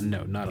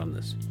 No, not on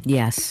this.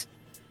 Yes.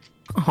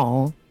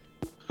 Oh,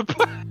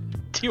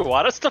 Do you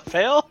want us to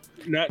fail?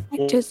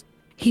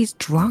 he's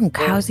drunk.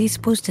 How's he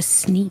supposed to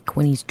sneak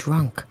when he's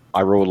drunk?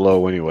 I rolled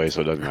low anyway,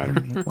 so it doesn't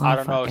matter. Well, I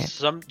don't know. fuck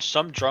it.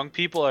 Some drunk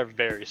people are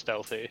very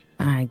stealthy.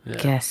 I Yeah.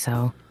 guess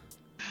so.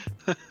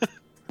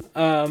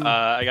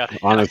 I got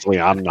Honestly,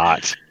 I'm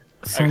not.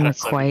 Some are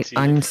quite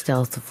 17.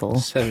 unstealthful.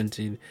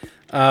 17.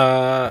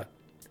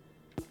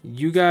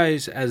 You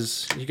guys,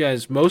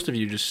 most of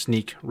you just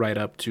sneak right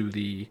up to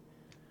the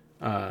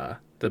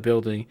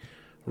building.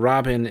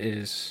 Robin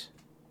is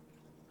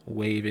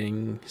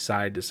waving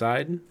side to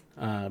side,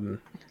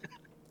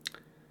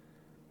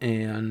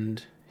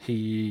 and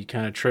he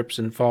kind of trips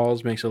and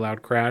falls, makes a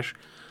loud crash,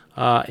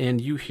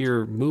 and you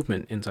hear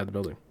movement inside the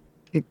building.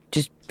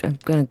 I'm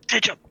gonna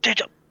Ditch him,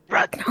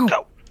 run, No.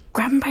 go.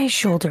 grab him by his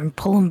shoulder and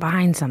pull him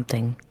behind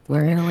something.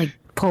 We're gonna like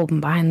pull him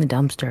behind the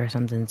dumpster or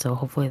something, so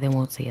hopefully they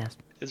won't see us.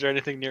 Is there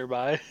anything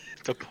nearby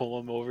to pull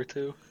him over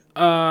to?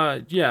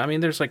 Yeah, I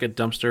mean, there's like a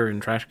dumpster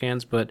and trash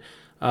cans, but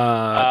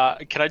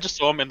Can I just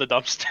throw him in the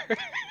dumpster?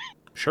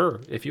 sure,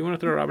 if you want to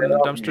throw Robin in the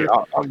dumpster,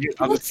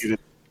 I'll just get it.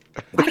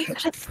 Why are you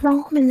gonna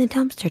throw him in the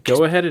dumpster? go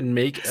Just ahead and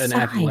make an Fine.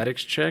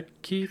 athletics check,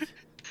 Keith.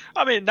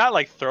 I mean, not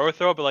like throw,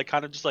 but like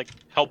kind of just like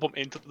help him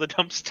into the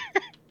dumpster.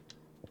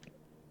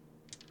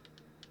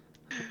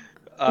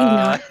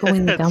 not go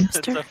in the It's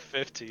dumpster? a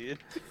 15.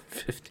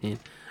 15.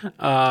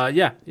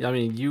 Yeah, I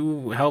mean,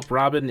 you help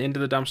Robin into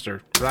the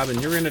dumpster. Robin,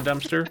 you're in a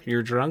dumpster.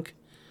 You're drunk.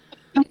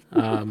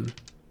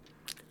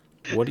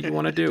 What do you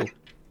want to do?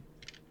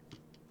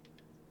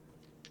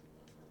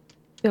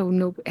 So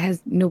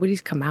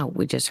nobody's come out.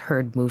 We just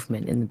heard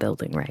movement in the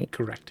building, right?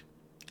 Correct.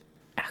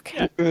 Okay.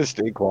 I'm gonna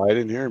stay quiet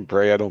in here and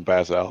pray I don't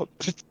pass out.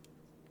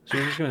 So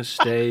you're just going to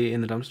stay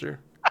in the dumpster?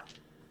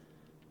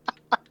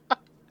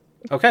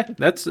 Okay,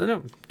 that's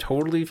no,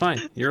 totally fine.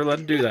 You're allowed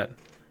to do that.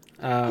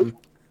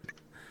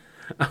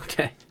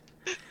 Okay.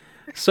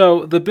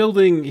 So the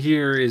building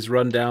here is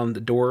run down.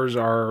 The doors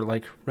are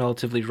like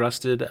relatively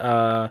rusted.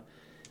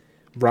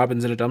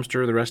 Robin's in a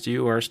dumpster. The rest of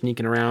you are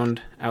sneaking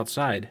around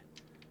outside.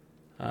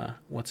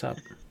 What's up?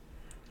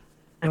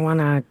 I want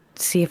to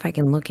see if I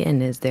can look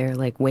in. Is there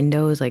like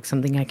windows, like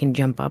something I can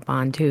jump up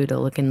onto to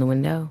look in the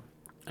window?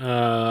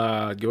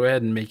 Go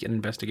ahead and make an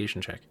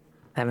investigation check.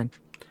 7.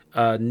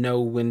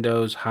 No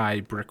windows, high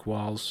brick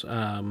walls.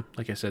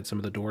 Like I said, some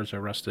of the doors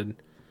are rusted,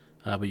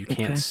 but you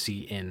can't Okay. see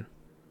in.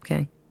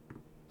 Okay.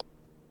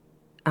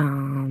 I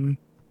mean,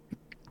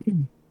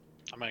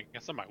 I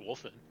guess I might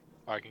wolf in,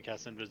 or I can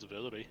cast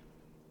invisibility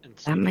and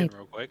sneak in might-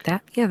 real quick.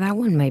 That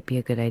one might be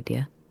a good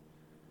idea.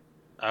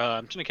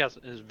 I'm just gonna cast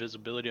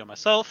invisibility on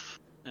myself,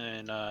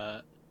 and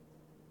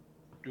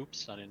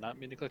oops, I did not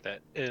mean to click that.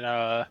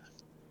 And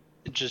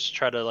just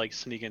try to like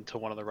sneak into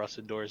one of the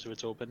rusted doors if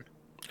it's open.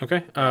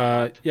 Okay.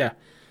 Yeah.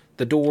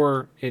 The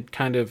door, it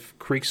kind of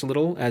creaks a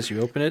little as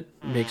you open it,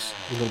 makes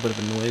a little bit of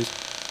a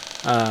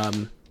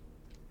noise.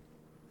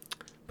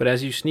 But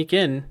as you sneak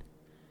in,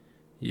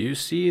 you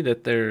see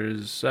that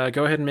there's.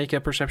 Go ahead and make a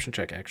perception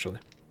check, actually.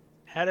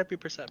 Had it be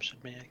perception,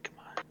 man. Come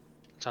on.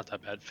 It's not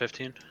that bad.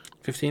 15.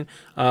 15.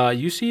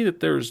 You see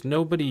that there's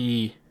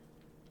nobody,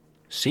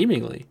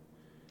 seemingly,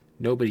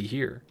 nobody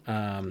here.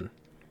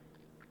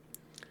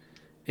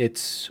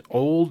 It's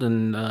old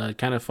and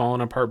kind of fallen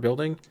apart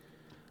building.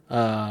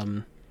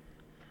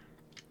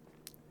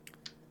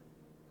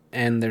 And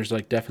there's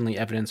like definitely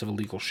evidence of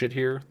illegal shit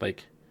here,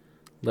 like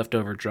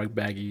leftover drug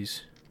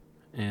baggies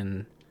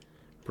and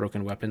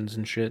broken weapons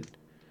and shit.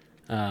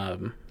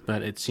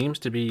 But it seems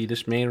to be,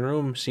 this main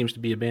room seems to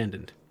be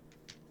abandoned.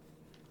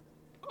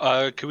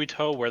 Could we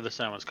tell where the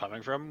sound was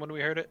coming from when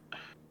we heard it?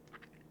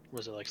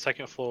 Was it like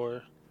second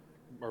floor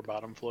or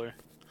bottom floor?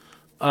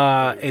 It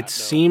know.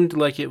 seemed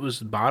like it was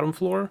the bottom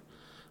floor,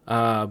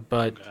 but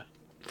Okay.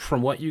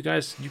 from what you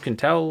can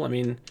tell, I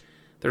mean,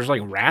 there's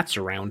like rats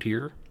around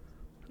here.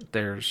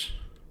 There's,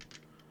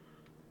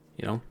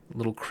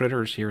 little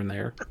critters here and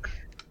there.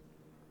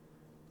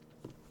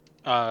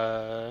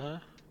 I'm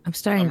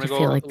starting I'm to gonna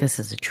feel go- like this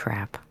is a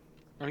trap.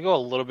 I'm gonna go a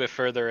little bit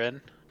further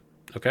in.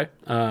 Okay.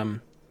 Do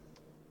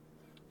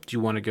you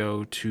want to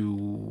go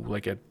to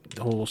like a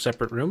whole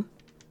separate room?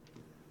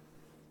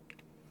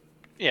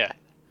 Yeah.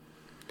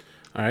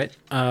 All right.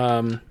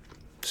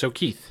 So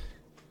Keith,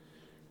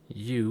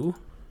 you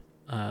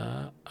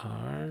are.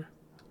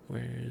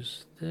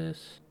 Where's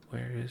this?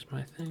 Where is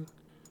my thing?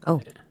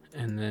 Oh,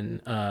 And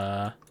then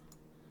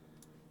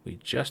we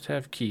just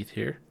have Keith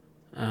here.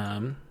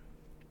 uh-oh.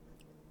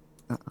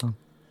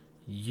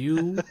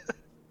 You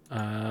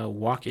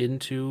walk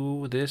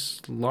into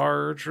this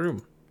large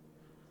room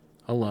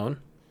alone.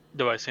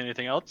 Do I see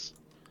anything else?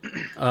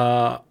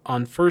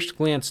 On first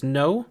glance,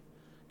 no.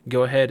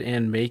 Go ahead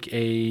and make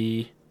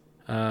a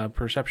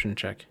perception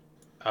check.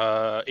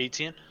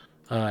 18.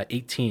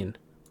 18.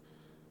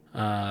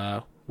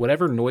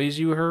 Whatever noise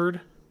you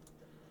heard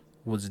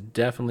was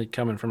definitely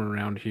coming from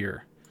around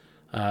here.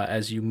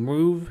 As you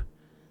move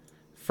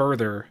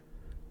further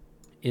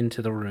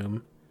into the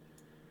room,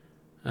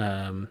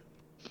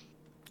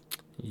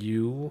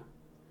 you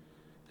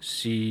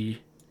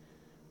see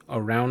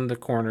around the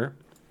corner,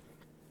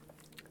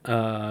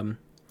 as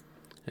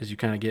you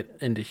kind of get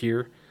into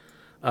here,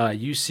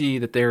 you see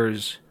that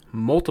there's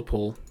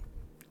multiple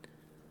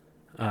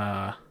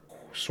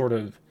sort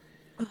of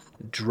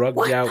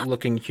drugged out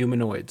looking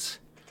humanoids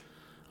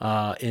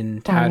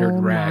in tattered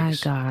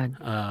rags. Oh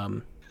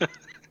my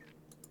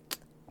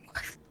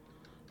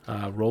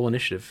god. Roll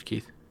initiative,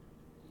 Keith.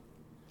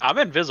 I'm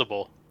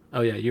invisible.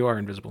 Oh yeah, you are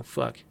invisible.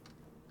 Fuck.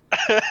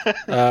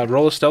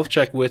 Roll a stealth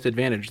check with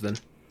advantage then.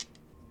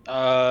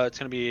 It's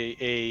gonna be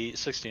a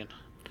 16.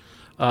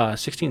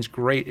 16's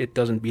great. It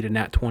doesn't beat a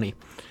nat 20.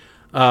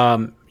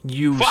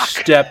 You Fuck!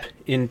 step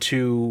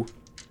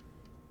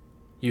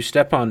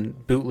on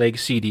bootleg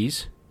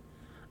CDs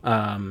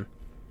that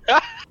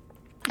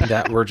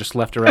were just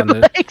left around the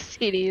Like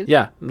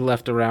CDs.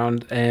 left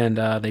around, and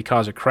they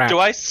cause a crack.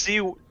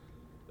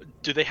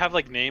 Do they have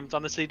like names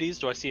on the CDs?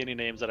 Do I see any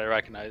names that I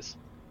recognize?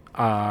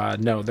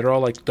 No, they're all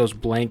like those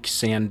blank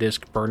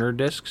SanDisk burner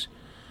discs.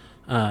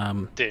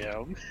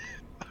 Damn.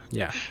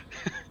 Yeah.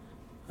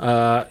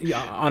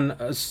 On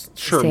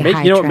sure. Say Make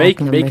hi, you know what?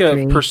 track Make a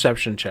number 3.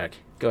 perception check.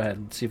 Go ahead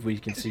and see if we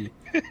can see.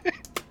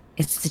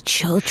 It's the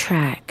Chill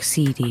Track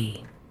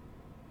CD.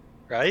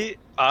 Right?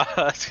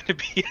 It's gonna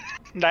be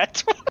nat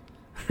 20.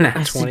 Nat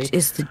It's 20.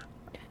 it's the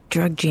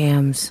Drug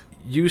Jams.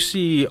 You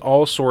see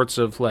all sorts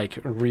of like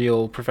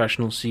real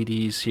professional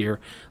CDs here.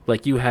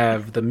 Like you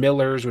have the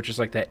Millers, which is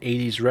like that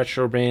 80s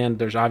retro band.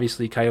 There's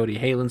obviously Coyote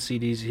Halen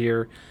CDs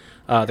here.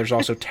 There's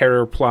also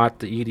Terror Plot,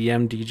 the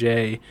EDM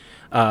DJ.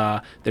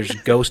 There's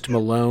Ghost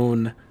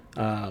Malone.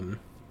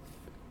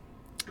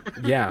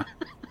 Yeah.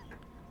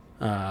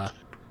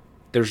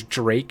 There's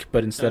Drake,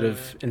 but instead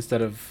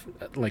of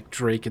like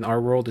Drake in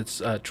our world,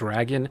 it's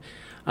Dragon.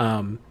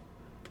 I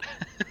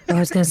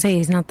was gonna say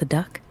he's not the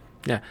duck.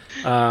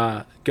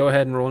 Yeah. Go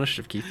ahead and roll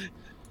initiative, Keith.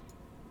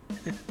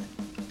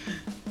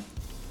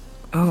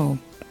 Oh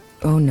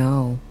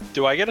no.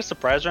 Do I get a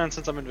surprise round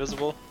since I'm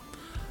invisible?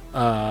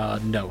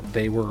 No,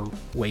 they were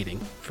waiting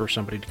for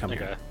somebody to come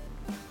Okay. here.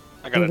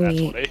 I got a nat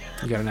Wait. 20.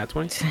 You got a nat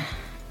 20?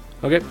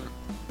 Okay.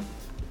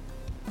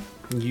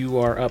 You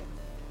are up.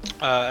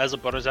 As a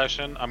bonus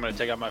action, I'm gonna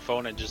take out my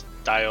phone and just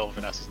dial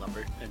Vanessa's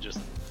number and just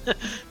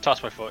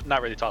toss my phone.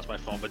 Not really toss my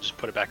phone, but just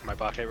put it back in my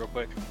pocket real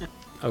quick.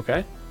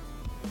 Okay.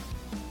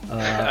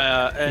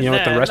 And You know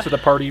what? The then- rest of the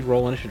party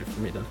roll initiative for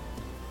me then.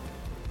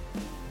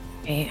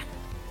 Yeah.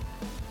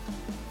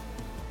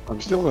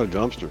 I'm still in a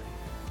dumpster.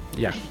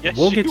 Yeah. Yes,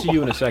 We'll get you to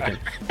you in a are. second.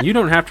 You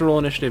don't have to roll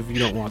initiative if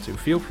you don't want to.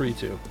 Feel free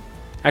to.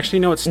 Actually,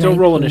 no, it's still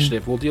roll 19.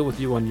 initiative. We'll deal with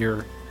you on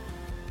your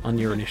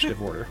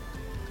initiative order.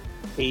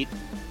 8.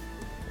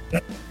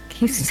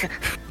 He's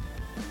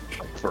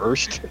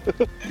First.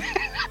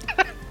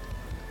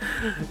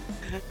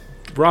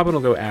 Robin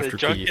will go The after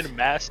drunken Keith.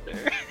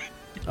 master.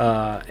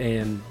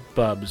 And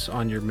Bubs,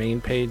 on your main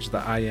page, the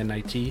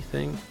INIT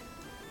thing,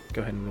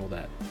 go ahead and roll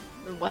that.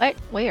 What?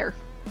 Where?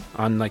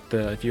 On like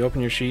if you open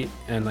your sheet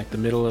and like the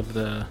middle of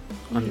go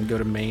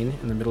to main,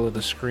 in the middle of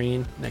the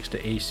screen next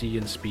to AC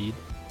and speed,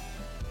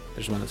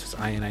 there's one that says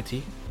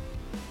INIT.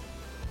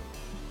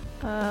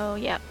 Oh,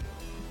 yeah.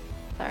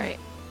 Sorry.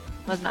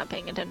 Was not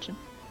paying attention.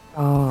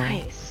 oh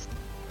Nice.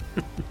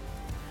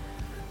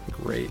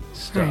 Great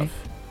stuff.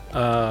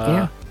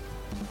 Yeah.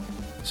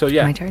 So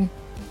yeah, my turn.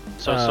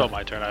 So it's still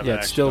my turn. I haven't yeah,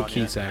 it's actually still gone yet.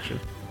 Keith's action.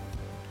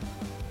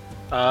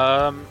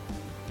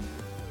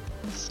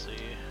 Let's see.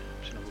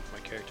 I'm just gonna move my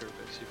character real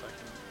quick, see if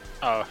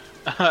I can.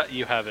 Oh,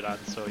 you have it on,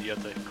 so you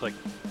have to click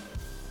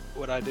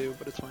what I do,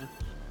 but it's fine.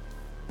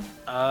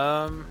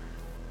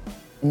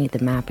 We need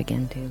the map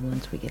again too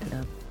once we get it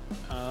up.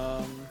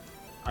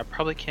 I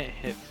probably can't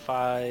hit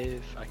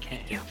 5. I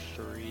can't hit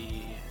 3.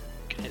 I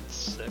can hit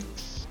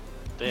 6.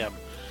 Damn,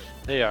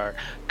 they are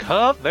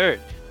covered.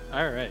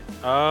 All right.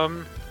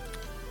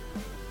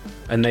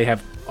 And they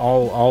have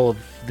all of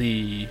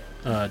the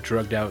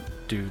drugged out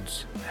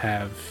dudes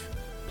have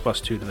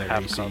 +2 to their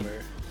Half AC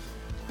cover.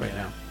 right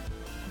now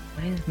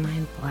Why is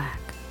mine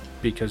black?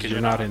 because 'Cause you're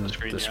not in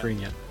the screen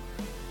yet.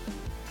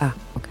 Ah,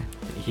 okay.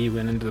 He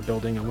went into the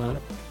building alone.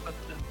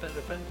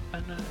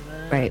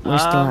 Right, we're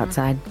still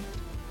outside.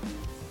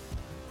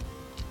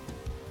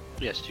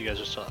 Yes, you guys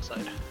are still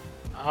outside.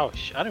 Oh,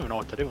 I don't even know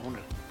what to do. I'm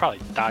gonna probably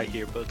die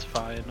here, but it's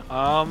fine.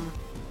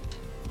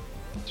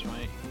 That's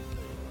right.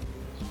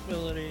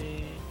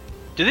 Ability.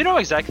 Do they know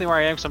exactly where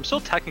I am? Because I'm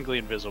still technically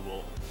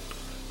invisible.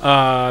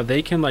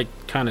 They can like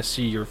kind of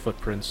see your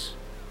footprints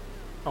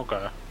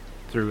Okay.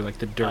 through like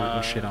the dirt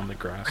and shit on the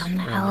grass. Run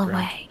the or on hell ground.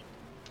 away.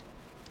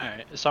 All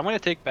right. So I'm gonna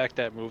take back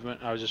that movement.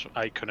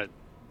 I couldn't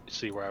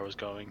see where I was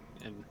going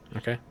in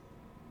Okay.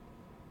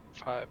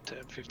 5,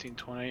 10, 15,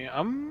 20.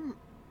 I'm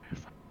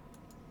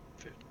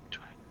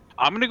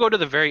gonna go to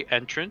the very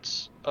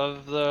entrance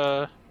of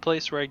the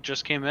place where I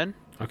just came in.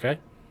 Okay.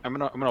 I'm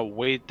gonna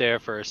wait there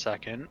for a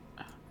second,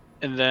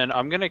 and then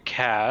I'm gonna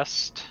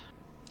cast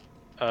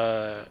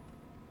Ezra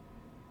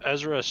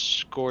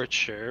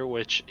Scorcher,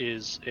 which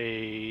is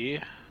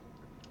create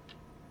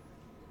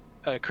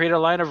a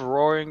line of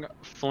roaring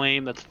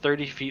flame that's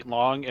 30 feet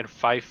long and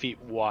 5 feet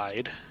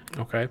wide.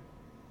 Okay.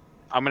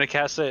 I'm gonna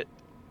cast it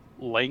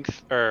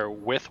length or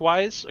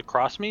width-wise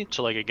across me,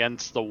 so like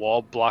against the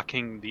wall,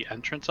 blocking the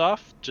entrance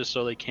off, just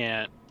so they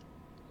can't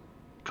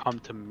come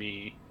to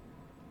me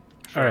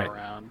for All right. a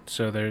round.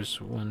 So there's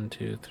 1,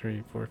 2,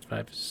 3, 4,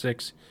 5,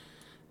 6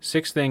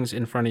 things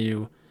in front of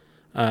you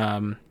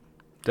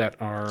that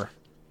are.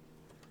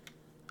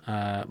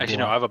 Actually,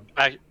 no.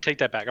 I take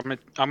that back. I'm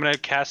gonna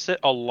cast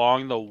it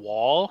along the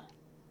wall,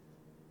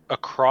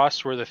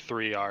 across where the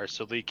 3 are,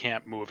 so they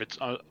can't move. It's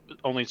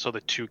only so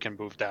the 2 can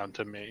move down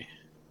to me.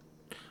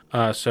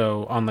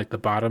 So on like the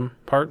bottom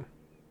part.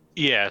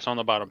 Yeah, it's on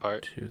the bottom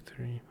part. 2,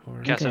 3,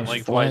 4. Cast it there's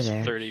lengthwise 4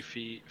 there. 30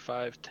 feet,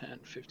 5, 10,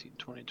 15,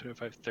 20,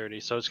 25, 30.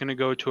 So it's gonna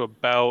go to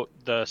about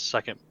the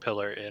second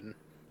pillar in.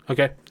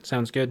 Okay,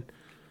 sounds good.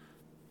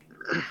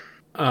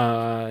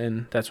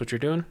 And that's what you're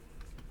doing.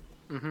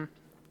 Mm-hmm.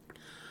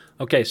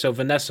 Okay, so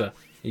Vanessa,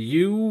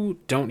 you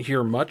don't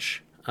hear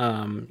much.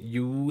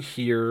 You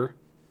hear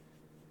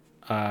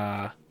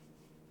your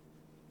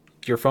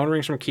phone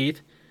rings from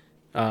Keith.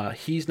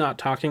 He's not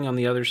talking on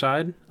the other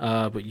side,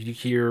 but you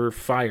hear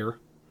fire,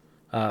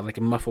 like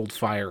a muffled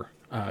fire,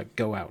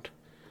 go out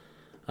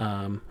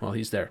while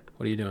he's there.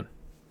 What are you doing?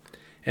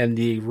 And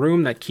the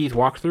room that Keith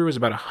walked through is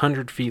about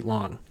 100 feet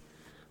long.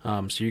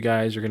 So you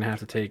guys are going to have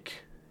to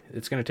take...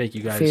 It's going to take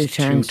you A guys few 2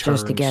 turns turns.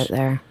 just to get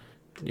there.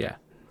 Yeah,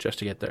 just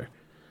to get there.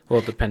 Well,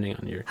 depending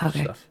on your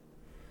Okay. stuff.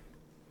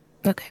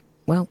 Okay.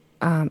 Well,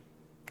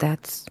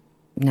 that's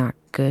not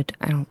good.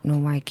 I don't know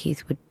why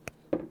Keith would.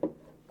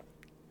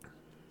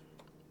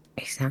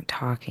 He's not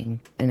talking,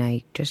 and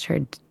I just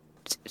heard.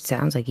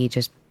 Sounds like he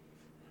just.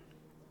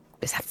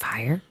 Is that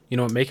fire? You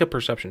know what? Make a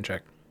perception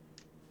check.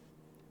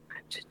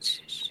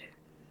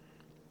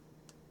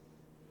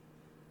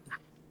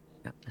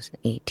 That was an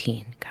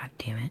 18. God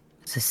damn it.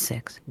 It's a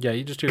 6. Yeah,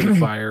 you just hear the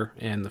fire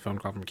and the phone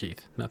call from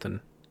Keith. Nothing.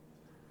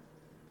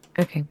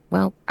 Okay,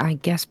 well, I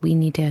guess we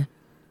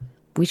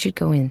should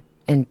go in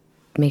and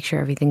make sure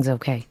everything's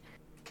okay.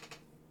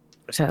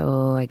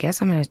 So I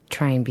guess I'm going to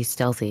try and be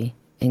stealthy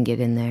and get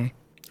in there.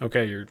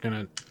 Okay, you're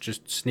gonna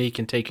just sneak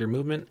and take your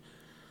movement.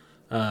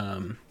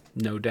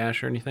 No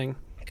dash or anything.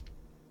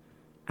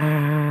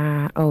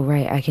 Oh,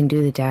 right, I can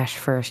do the dash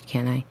first,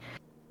 can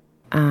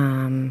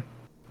I?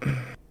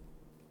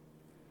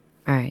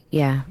 Alright,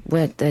 yeah.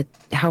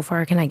 How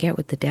far can I get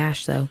with the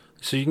dash, though?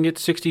 So you can get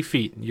 60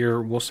 feet.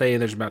 We'll say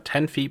there's about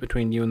 10 feet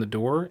between you and the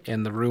door,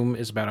 and the room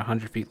is about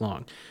 100 feet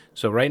long.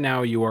 So right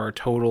now you are a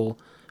total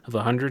of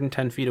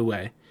 110 feet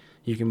away.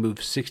 You can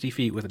move 60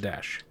 feet with a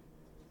dash.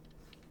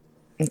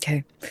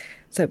 Okay,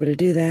 so I'm going to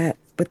do that,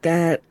 but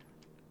that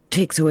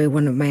takes away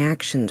one of my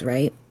actions,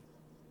 right?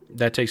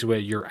 That takes away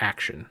your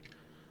action.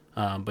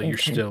 But you're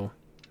Okay. still...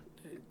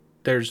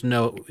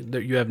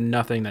 you have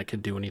nothing that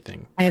could do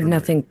anything. I have from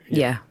nothing. there.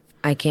 Yeah,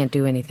 I can't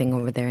do anything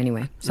over there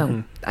anyway.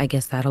 So I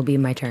guess that'll be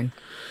my turn.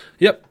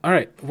 Yep. All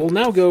right. We'll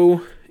now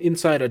go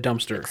inside a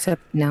dumpster.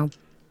 Except now.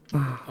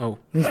 Oh,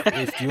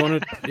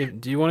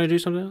 do you want to do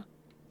something else?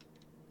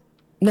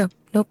 No,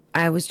 nope.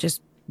 I was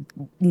just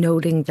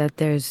noting that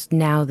there's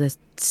now the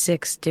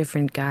 6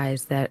 different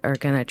guys that are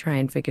going to try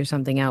and figure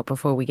something out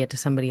before we get to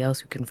somebody else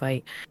who can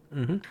fight.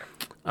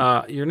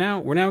 We're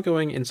now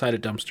going inside a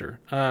dumpster.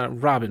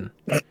 Robin,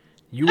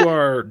 you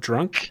are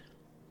drunk.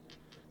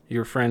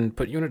 Your friend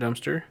put you in a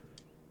dumpster.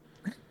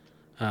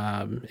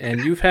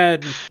 And you've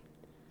had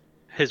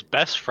His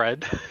best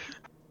friend.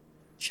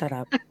 Shut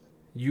up.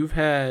 you've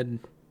had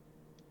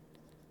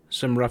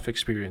some rough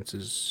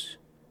experiences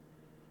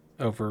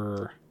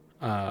over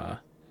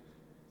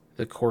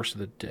the course of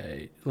the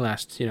day,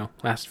 last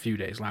few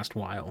days, last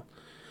while.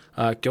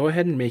 Go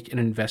ahead and make an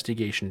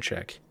investigation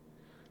check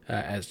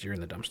as you're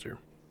in the dumpster.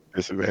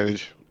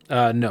 Disadvantage.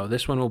 No,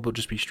 this one will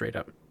just be straight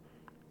up.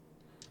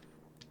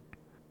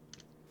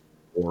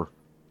 4.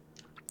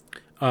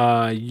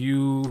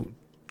 You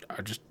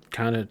just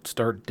kind of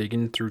start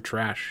digging through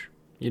trash.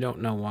 You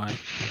don't know why.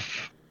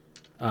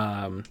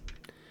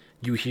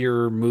 You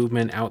hear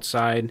movement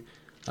outside,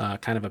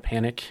 kind of a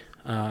panic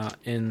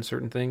in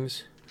certain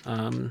things.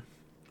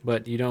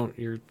 But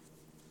you're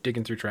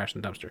digging through trash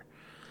in the dumpster.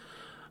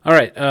 All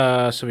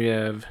right, so we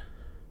have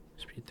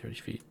speed 30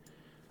 feet.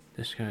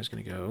 This guy's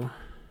going to go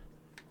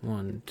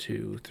 1,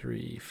 2,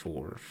 3,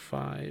 4,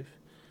 5.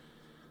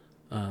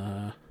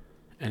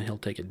 And he'll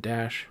take a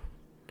dash.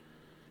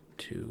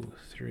 2,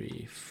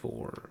 3,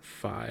 4,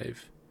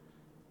 5.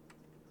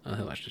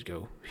 He'll actually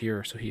go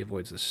here, so he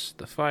avoids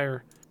the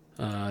fire.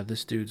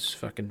 This dude's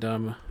fucking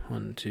dumb.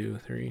 1, 2,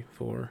 3,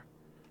 4,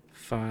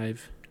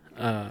 5.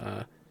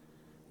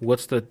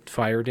 What's the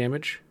fire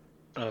damage?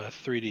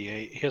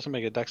 3d8. He has to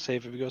make a dex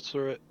save if he goes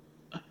through it.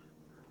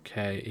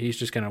 Okay, he's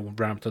just gonna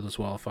run up to this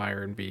wall of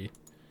fire and be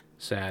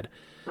sad.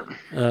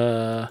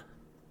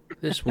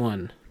 This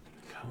one.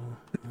 Go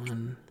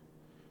 1,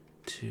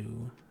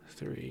 2,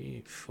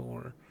 3,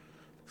 4,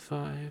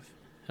 5.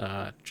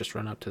 Just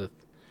run up to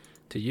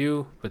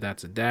you, but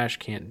that's a dash.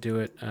 Can't do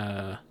it.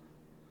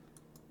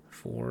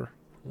 4,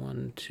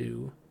 1,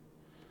 2,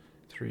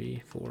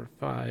 3, 4,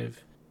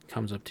 5.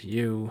 Comes up to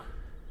you.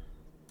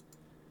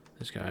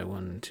 This guy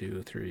 1,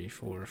 2, 3,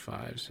 4,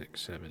 5,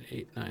 6, 7,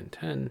 8, 9,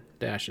 10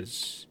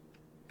 dashes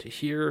to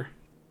here,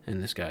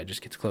 and this guy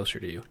just gets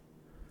closer to you.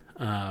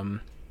 Mongo,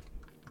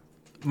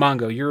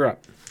 you're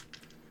up.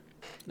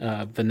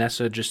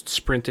 Vanessa just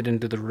sprinted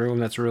into the room.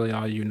 That's really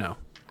all you know.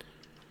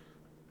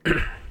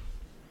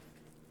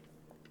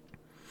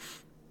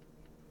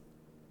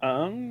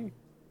 I'm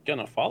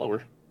gonna follow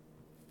her.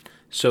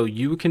 So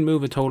you can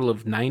move a total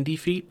of 90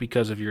 feet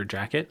because of your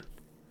jacket.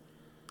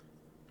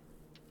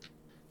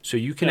 So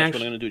you can That's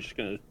actually... what I'm gonna do. Just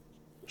gonna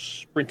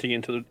sprinting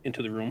into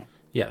the room.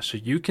 Yeah, so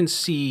you can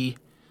see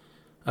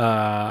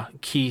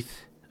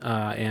Keith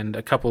and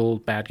a couple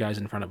bad guys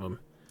in front of him.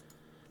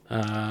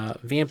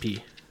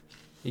 Vampy,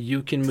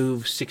 you can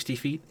move 60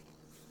 feet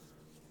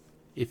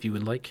if you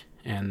would like.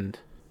 And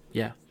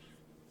yeah.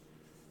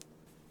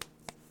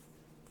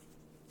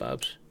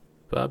 Bubs?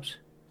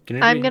 Can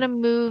I'm anybody- gonna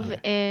move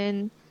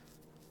in.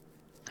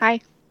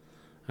 Hi.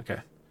 Okay.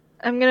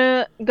 I'm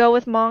gonna go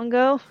with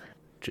Mongo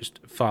Just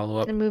follow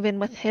up and move in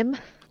with him.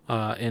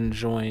 and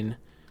join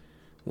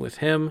with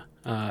him.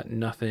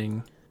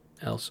 Nothing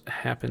else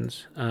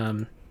happens.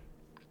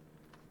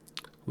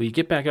 We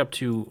get back up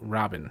to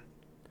Robin.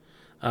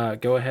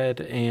 Go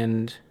ahead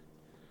and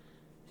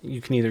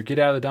you can either get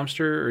out of the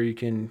dumpster or you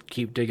can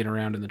keep digging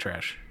around in the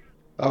trash.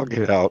 I'll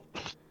get out.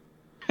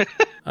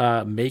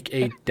 Make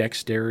a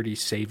dexterity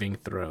saving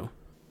throw.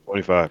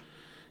 25.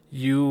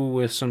 You,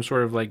 with some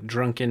sort of like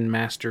drunken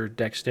master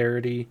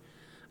dexterity,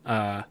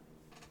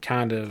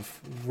 kind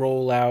of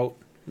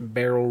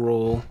barrel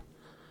roll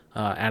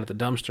out of the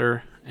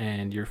dumpster,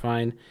 and you're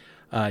fine.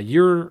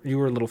 You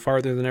were a little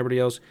farther than everybody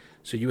else,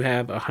 so you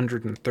have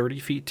 130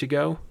 feet to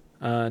go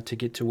to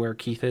get to where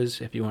Keith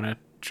is if you want to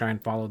try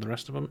and follow the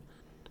rest of them.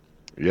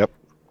 Yep.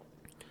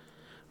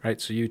 Right,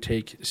 so you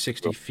take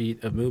 60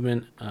 feet of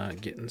movement.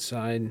 Get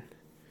inside.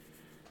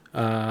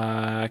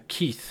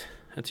 Keith,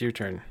 that's your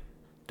turn.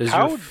 Does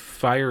your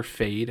fire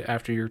fade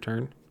after your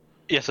turn?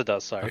 Yes, it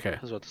does. Sorry, Okay. I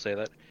was about to say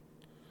that.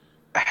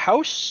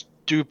 How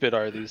stupid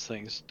are these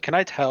things? Can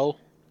I tell?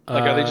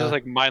 Like, are they just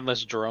like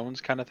mindless drones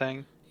kind of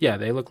thing? Yeah,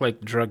 they look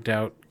like drugged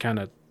out kind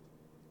of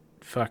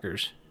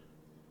fuckers.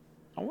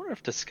 I wonder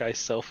if disguise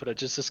self would I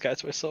just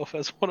disguise myself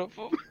as one of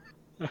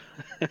them?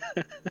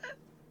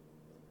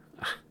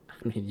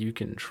 I mean, you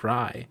can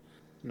try.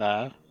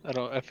 Nah, I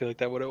don't. I feel like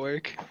that wouldn't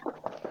work.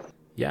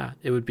 Yeah,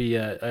 it would be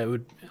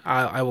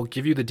I will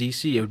give you the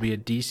DC. It would be a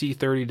DC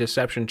 30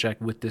 deception check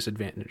with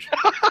disadvantage.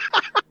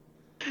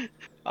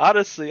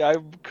 Honestly, I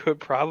could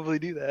probably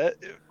do that.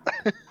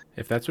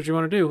 If that's what you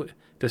want to do,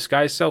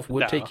 disguise self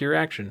would No. take your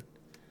action.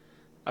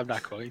 I'm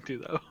not going to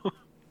though.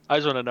 I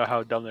just want to know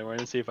how dumb they were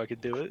and see if I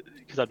could do it,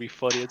 because that'd be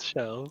funny as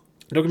hell.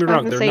 Don't get me I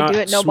was wrong, gonna they're say, not do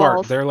it, no smart.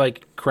 balls. They're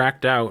like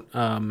cracked out.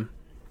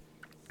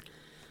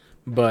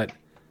 But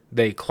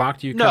they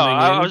clocked you No, coming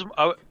in.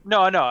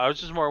 I know. I was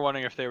just more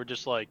wondering if they were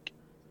just like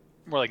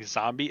more like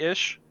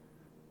zombie-ish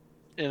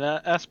in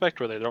that aspect,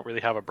 where they don't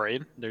really have a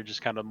brain. They're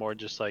just kind of more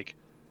just like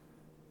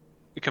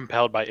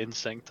compelled by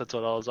instinct. That's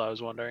what I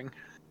was wondering.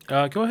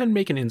 Go ahead and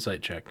make an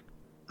insight check.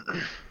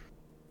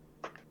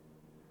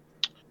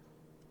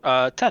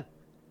 10.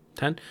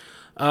 10.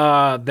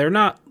 They're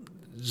not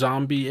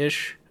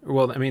zombie-ish.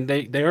 Well, I mean,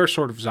 they are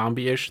sort of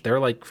zombie-ish. They're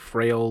like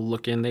frail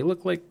looking. They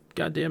look like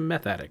goddamn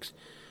meth addicts.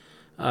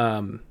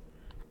 And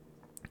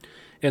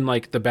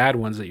like the bad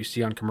ones that you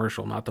see on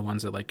commercial, not the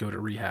ones that like go to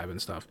rehab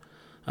and stuff.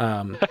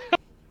 All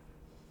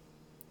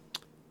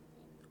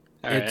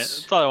right,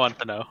 It's- that's all I wanted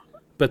to know.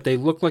 But they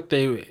look like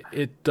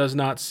it does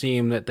not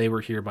seem that they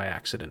were here by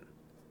accident.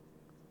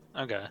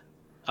 Okay.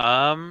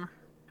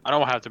 I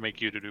don't have to make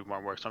you to do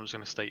more work, so I'm just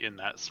gonna stay in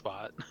that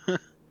spot.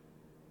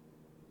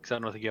 Because I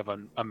don't think you have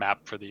a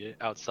map for the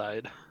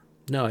outside.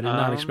 No, I did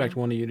not expect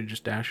one of you to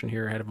just dash in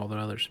here ahead of all the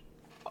others.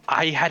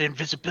 I had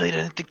invisibility.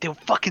 I didn't think they were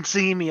fucking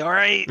seeing me. All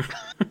right.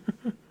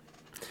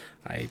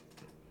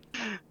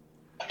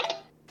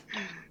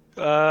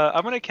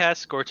 I'm gonna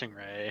cast Scorching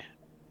Ray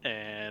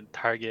and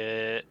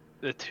target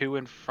the two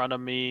in front of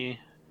me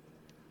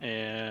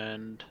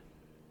and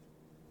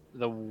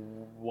the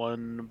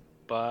one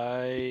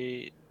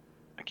by.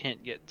 I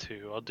can't get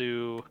two. I'll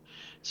do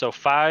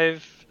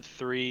 5,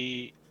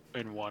 3,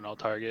 and 1. I'll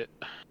target.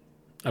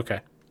 Okay.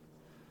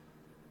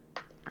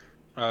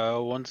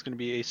 One's gonna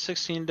be a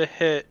 16 to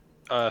hit,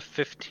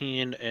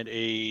 15, and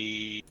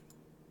a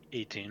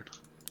 18.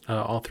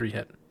 All three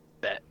hit.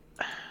 Bet.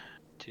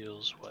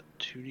 Deals what?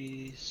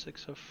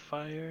 2d6 of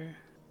fire?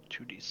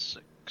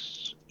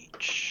 2d6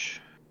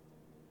 each.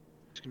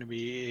 It's gonna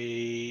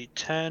be a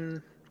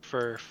 10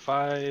 for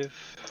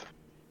 5,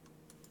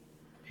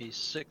 a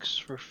 6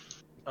 for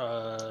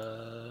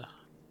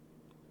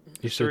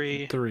You said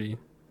 3. 3.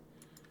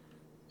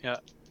 Yeah,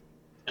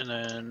 and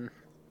then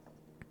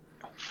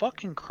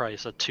fucking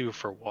Christ, a 2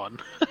 for 1.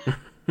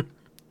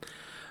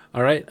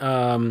 All right.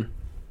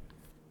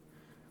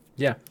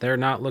 Yeah, they're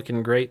not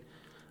looking great.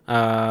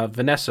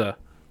 Vanessa,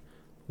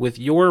 with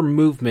your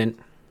movement,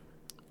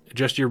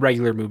 just your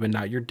regular movement,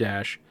 not your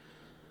dash,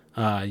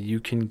 you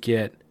can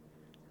get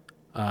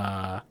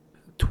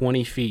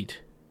 20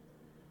 feet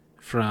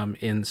from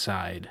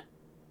inside,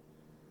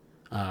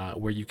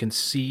 where you can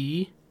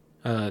see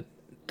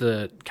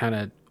the kind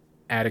of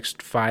addicts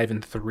 5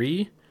 and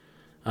 3,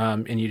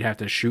 and you'd have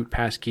to shoot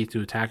past Keith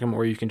to attack him,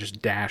 or you can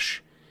just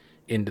dash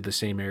into the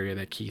same area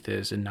that Keith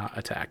is and not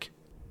attack.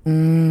 I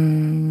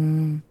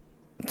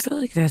feel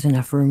like there's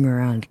enough room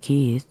around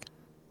Keith.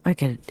 I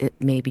could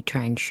maybe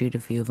try and shoot a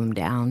few of them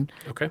down.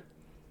 Okay.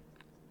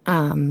 So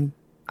I'm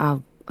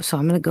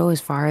gonna go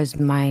as far as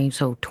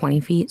 20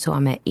 feet. So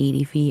I'm at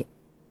 80 feet.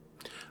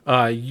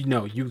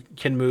 You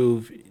can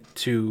move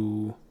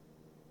to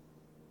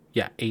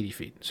 80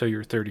 feet. So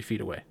you're 30 feet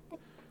away.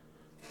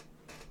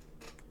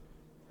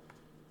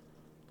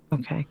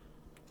 Okay.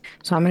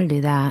 So I'm gonna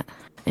do that,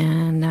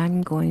 and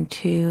I'm going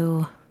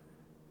to.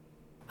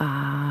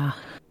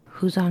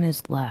 Who's on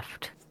his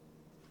left?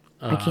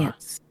 I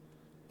can't.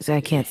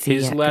 I can't see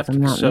his yet 'cause left. I'm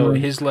not So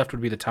moving. his left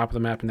would be the top of the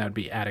map, and that would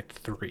be Addict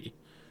 3.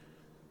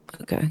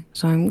 Okay.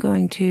 So I'm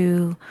going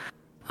to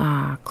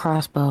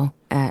crossbow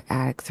at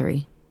Attic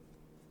 3.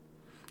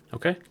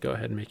 Okay, go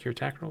ahead and make your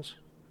attack rolls.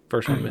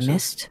 First one I misses.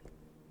 missed.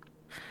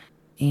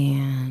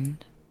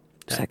 And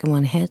That second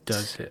one hits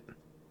Does hit.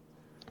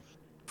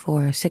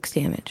 for 6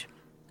 damage.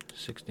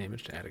 6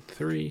 damage to Addict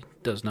 3.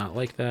 Does not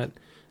like that.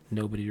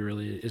 Nobody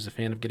really is a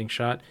fan of getting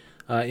shot.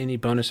 Any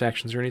bonus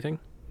actions or anything?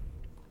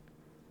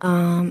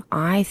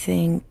 I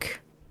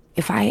think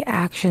if I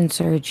action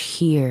surge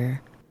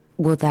here,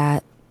 will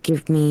that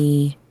give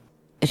me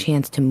a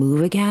chance to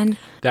move again?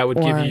 That would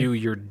Or- give you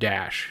your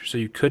dash. So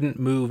you couldn't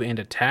move and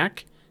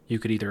attack. You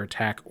could either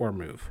attack or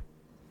move.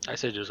 I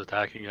say just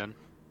attack again.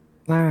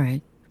 All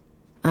right.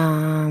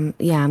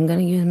 Yeah, I'm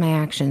gonna use my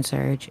action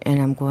surge,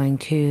 and I'm going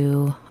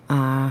to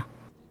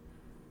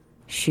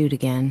shoot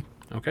again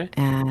Okay.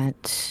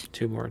 at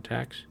 2 more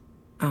attacks.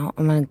 I'm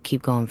gonna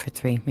keep going for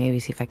 3. Maybe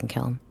see if I can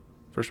kill him.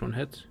 First one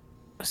hits.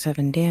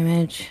 7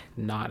 damage.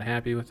 Not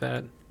happy with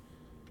that.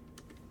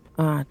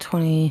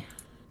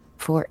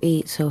 24,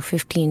 8, so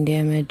 15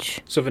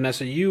 damage. So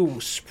Vanessa,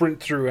 you sprint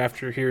through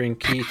after hearing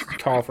Keith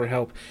call for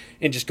help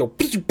and just go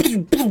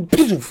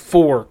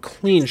 4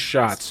 clean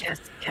shots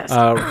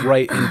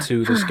right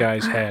into this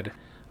guy's head.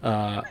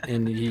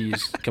 And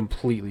he's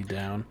completely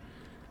down.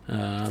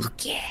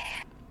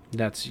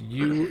 That's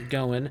you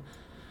going.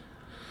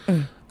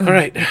 All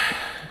right.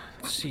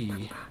 Let's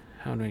see.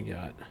 How do we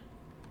got?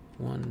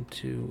 1,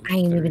 2, I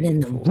ain't even in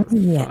the 4, room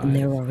yet, 5. and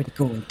they're already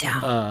going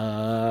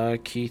down.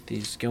 Keith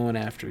is going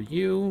after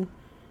you.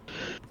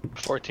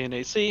 14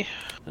 AC.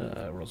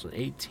 Rolls an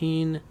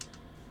 18.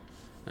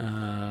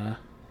 With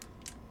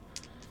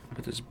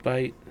his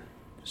bite,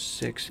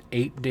 6,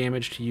 8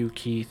 damage to you,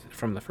 Keith,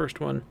 from the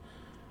first one.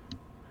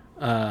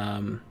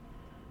 Yeah,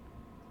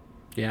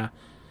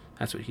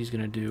 that's what he's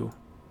gonna do.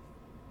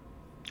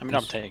 I mean,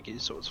 I'm tanky,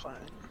 so it's fine.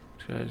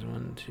 This guy's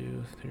 1,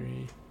 2,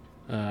 3.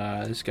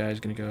 This guy's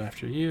gonna go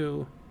after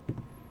you.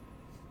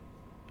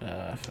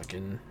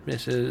 Fucking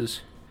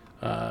misses.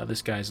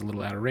 This guy's a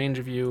little out of range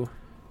of you.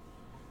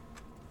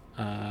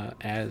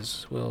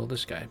 As will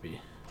this guy be.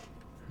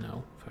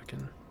 No,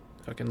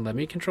 fucking let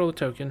me control the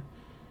token.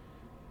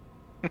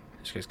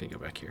 This guy's gonna go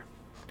back here.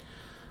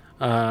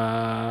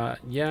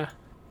 Yeah.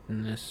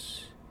 And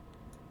this...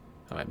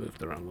 Oh, I moved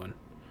the wrong one.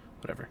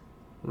 Whatever.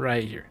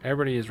 Right here.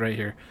 Everybody is right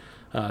here.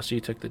 So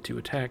you took the 2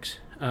 attacks.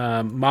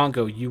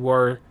 Mongo, you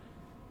are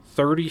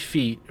 30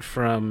 feet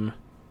from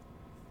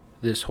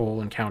this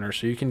whole encounter,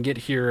 so you can get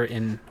here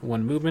in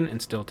 1 movement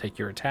and still take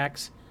your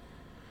attacks.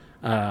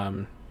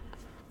 Yeah,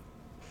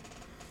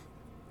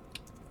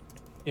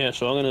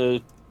 so I'm gonna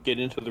get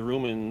into the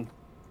room and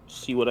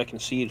see what I can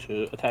see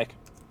to attack.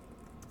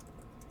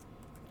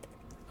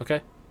 Okay.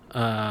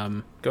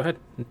 Go ahead.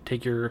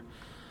 Take your...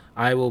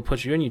 I will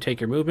put you in, you take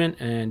your movement,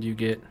 and you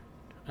get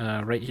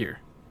right here.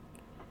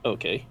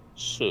 Okay,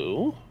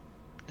 so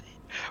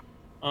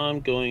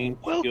I'm going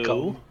to Welcome,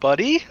 go.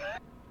 buddy.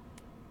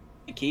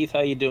 Hey, Keith,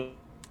 how you doing?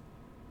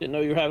 Didn't know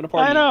you were having a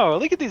party. I know.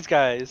 Look at these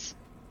guys.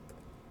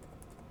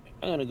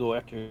 I'm gonna go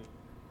after.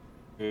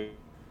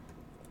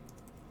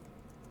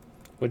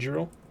 What'd you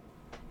roll?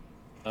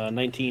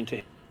 19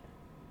 to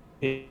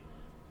hit.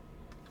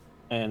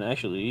 And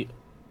actually,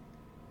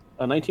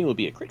 a 19 would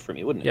be a crit for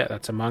me, wouldn't it? Yeah,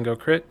 that's a Mongo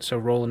crit, so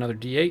roll another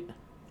d8.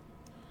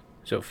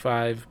 So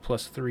 5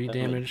 plus 3 That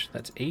damage,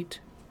 that's 8.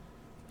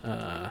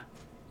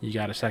 You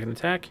got a second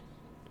attack?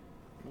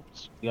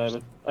 Yeah,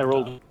 I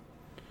rolled.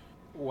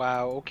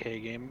 Wow. Okay,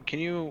 game. Can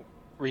you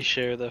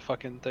reshare the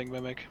fucking thing,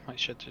 Mimic? My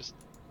shit just.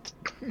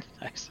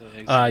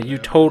 accidentally You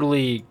out.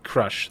 totally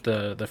crush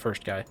the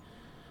first guy.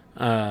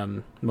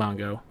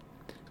 Mongo.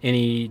 Do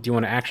you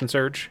want to action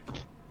surge?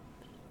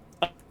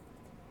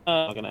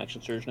 I'm gonna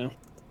action surge now.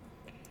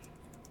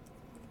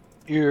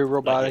 You're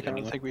robotic. I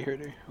anyway. don't think we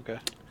heard you. Okay.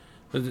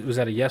 Was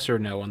that a yes or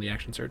no on the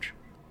action surge?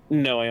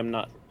 No, I am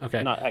not.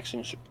 Okay. Not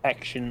action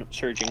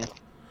surging.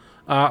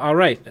 All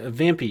right,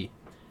 Vampy.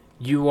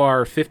 You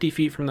are 50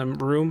 feet from the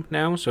room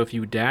now, so if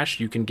you dash,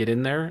 you can get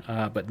in there,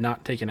 but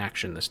not take an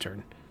action this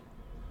turn.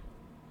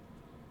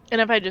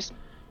 And if I just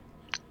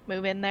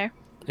move in there,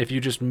 If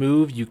you just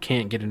move, you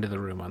can't get into the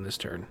room on this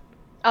turn.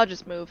 I'll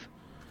just move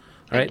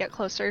All right. and get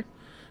closer.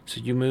 So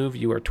you move,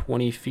 you are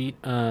 20 feet.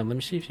 Let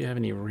me see if you have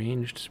any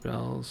ranged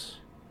spells.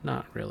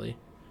 Not really.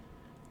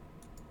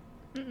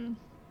 Mm-mm.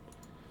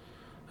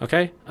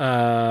 Okay.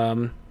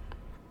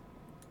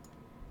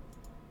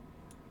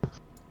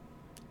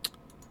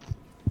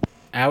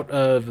 Out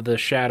of the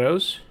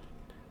shadows,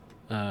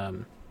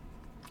 2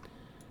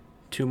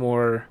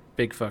 more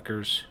big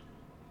fuckers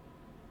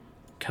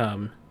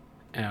come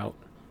out,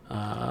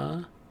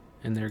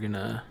 and they're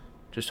gonna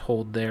just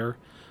hold there.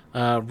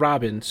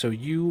 Robin, so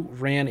you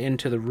ran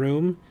into the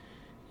room.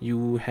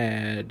 You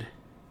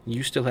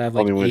still have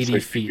like Only went 80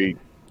 60 feet.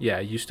 Yeah,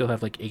 you still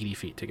have like 80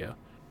 feet to go.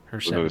 Or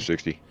Another 70.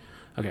 60.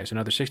 Okay, so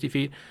another 60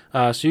 feet.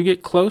 So you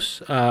get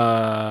close.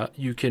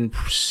 You can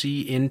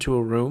see into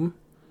a room.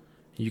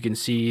 You can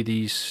see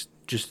these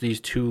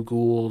 2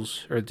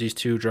 ghouls, or these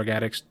 2 drug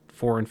addicts,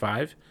 4 and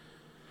 5.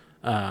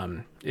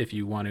 If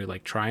you want to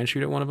like try and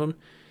shoot at one of them.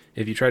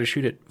 If you try to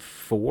shoot at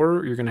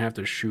 4, you're going to have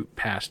to shoot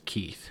past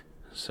Keith.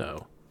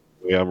 So,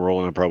 Yeah, I'm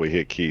rolling. I'll probably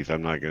hit Keith.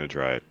 I'm not going to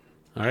try it.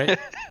 all right.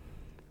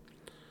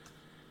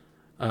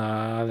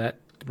 That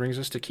brings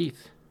us to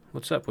Keith.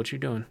 What's up? What you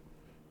doing?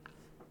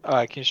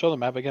 Can you show the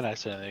map again? I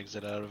accidentally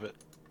exit out of it.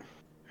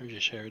 Or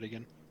just share it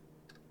again.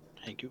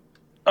 Thank you.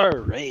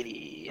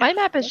 Alrighty. My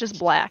map is just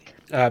black.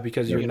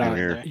 Because There's you're one not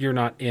here. you're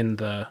not in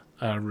the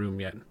room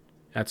yet.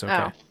 That's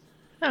okay.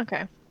 Oh.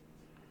 Okay.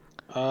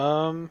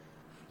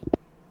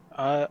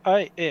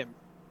 I am.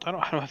 I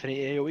don't have any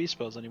AoE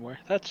spells anymore.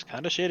 That's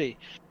kind of shitty.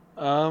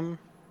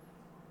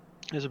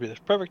 This would be the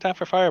perfect time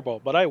for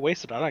Fireball, but I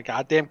wasted it on a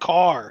goddamn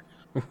car.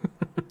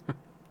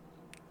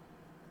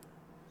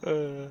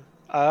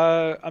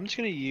 I'm just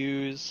gonna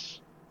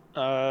use.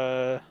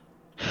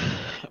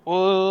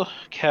 We'll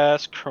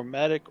cast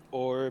Chromatic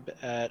Orb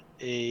at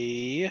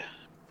a.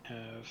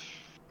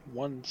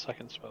 1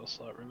 second spell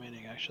slot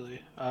remaining,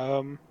 actually.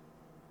 We'll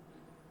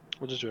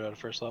just do it at a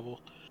first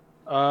level.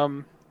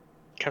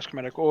 Cast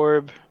Chromatic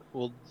Orb.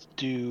 We'll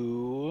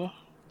do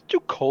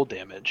cold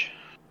damage.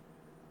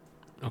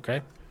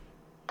 Okay.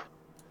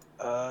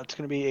 It's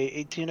gonna be a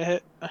 18 to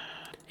hit.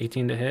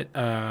 18 to hit.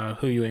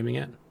 Who are you aiming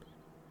at?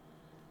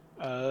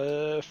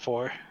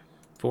 4.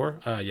 4?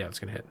 Yeah, it's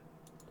gonna hit.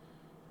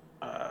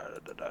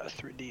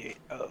 3d8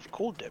 of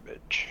cold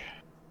damage.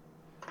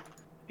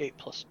 8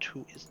 plus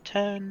 2 is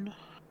 10.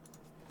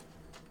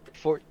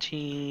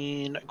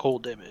 14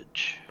 cold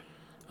damage.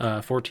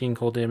 14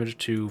 cold damage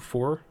to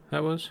 4,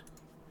 that was?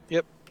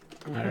 Yep.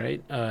 All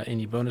right.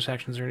 Any bonus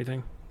actions or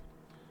anything?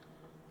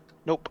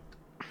 Nope.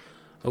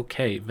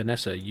 Okay,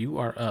 Vanessa, you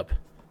are up.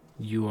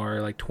 You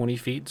are like 20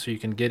 feet, so you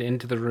can get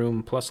into the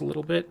room plus a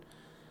little bit.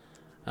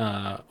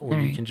 Or you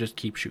Alright. can just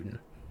keep shooting.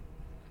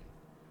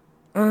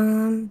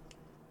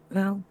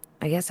 Well,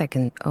 I guess I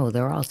can. Oh,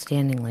 they're all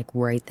standing like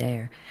right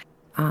there.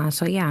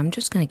 So yeah, I'm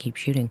just gonna keep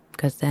shooting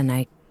because then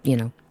I,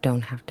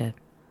 don't have to.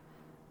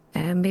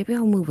 Maybe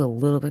I'll move a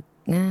little bit.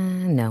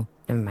 No,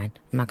 never mind.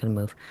 I'm not gonna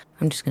move.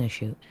 I'm just gonna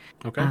shoot.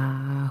 Okay.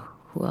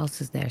 Who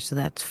else is there? So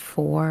that's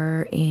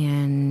 4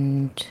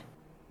 and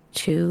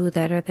 2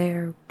 that are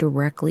there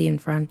directly in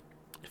front.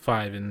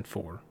 5 and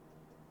 4.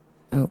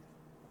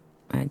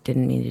 I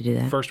didn't mean to do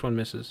that. First one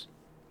misses.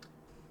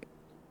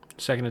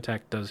 Second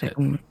attack does hit.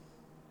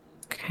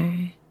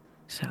 Okay.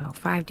 So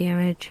 5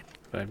 damage.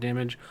 5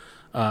 damage.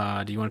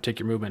 Do you want to take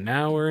your movement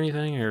now or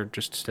anything, or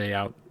just stay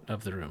out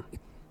of the room?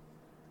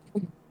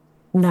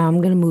 No,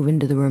 I'm gonna move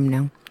into the room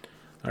now.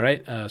 All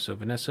right. So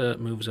Vanessa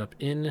moves up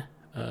in.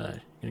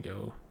 Gonna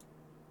go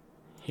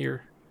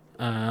here.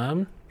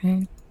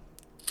 Okay.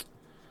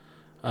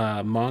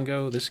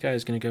 Mongo, this guy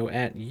is gonna go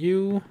at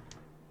you.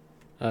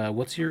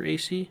 What's your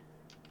AC?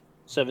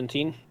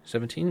 17.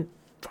 17.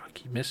 Fuck,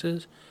 he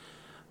misses.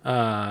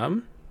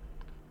 Number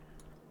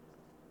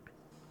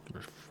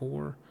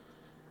 4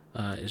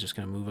 is just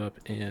gonna move up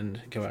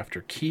and go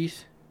after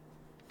Keith.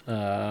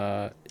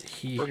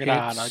 He Bring it hits.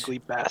 on, ugly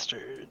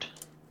bastard.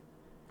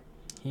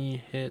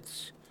 He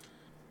hits.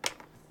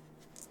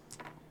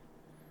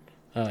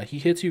 He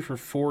hits you for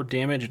 4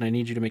 damage, and I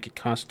need you to make a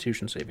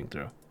Constitution saving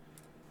throw.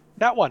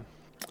 That one.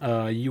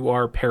 You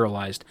are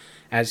paralyzed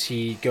as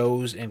he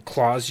goes and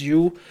claws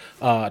you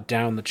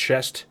down the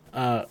chest,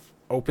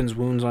 opens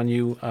wounds on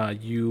you.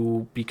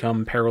 You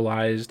become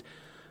paralyzed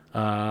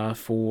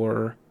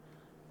for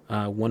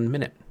 1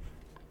 minute.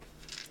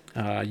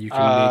 You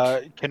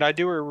can Can I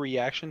do a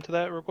reaction to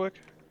that real quick?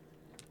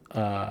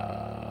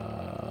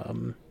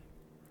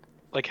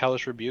 Like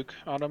Hellish Rebuke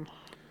on him?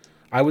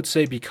 I would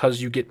say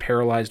because you get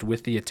paralyzed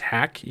with the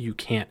attack, you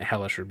can't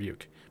Hellish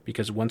Rebuke.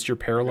 Because once you're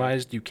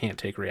paralyzed, you can't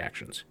take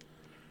reactions.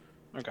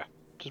 Okay.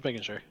 Just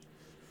making sure.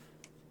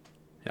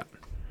 Yeah.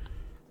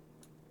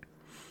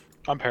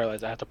 I'm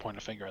paralyzed. I have to point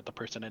a finger at the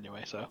person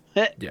anyway, so.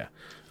 Yeah.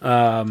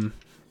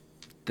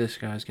 This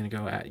guy's going to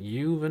go at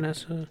you,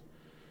 Vanessa.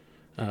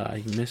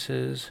 He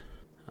misses.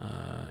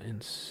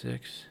 And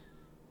 6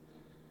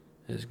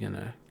 is going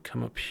to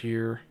come up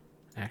here.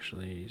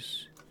 Actually,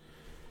 he's...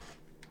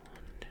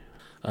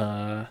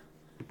 is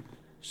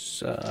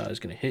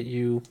going to hit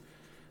you,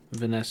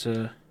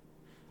 Vanessa,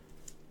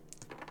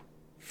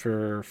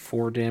 for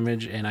 4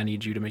 damage, and I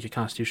need you to make a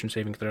Constitution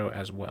saving throw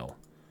as well.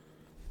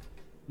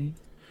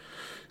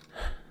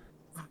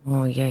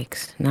 Oh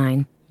yikes!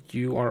 9.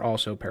 You are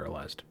also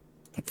paralyzed.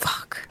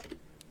 Fuck.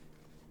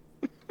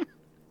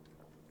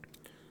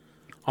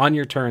 On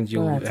your turns,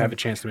 you'll Well, that's have a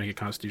chance to make a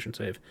Constitution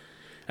save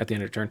at the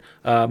end of your turn.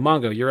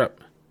 Mongo, you're up.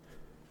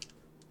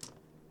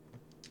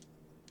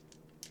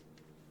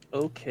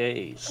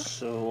 Okay,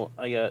 so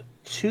I got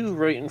 2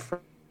 right in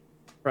front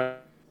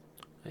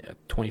Yeah,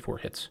 24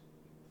 hits.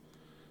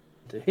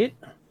 to hit.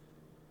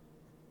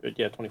 Good,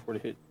 yeah, 24 to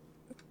hit.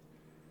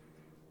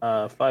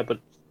 5, but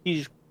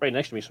he's right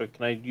next to me, so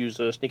can I use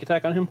a sneak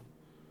attack on him?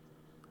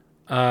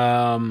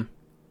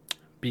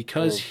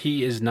 Because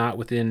he is not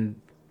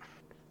within...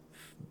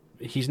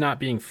 He's not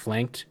being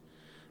flanked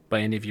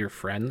by any of your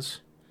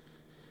friends.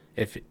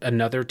 If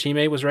another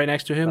teammate was right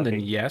next to him, then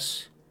Okay.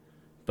 yes.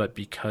 But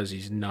because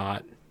he's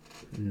not,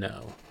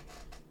 no.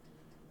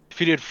 If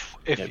you did,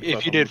 because if you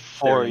I'm did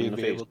 4, staring in you'd the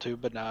be face. able to,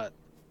 but not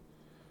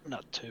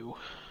 2.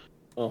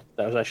 Well,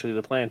 that was actually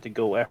the plan, to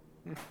go after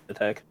the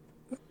attack.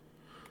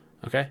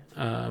 Okay.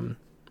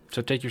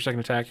 So take your second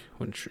attack,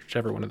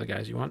 whichever one of the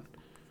guys you want.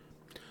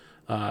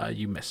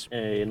 You miss.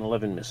 An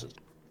 11 misses.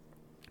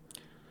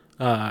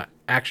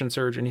 Action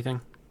surge,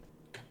 anything?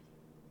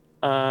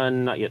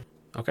 Not yet.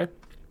 Okay.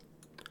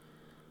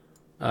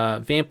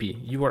 Vampy,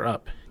 you are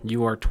up.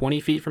 You are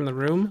 20 feet from the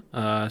room,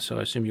 so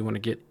I assume you want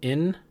to get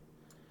in.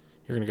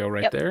 You're going to go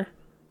right Yep. there.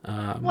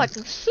 What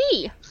can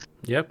see?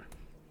 Yep.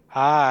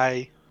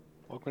 Hi.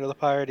 Welcome to the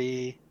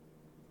party.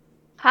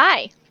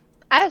 Hi.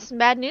 I have some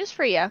bad news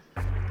for you.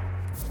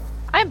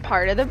 I'm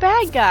part of the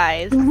bad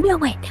guys.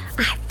 Knew it.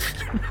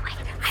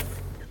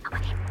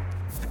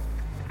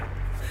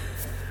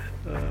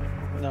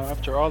 No,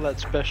 after all that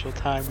special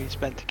time we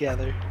spent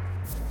together.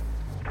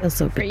 I feel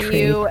so Are betrayed.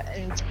 you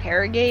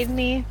interrogating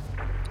me?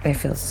 I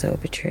feel so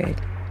betrayed.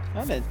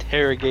 I'm gonna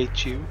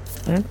interrogate you.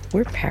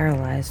 We're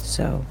paralyzed,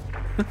 so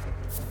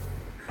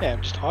Yeah,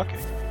 I'm just talking.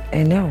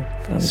 I know.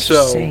 I'm So,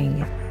 just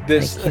saying.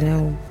 this- Like,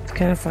 it's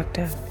kind of fucked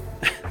up.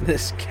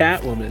 This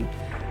Catwoman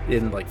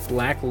in like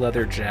black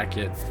leather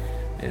jacket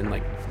and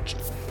like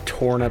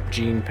torn up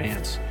jean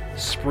pants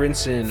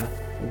sprints in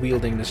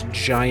wielding this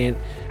giant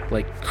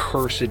like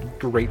cursed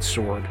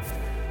greatsword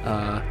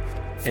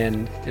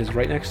and is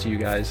right next to you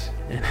guys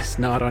and is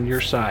not on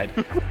your side.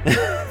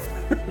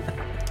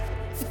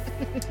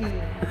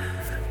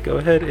 Go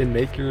ahead and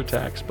make your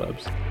attacks,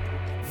 Bubs.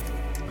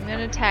 I'm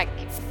gonna attack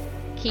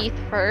Keith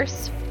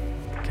first,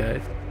 Okay.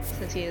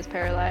 since he is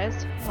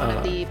paralyzed. One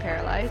of the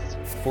paralyzed.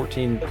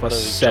 14 That plus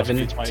literally just 7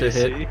 beats my to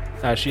AC.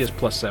 hit. She has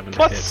plus 7 to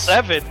Plus hit.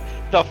 7?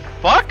 The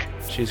fuck?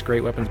 She's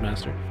great weapons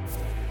master.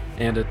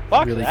 And a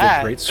Fuck really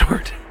that. good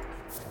greatsword.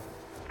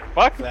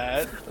 Fuck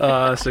that.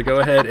 So go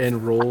ahead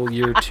and roll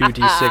your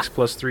 2d6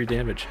 plus 3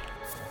 damage.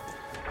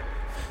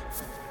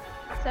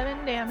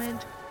 7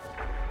 damage.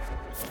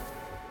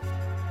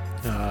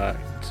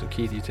 So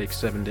Keith, you take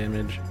 7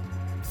 damage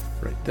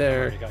right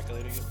there. Already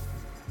calculating it.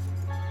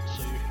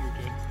 So you're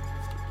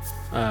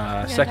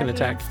good. Second have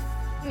attack.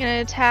 I'm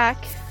gonna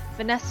attack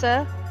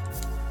Vanessa.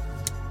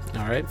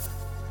 All right.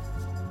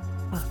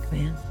 Fuck,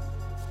 man.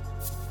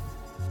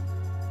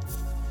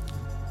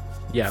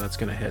 Yeah, that's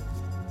gonna hit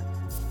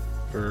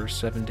for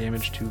 7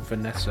 damage to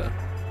Vanessa.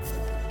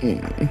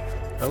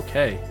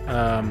 Okay.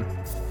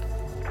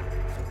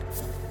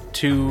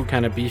 Two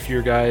kind of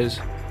beefier guys.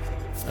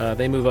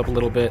 They move up a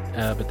little bit,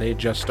 but they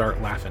just start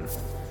laughing.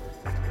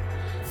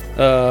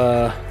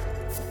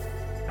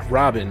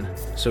 Robin,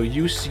 so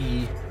you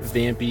see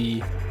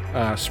Vampy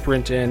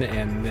sprint in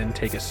and then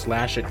take a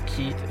slash at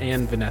Keith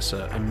and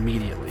Vanessa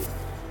immediately.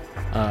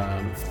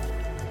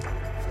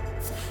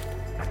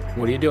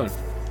 What are you doing?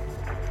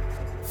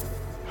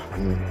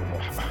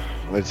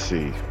 Let's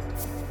see.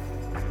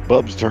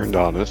 Bubs turned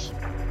on us.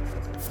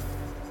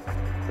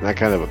 And that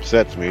kind of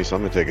upsets me, so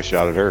I'm going to take a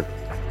shot at her.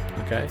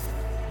 Okay.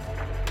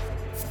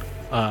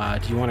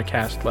 Do you want to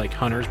cast like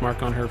Hunter's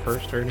Mark on her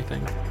first or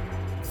anything?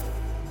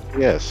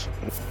 Yes.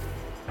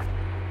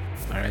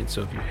 All right.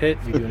 So if you hit,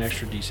 you do an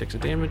extra d6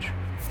 of damage.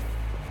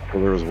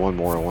 Well, there was one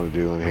more I want to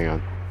do. Hang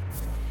on.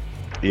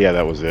 Yeah,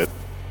 that was it.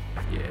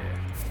 Yeah.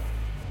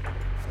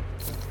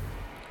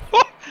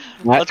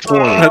 Let's go.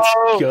 Let's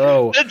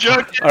go. The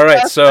joke. All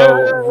right.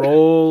 So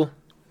roll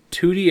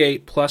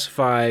 2d8 plus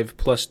 5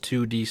 plus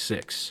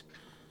 2d6.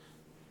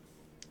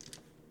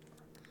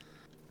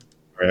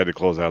 I had to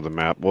close out the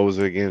map. What was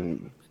it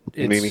again,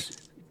 Mimi?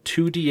 It's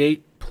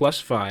 2d8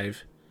 plus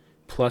 5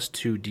 plus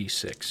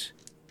 2d6.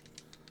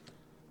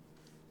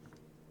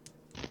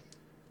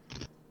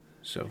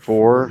 So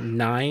 4.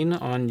 9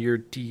 on your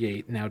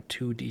d8, now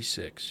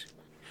 2d6.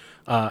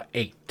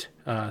 8.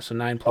 So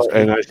 9 plus 8.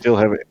 And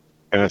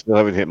I still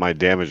haven't hit my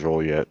damage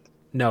roll yet.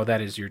 No,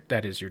 that is your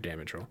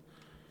damage roll.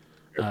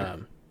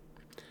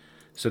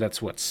 So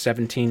that's what,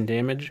 17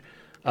 damage.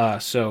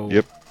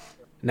 Yep.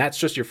 And that's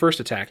just your first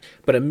attack.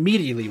 But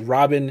immediately,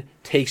 Robin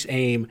takes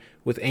aim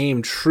with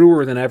aim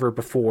truer than ever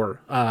before.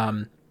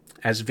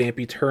 As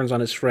Vampy turns on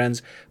his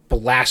friends,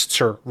 blasts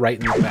her right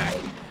in the back.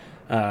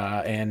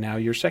 And now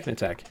your second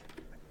attack.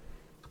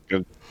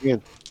 Good.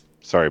 Again.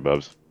 Sorry,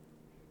 Bubs.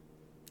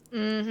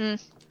 Mm-hmm.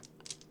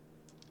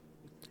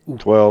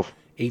 12.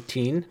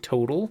 18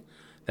 total.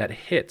 That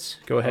hits.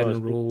 Go ahead Oh,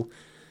 and roll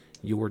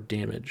your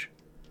damage.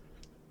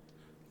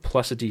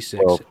 Plus a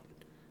d6. 12.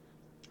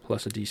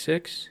 Plus a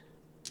d6.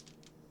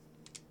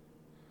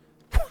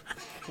 Oh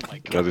my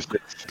god. Another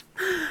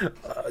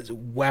 6.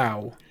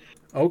 Wow.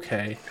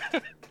 Okay.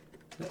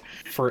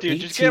 For Dude,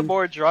 18... just get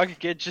more drunk.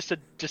 Get just a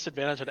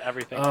disadvantage on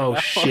everything. Oh now.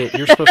 shit!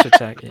 You're supposed to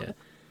attack. Yeah.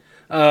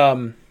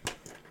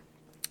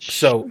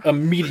 So Got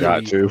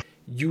immediately to.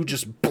 you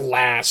just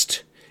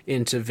blast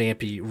into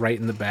Vampy right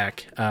in the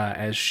back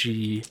as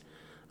she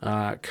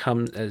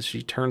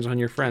turns on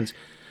your friends.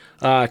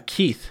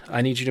 Keith,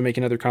 I need you to make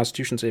another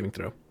Constitution saving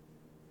throw.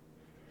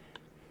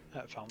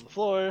 That fell on the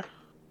floor.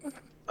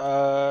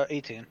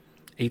 18.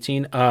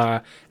 18.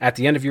 At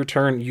the end of your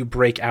turn, you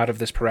break out of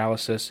this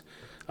paralysis.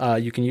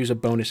 You can use a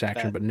bonus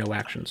action, but no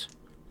actions.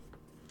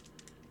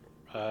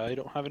 I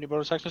don't have any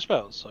bonus action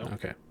spells, so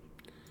Okay.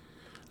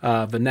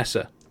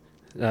 Vanessa,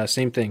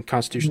 same thing.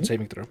 Constitution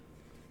saving throw.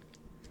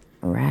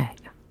 All right.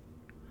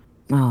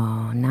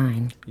 Oh,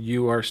 9.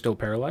 You are still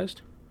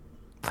paralyzed.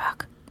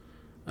 Fuck.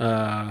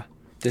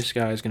 This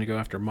guy is going to go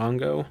after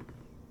Mongo.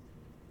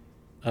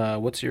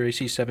 What's your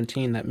AC?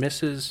 17. That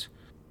misses.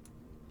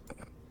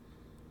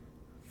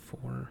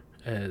 4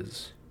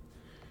 as.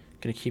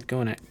 Going to keep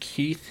going at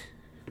Keith.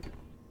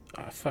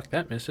 Fuck,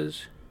 that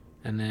misses.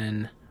 And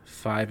then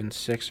 5 and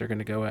 6 are going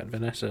to go at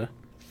Vanessa.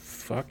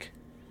 Fuck.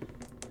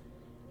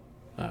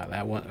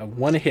 That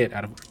one hit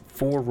out of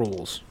 4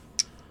 rolls.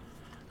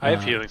 I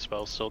have healing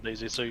spells still,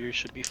 Daisy, so you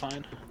should be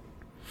fine.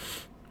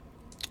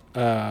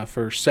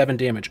 For 7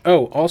 damage.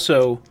 Oh,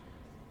 also,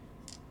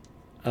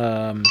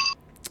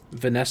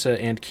 Vanessa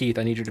and Keith,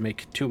 I need you to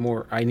make 2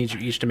 more. I need you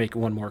each to make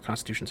 1 more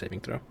Constitution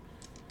saving throw.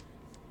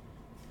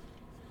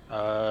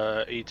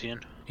 18.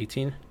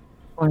 18?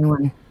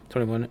 21.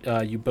 21.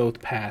 You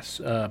both pass.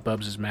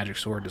 Bubs' magic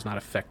sword does not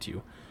affect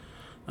you.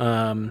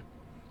 What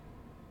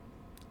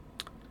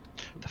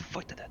the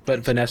fuck did that? But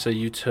Vanessa,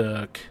 you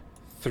took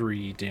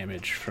 3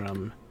 damage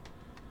from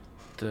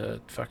the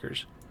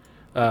fuckers.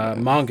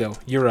 Mongo,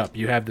 you're up.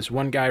 You have this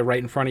one guy right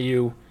in front of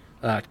you.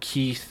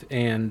 Keith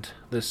and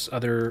this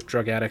other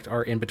drug addict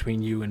are in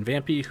between you and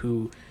Vampy,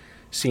 who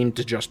seem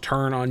to just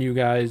turn on you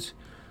guys.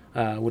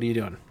 What are you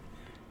doing?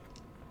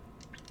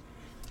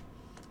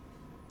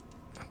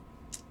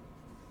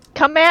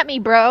 Come at me,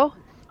 bro.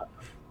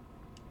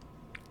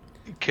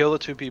 Kill the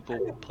 2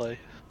 people we play.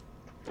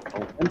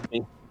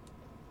 Okay.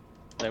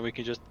 Then we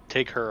can just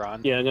take her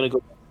on. Yeah, I'm gonna go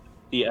to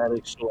the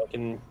attic so I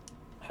can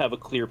have a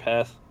clear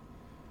path.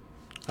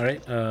 All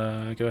right.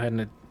 Go ahead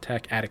and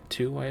attack Addict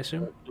 2, I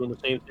assume. Doing the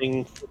same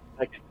thing.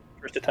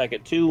 First attack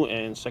at 2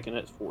 and second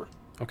at 4.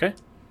 Okay.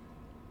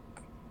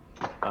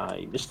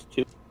 I missed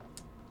 2.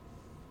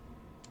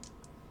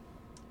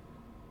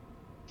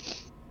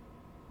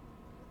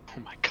 Oh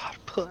my god,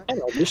 play.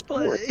 And I missed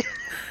 4.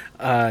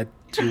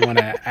 Do you want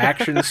to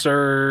action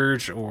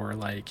surge or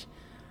like,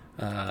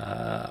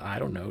 I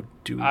don't know,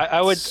 do I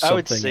would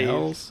something save.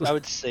 else? I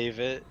would save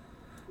it.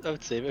 I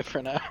would save it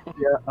for now.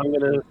 Yeah, I'm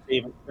gonna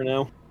save it for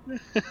now.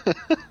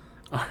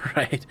 All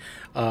right.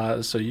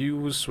 So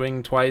you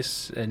swing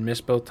twice and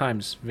miss both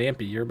times.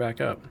 Vampy, you're back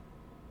up.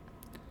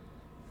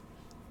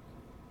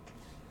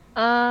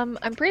 I'm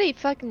pretty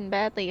fucking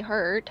badly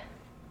hurt.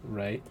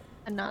 Right.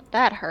 I'm not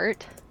that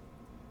hurt.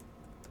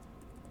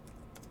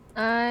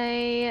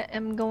 I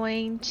am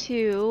going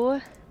to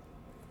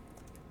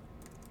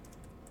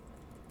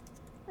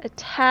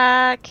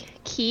attack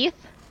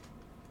Keith.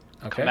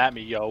 Okay. Come at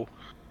me, yo.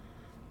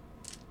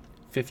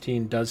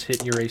 15 does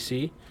hit your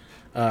AC.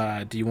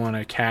 Do you want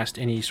to cast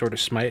any sort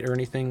of smite or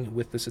anything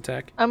with this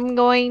attack? I'm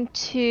going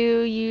to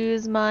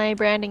use my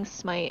branding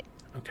smite.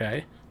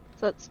 Okay.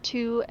 So that's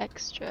 2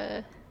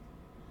 extra.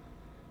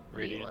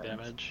 Radiant D1s.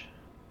 damage.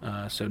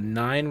 So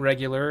 9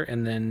 regular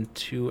and then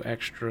 2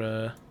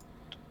 extra.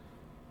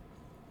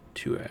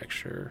 2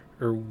 extra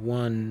or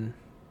 1.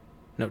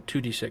 No,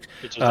 2d6.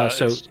 Which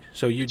is,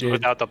 So you it's did.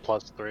 without the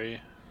 +3.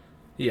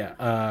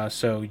 Yeah.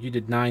 So you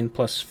did 9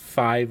 plus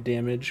 5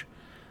 damage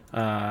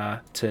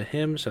to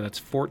him. So that's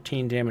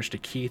 14 damage to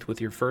Keith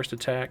with your first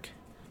attack.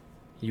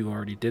 You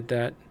already did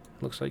that.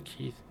 Looks like,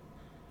 Keith.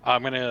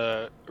 I'm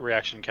gonna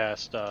reaction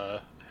cast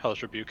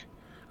Hellish Rebuke.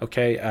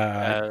 Okay.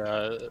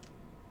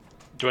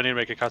 Do I need to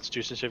make a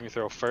Constitution saving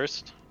throw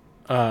first?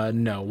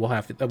 No,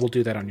 we'll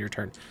do that on your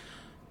turn.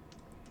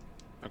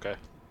 Okay.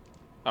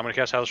 I'm gonna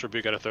cast Hellish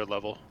Rebuke at a 3rd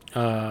level.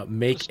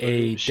 Make So a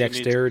she needs-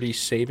 dexterity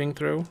saving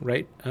throw,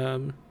 right,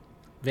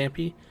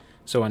 Vampy?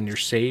 So on your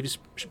saves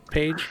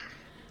page,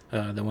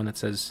 the one that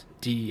says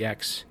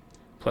DEX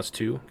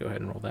 +2, go ahead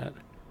and roll that.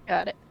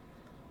 Got it.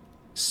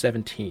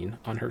 17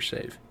 on her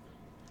save.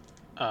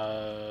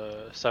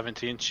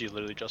 17. She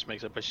literally just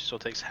makes it, but she still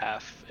takes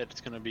half. It's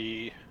gonna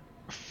be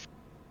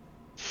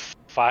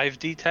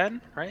 5d10,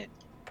 right?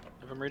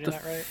 If I'm reading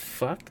that right.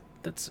 Fuck?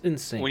 That's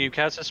insane. When you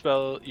cast a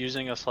spell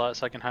using a slot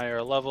second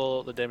higher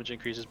level, the damage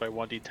increases by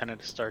 1d10 and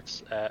it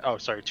starts at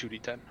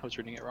 2d10. I was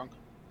reading it wrong.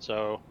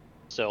 So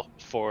still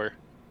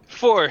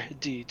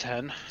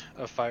 4d10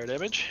 of fire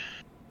damage.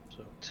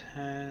 So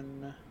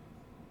 10,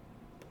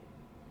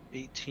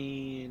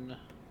 18,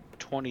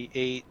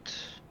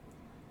 28,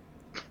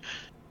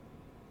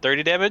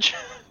 30 damage,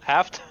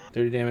 halved.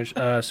 30 damage.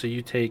 So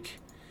you take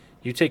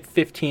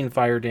 15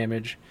 fire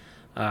damage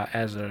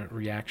as a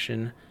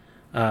reaction.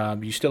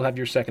 You still have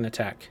your second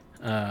attack,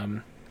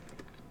 Vampy.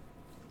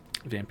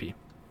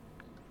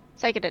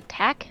 Second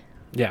attack.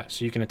 Yeah,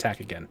 so you can attack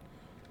again.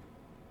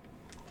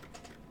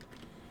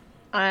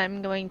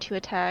 I'm going to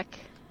attack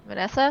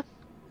Vanessa.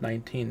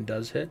 19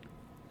 does hit.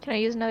 Can I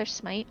use another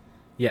smite?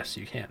 Yes,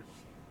 you can.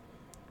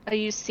 I'll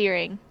use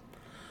Searing.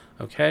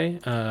 Okay,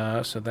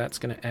 so that's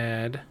going to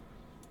add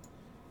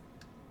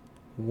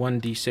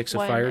 1d6 of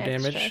One fire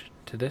extra. damage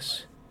to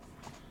this.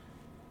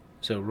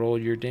 So roll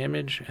your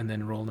damage and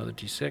then roll another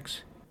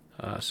d6.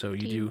 So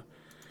you do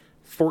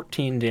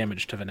 14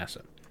 damage to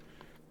Vanessa.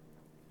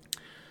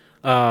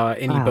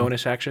 Any Wow.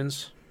 bonus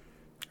actions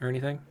or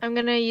anything? I'm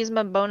gonna use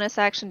my bonus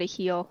action to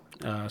heal.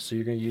 So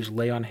you're going to use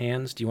lay on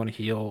hands. Do you want to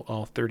heal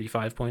all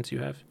 35 points you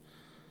have?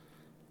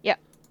 Yeah.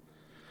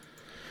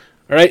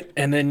 All right,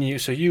 and then you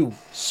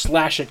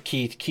slash at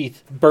Keith.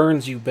 Keith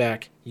burns you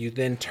back. You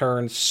then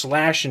turn,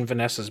 slash in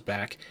Vanessa's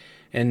back,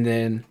 and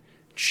then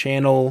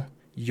channel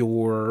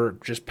your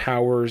just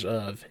powers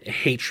of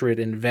hatred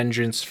and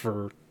vengeance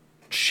for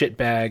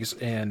shitbags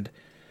and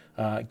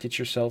get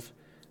yourself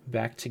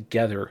back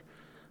together.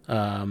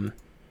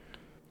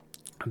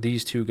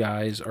 These 2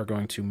 guys are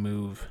going to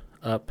move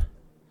up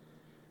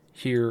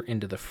here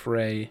into the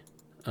fray.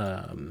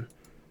 But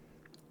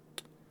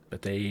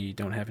they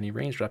don't have any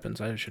ranged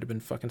weapons. I should have been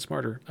fucking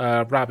smarter.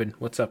 Robin,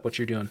 what's up? What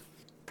you doing?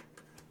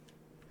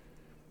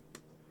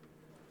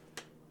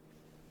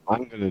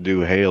 I'm going to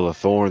do Hail of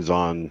Thorns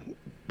on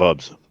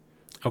Bubs.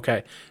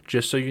 Okay,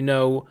 just so you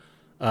know,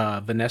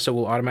 Vanessa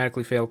will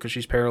automatically fail because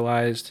she's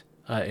paralyzed,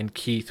 and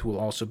Keith will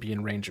also be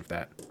in range of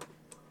that.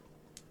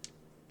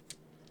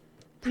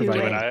 Do Do it.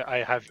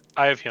 Providing,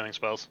 I have healing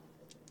spells.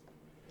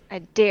 I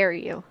dare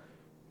you.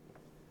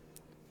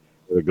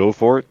 Go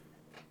for it.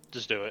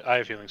 Just do it. I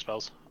have healing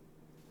spells.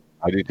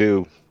 I do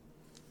too.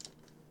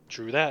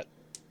 True that.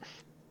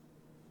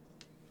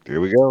 Here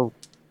we go.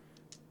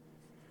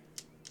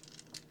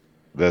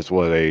 That's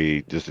what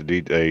just a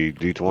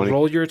D20.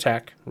 roll your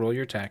attack. Roll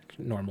your attack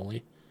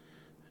normally,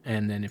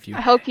 and then if you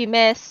I hope you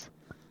miss.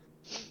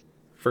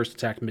 first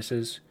attack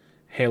misses,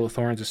 Hail of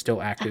Thorns is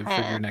still active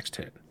for your next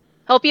hit.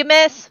 Hope you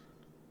miss.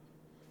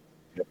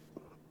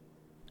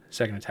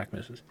 Second attack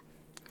misses.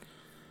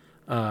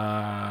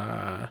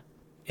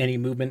 Any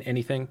movement,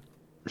 anything?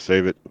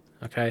 Save it.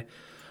 Okay.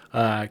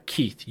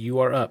 Keith, you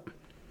are up.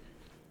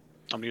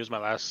 I'm gonna use my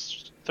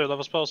last 3rd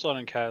level spell slot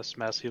and cast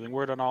Mass Healing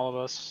Word on all of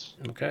us.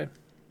 Okay.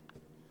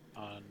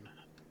 On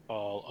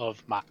all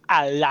of my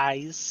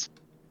allies.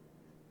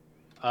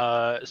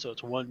 So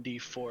it's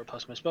 1d4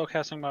 plus my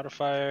spellcasting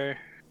modifier,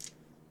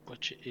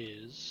 which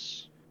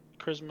is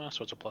Charisma,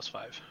 so it's a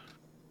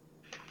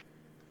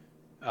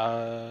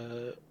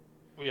 +5.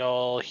 We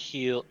all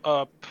heal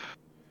up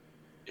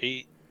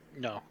 8.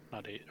 No,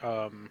 not 8.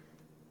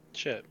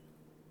 Shit.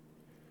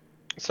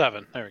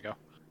 7. There we go.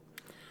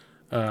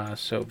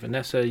 So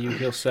Vanessa, you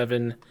heal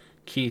 7.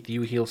 Keith,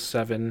 you heal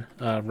 7.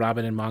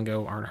 Robin and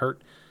Mongo aren't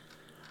hurt.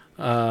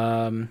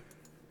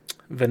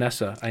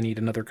 Vanessa, I need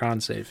another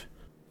con save.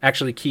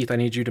 Actually, Keith, I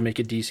need you to make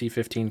a DC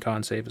 15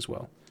 con save as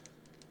well.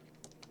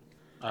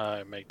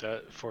 Make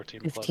that 14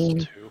 15.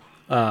 plus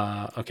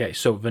 2. Okay,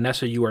 so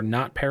Vanessa, you are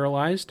not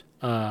paralyzed.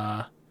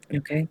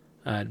 Okay.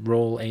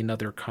 Roll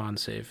another con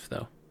save,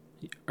 though.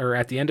 Or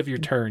at the end of your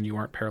turn, you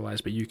aren't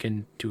paralyzed, but you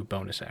can do a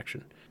bonus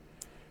action.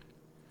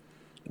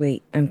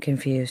 Wait, I'm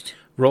confused.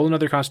 Roll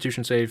another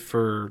Constitution save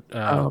for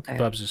okay.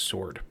 Bubs'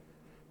 sword.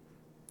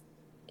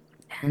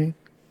 10.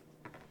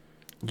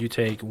 You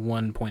take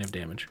 1 point of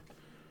damage.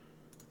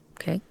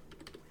 Okay.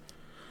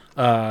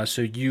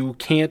 So you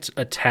can't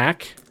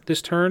attack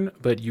this turn,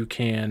 but you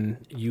can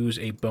use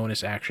a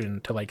bonus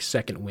action to like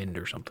second wind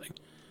or something.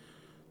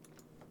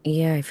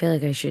 Yeah, I feel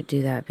like I should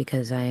do that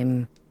because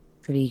I'm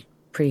pretty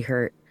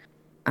hurt.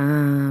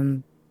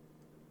 All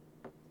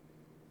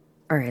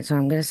right, so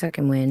I'm gonna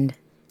second wind.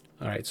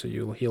 All right, so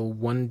you'll heal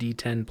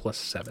 1d10 plus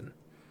 7.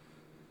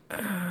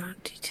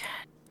 D10.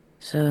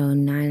 So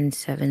 9 and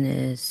 7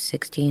 is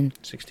 16.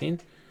 16.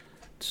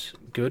 It's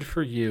good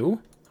for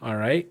you. All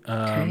right.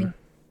 Okay.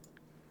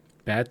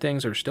 Bad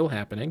things are still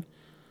happening.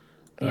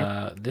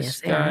 Yep. This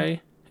Yes, they are.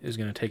 guy is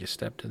going to take a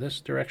step to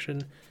this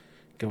direction.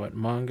 Go at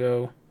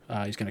Mongo.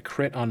 He's going to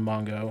crit on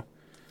Mongo.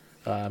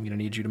 I'm going to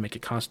need you to make a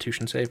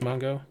Constitution save,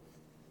 Mongo.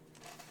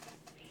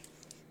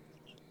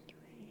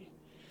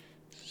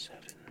 7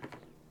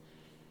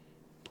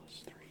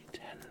 plus 3,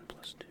 10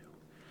 plus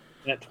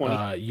 2. At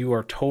 20. You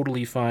are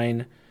totally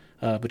fine,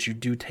 but you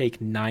do take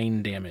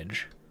 9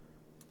 damage.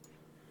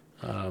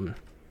 On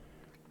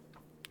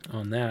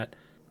that.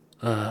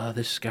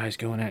 This guy's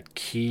going at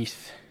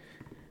Keith.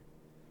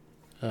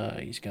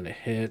 He's going to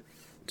hit.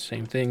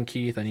 Same thing,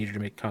 Keith. I need you to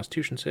make a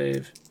Constitution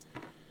save.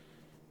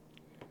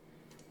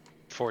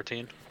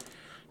 14.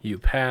 You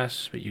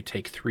pass, but you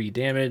take 3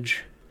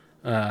 damage.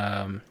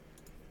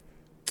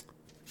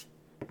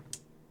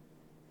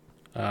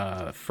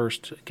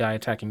 First guy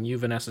attacking you,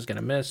 Vanessa's going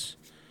to miss.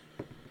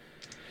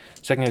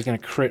 Second guy's going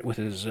to crit with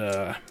his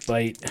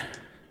bite.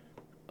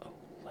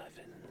 11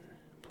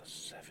 plus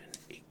 7,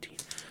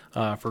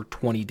 18. For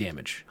 20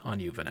 damage on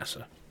you,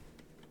 Vanessa.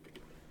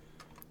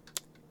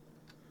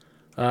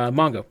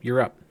 Mongo, you're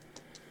up.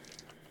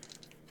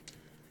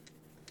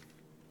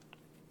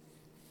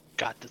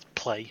 Got this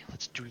play.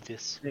 Let's do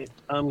this.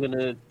 I'm going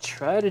to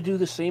try to do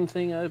the same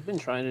thing I've been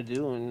trying to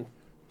do and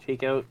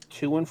take out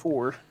 2 and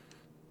 4.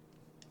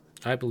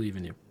 I believe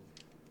in you.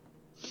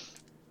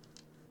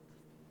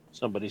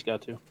 Somebody's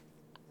got to.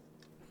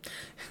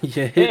 You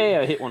hit, Hey,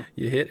 I hit one.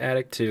 you hit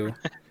Addict 2.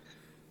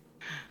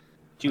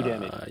 2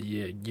 damage.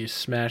 You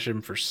smash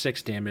him for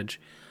 6 damage.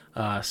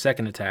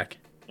 Second attack.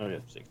 Oh, yeah.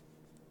 See.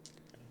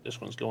 This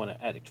one's going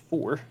to Addict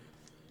 4.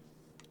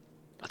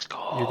 Let's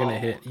go. You're going to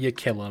hit. You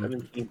kill him.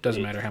 17,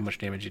 Doesn't matter how much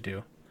damage you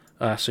do.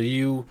 So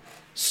you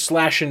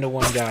slash into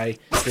one guy,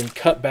 then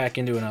cut back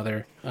into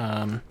another.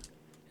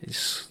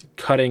 He's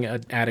cutting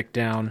an Addict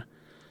down.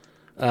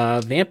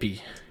 Vampy,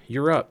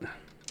 you're up.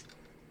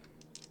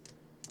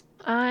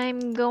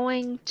 I'm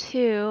going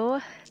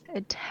to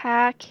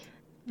attack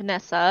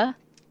Vanessa.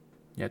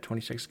 Yeah,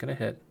 26 is going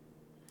to hit.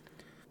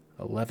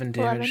 11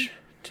 damage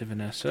to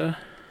Vanessa.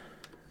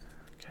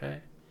 Okay.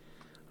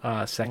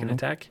 Second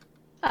attack.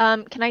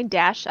 Can I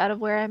dash out of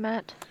where I'm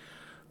at?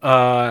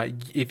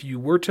 If you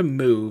were to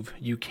move,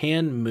 you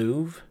can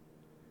move.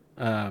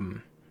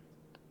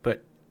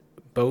 But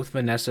both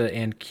Vanessa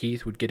and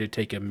Keith would get to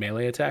take a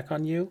melee attack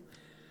on you.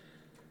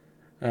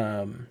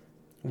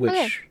 Which,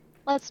 Okay.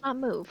 Let's not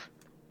move.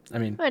 I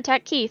mean, I'm gonna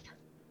attack Keith.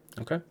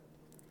 okay.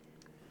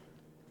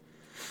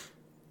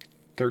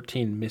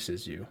 13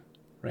 misses you.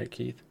 Right,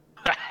 Keith?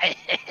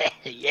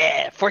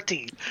 Yeah,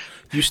 14.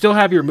 You still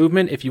have your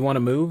movement if you want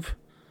to move.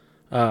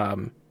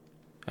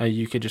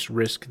 You could just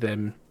risk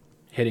them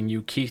hitting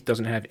you. Keith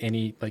doesn't have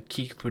any... Like,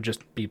 Keith would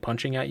just be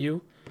punching at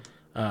you.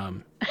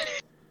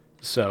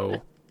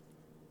 So...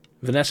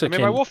 Vanessa I mean,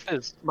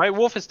 can... my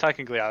wolf is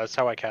technically out. That's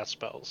how I cast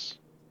spells.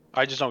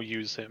 I just don't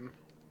use him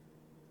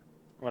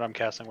when I'm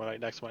casting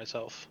right next to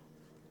myself.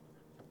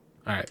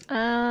 All right.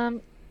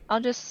 I'll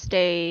just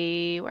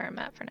stay where I'm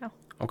at for now.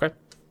 Okay.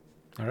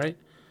 All right.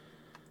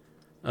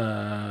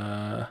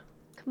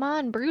 Come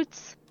on,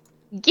 brutes.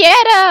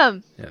 Get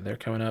him! Yeah, they're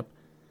coming up.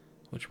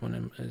 Which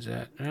one is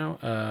that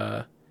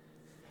now?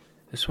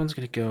 This one's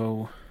going to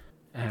go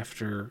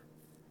after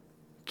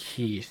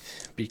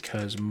Keith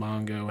because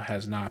Mongo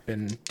has not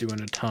been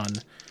doing a ton.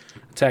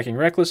 Attacking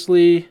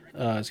recklessly.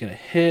 Is going to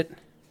hit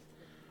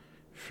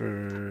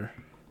for...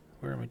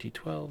 Where are my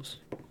D12s?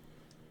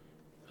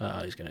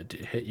 He's going to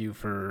hit you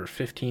for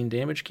 15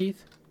 damage,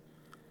 Keith.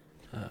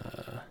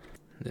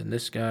 Then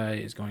this guy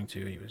is going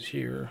to... He was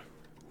here.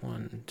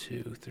 1,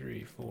 2,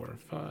 3, 4,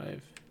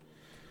 5.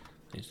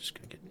 He's just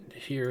going to get into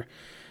here.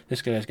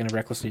 This guy is going to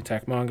recklessly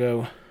attack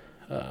Mongo.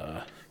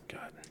 God.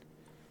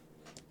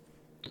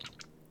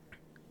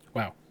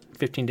 Wow.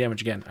 15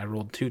 damage again. I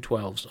rolled 2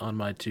 12s on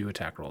my 2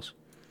 attack rolls.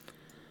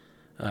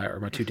 Or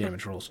my 2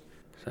 damage rolls.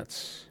 So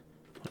that's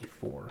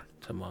 24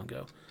 to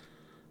Mongo.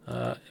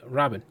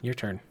 Robin, your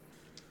turn.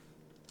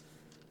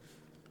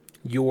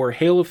 Your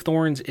Hail of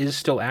Thorns is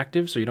still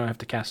active, so you don't have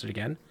to cast it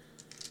again.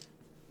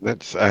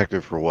 That's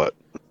active for what?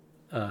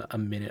 A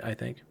minute, I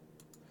think.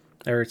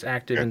 Or it's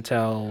active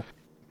until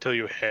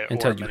you hit.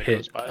 until you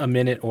hit a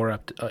minute or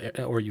up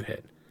to, or you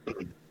hit. All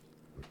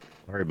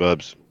right,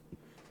 Bubs.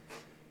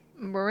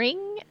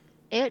 Bring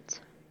it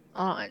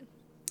on.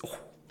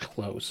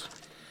 Close.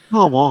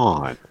 Come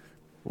on.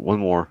 One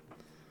more.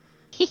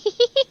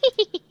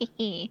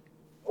 That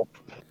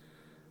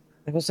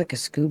was like a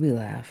Scooby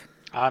laugh.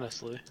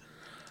 Honestly.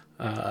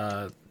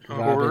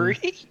 Robin,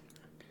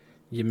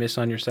 you miss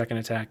on your second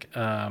attack.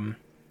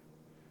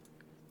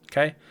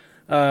 Okay.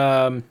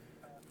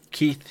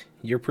 Keith,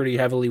 you're pretty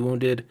heavily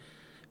wounded.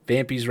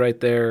 Vampy's right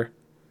there.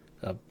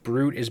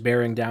 Brute is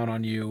bearing down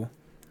on you.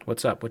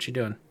 What's up? What you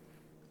doing?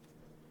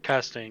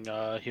 Casting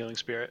Healing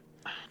Spirit.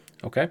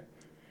 Okay.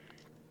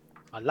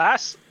 My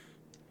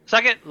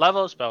second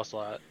level spell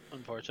slot,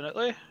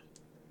 unfortunately.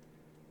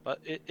 But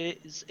it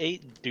is a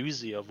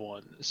doozy of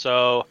one.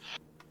 So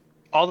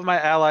all of my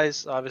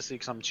allies, obviously,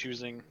 because I'm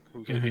choosing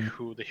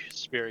who the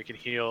spirit can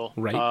heal.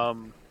 Right.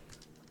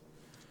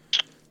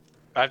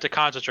 I have to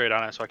concentrate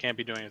on it, so I can't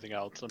be doing anything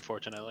else,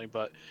 unfortunately.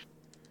 But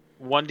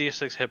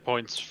 1d6 hit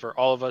points for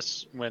all of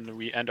us when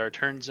we end our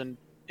turns in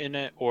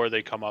it, or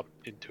they come up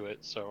into it.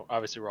 So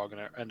obviously, we're all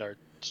gonna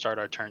start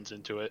our turns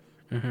into it.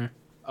 Mm-hmm.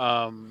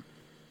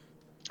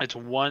 It's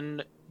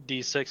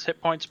 1d6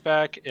 hit points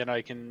back, and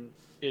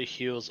it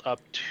heals up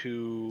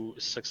to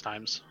 6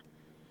 times.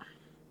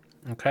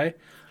 Okay.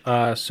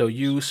 So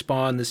you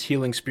spawn this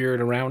healing spirit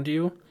around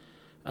you.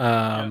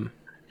 And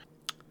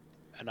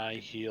I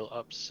heal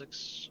up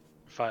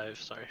 5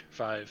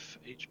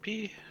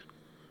 HP.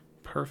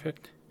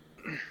 Perfect.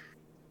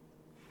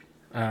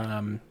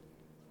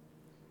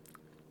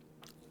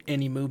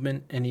 Any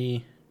movement?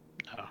 Any?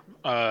 No.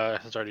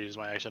 Since I already used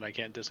my action, I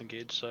can't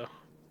disengage, so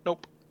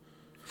nope.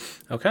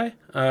 Okay.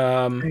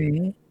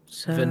 Right,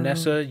 so...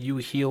 Vanessa, you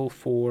heal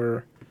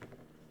for...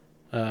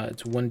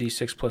 it's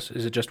 1d6 plus...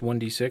 Is it just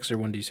 1d6 or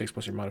 1d6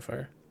 plus your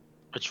modifier?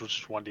 It's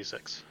just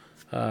 1d6.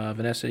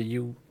 Vanessa,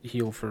 you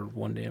heal for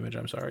 1 damage.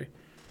 I'm sorry.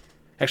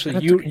 Actually,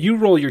 That's you okay. you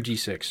roll your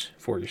d6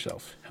 for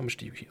yourself. How much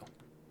do you heal?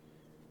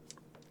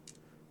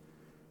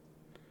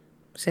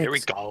 6. There we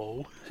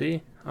go.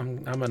 See?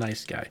 I'm a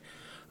nice guy.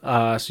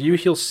 So you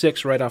heal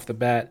 6 right off the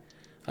bat.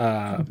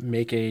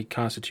 Make a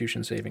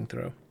Constitution saving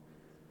throw.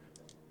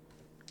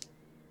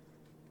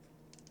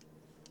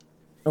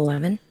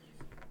 11.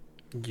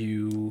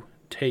 You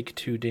take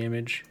 2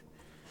 damage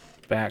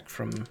back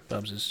from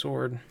Bubs'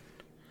 sword.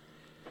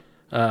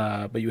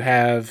 But you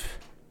have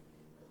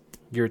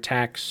your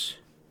attacks.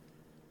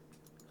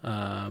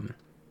 Yeah.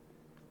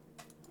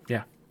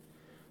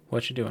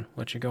 What you doing?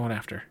 What you going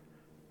after?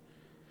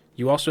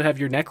 You also have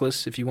your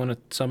necklace if you want to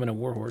summon a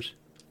warhorse.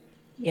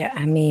 Yeah,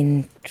 I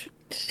mean...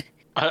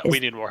 We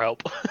need more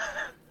help.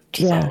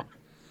 Yeah,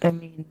 I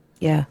mean,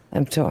 yeah.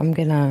 I'm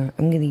gonna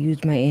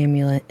use my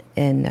amulet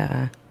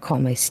and call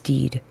my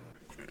steed.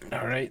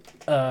 All right.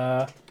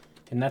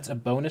 And that's a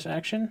bonus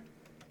action?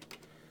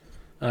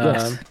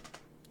 Yes.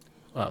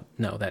 Well,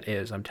 no, that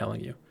is. I'm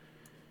telling you.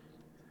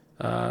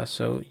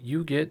 So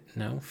you get...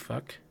 No,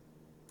 fuck.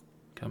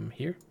 Come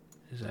here.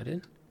 Is that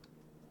it?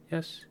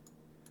 Yes.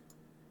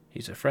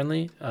 He's a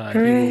friendly. He will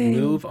Hooray.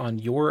 move on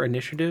your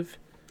initiative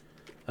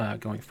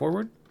going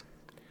forward.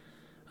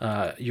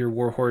 Your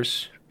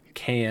warhorse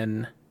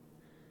can...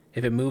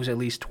 If it moves at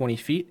least 20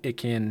 feet, it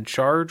can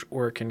charge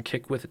or it can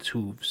kick with its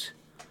hooves.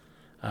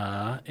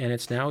 And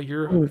it's now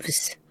your...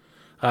 Hooves.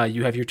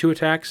 You have your 2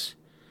 attacks,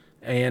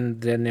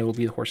 and then it will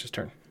be the horse's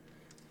turn.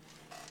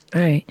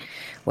 All right.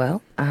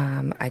 Well,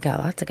 I got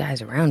lots of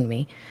guys around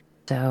me.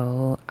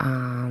 So,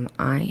 I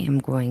am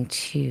going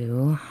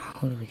to,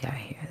 what do we got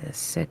here? The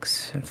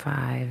 6 and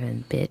 5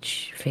 and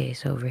bitch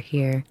face over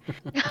here.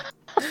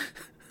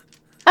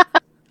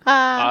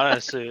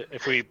 Honestly,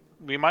 if we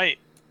might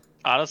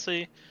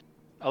honestly,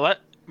 I'll let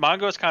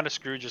Mongo's kind of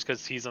screwed just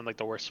because he's in like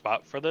the worst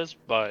spot for this.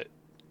 But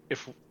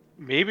if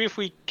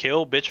we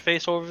kill bitch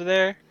face over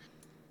there,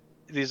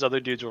 these other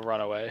dudes will run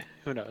away.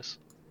 Who knows?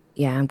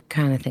 Yeah, I'm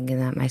kind of thinking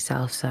that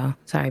myself. So,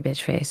 sorry,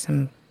 bitch face.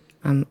 I'm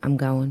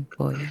going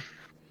for you.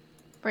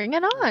 Bring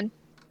it on.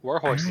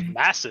 Warhorse is Alright.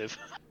 massive.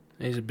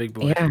 He's a big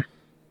boy. Yeah,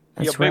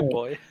 He's that's a big right.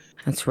 boy.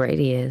 That's right.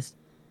 He is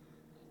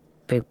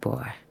big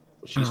boy.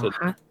 She Oh, said,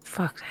 hot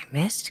fuck! I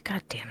missed.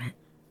 God damn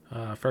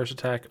it. First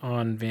attack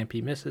on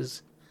Vampy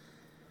misses.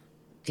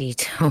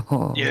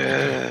 Detail.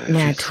 Yeah.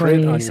 Nat Crit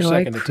on 20, your so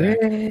I second attack.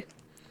 crit.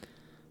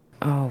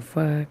 Oh,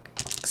 fuck.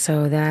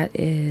 So that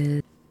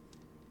is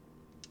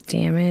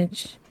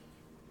damage,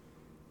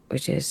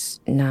 which is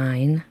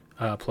 9.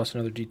 Plus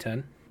another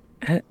D10.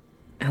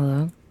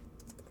 Hello?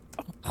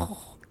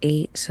 Oh,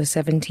 8, so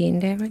 17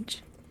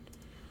 damage.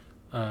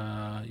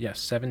 Yes,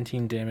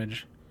 17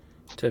 damage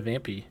to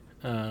Vampy.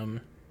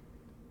 And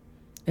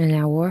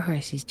now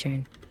Warhorse's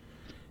turn.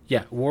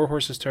 Yeah,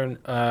 Warhorse's turn.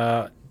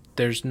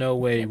 There's no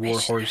way Damn it.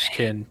 Warhorse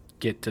can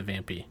get to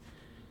Vampy.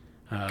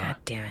 God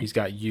damn it. He's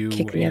got you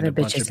Kick the and other a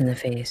bunch bitches of in the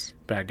face.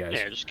 bad guys.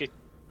 Yeah, just get.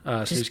 So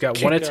Just he's got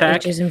kick one the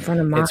attack. bitches in front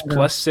of It's Mongo.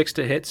 plus 6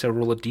 to hit, so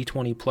roll a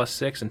d20 plus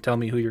 6 and tell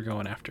me who you're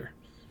going after.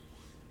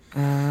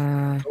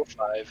 Go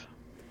 5.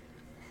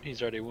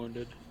 He's already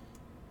wounded.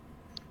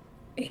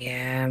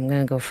 Yeah, I'm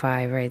gonna go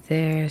 5 right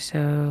there,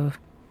 so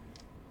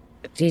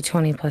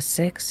D20 plus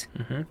 6.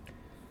 Mm-hmm.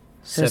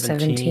 So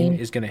 17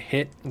 is going to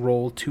hit.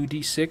 Roll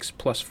 2d6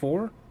 plus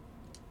 4.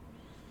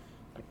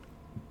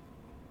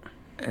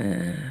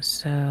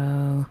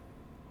 So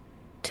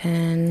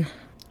 10.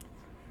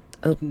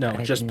 Oh, No,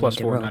 I just didn't plus need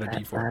to 4, roll not a that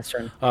d4. last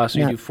one. So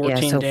you Yep, do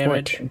 14 yeah, so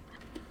damage.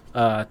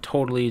 14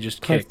 Totally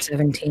just plus kick.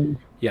 17.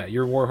 Yeah,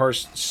 your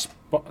Warhorse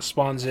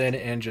spawns in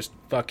and just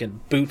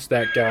fucking boots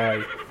that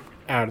guy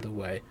out of the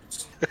way.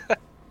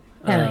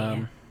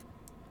 Hell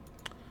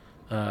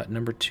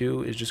Number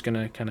 2 is just going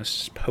to kind of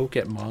poke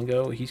at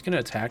Mongo. He's going to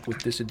attack with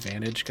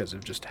disadvantage because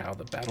of just how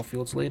the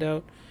battlefield's laid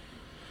out.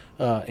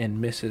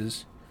 And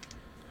misses.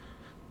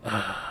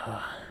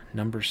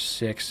 Number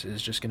 6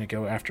 is just going to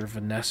go after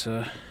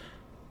Vanessa.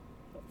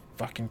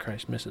 Fucking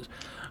Christ, misses.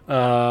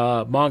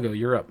 Mongo,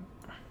 you're up.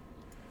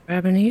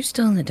 Robin, are you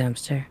still in the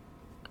dumpster?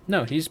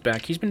 No, he's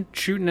back. He's been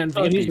shooting at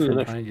Oh, he's VP from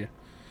moving. behind you.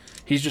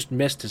 He's just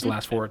missed his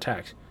last 4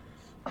 attacks.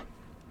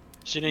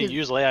 She didn't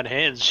use lay on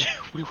hands.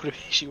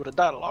 She would have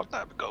died a long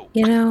time ago.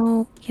 You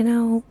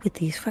know, with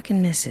these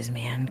fucking misses,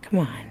 man. Come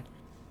on.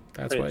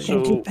 That's right, why.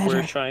 Can't so do better.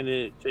 we're trying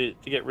to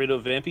get rid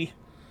of Vampy.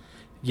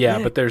 Yeah,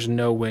 Yeah. but there's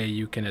no way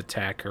you can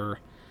attack her.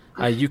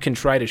 You can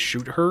try to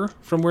shoot her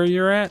from where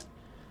you're at.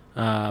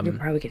 You're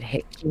probably gonna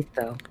hit Keith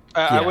though.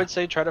 I Yeah. would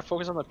say try to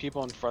focus on the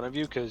people in front of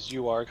you because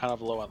you are kind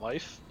of low on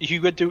life. You do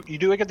get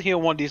to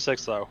heal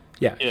 1d6 though.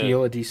 Yeah, Yeah.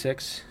 heal a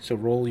d6. So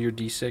roll your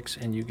d6,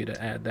 and you get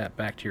to add that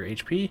back to your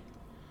HP.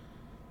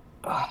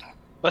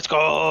 Let's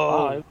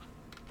go. 5.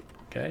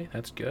 Okay,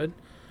 that's good.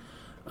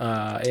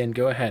 And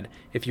go ahead.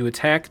 If you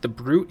attack the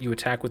brute, you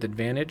attack with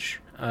advantage.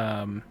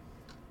 But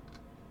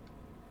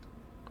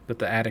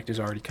the addict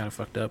is already kind of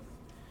fucked up.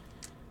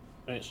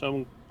 Alright,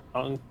 so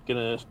I'm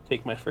gonna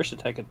take my first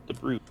attack at the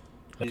brute.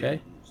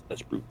 Okay.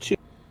 That's brute 2.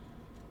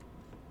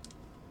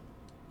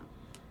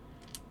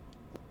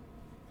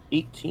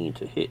 18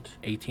 to hit.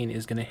 18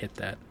 is going to hit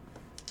that.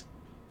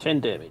 10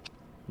 damage.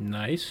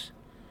 Nice.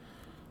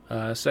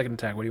 Second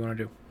attack, what do you want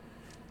to do?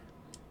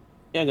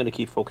 Yeah, I'm gonna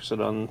keep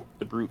focusing on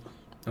the brute.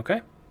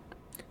 Okay.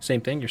 Same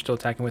thing, you're still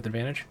attacking with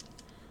advantage.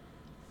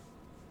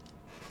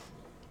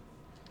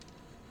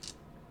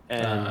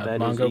 And that is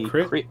Mongo a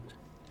crit? crit.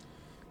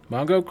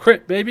 Mongo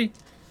crit, baby.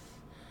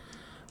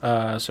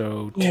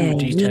 So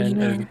 2d10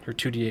 Yeah. or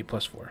 2d8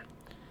 plus 4.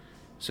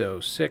 So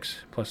 6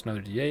 plus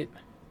another d8.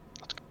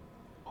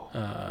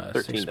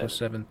 13 6 plus damage.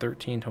 7,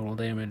 13 total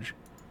damage.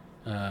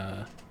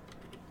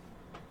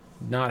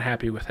 Not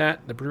happy with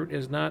that. The brute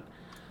is not.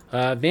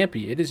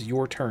 Vampy, it is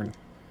your turn.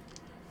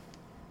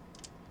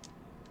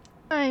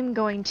 I'm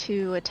going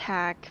to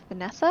attack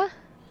Vanessa.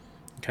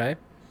 Okay.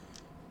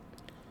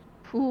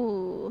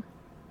 Ooh.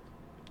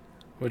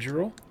 What'd you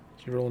roll?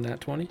 Did you roll in that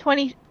 20?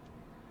 27.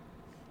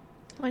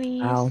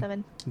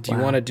 Do you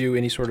Wow. want to do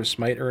any sort of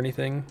smite or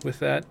anything with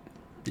that?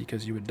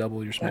 Because you would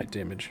double your smite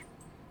damage.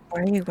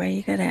 Why you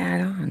gotta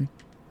add on?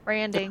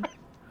 Branding.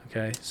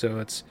 Okay, so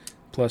it's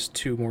plus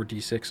 2 more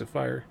d6 of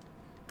fire.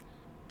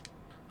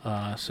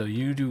 So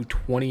you do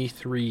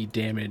 23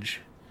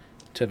 damage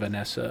to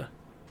Vanessa.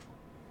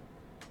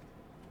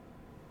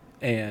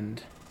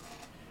 And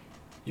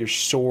your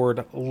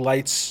sword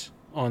lights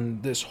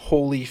on this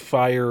holy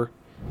fire,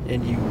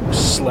 and you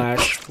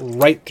slash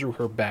right through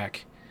her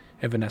back,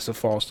 and Vanessa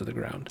falls to the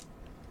ground.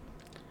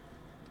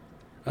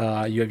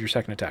 You have your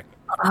second attack.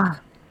 Ah,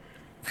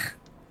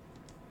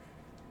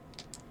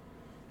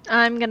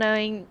 I'm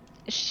gonna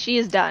She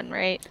is done,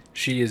 right?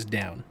 She is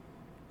down.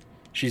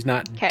 She's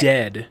not 'Kay.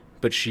 dead,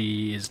 but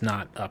she is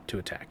not up to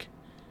attack.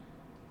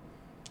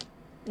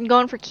 I'm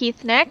going for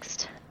Keith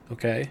next.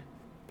 Okay.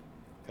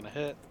 Gonna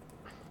hit.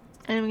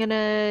 And I'm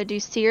gonna do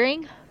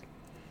Searing.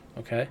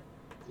 Okay.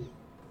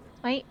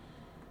 Right?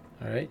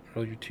 All right.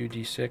 Roll your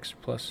 2d6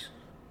 plus.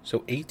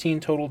 So 18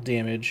 total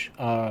damage.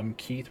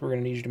 Keith, we're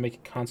going to need you to make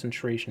a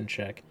concentration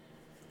check.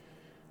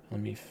 Let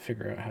me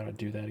figure out how to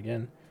do that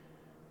again.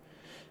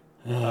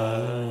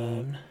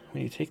 When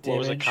you take damage. What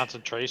was it?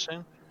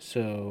 Concentration?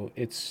 So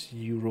it's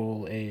you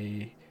roll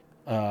a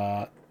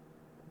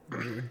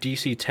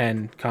DC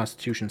 10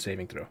 Constitution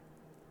saving throw,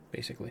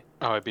 basically.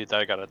 Oh, I beat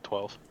that. I got a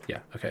 12. Yeah.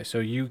 Okay. So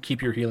you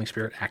keep your healing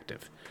spirit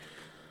active.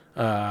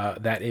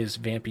 That is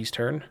Vampy's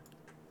turn.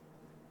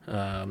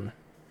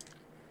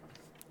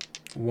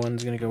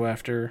 One's gonna go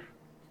after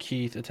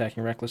Keith,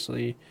 attacking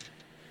recklessly.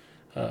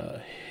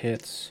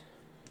 Hits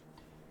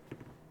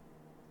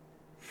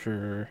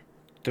for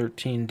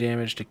 13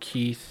 damage to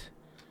Keith.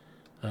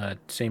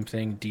 Same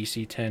thing,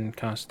 DC 10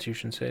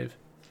 Constitution save.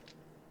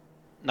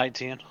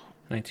 19.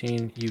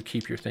 19. You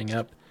keep your thing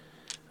up.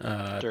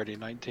 Dirty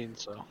 19,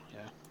 so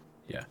yeah.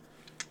 Yeah.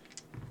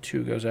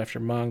 2 goes after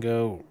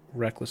Mongo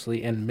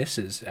recklessly and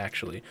misses,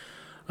 actually.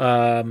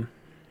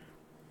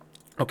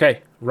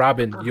 Okay,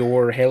 Robin,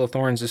 your Hail of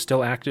Thorns is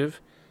still active.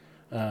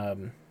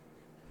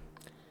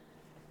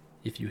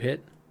 If you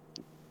hit,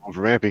 Going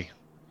for Vampy.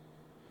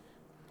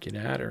 get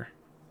at her.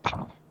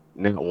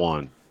 Net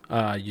 1.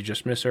 You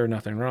just miss her,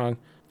 nothing wrong.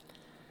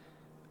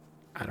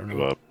 I don't know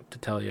Give up. what to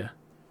tell you.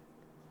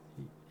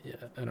 Yeah,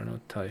 I don't know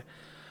what to tell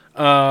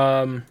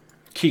you.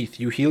 Keith,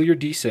 you heal your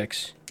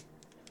D6.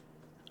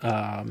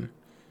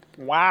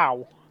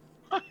 Wow.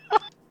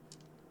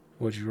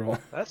 What'd you roll?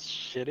 That's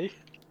shitty.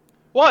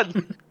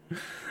 1!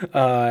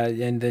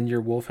 And then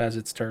your wolf has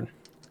its turn.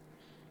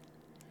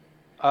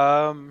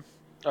 Are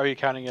you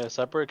counting it as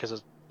separate? Because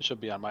it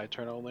should be on my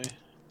turn only.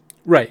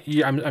 Right.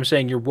 Yeah, I'm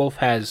saying your wolf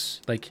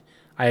has, like,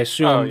 I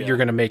assume Oh, yeah. you're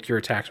going to make your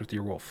attacks with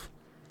your wolf.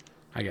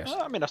 I guess.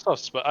 I mean, I still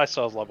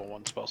have level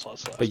 1 spell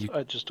slots left. But you-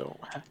 I just don't.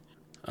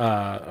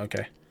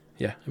 Okay.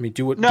 Yeah. I mean,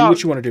 do what No,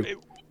 you want to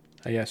do.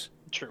 I guess.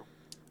 True.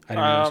 I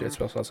didn't realize you had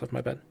spell slots left.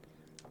 My bad.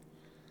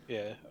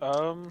 Yeah.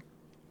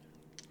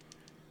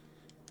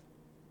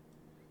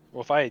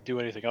 Well, if I do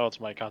anything else,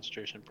 my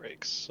concentration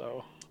breaks.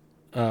 So.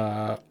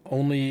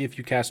 Only if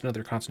you cast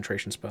another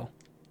concentration spell.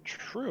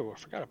 True. I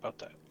forgot about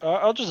that.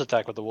 I'll just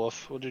attack with the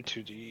wolf. We'll do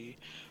 2d.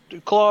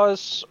 Do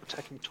claws.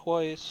 Attacking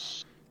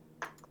twice.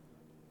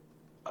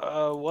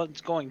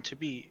 One's going to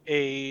be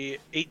a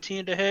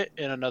 18 to hit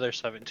and another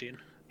 17.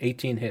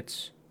 18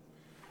 hits.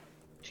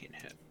 18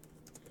 hit.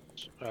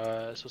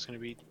 So it's going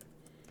to be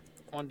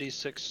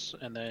 1d6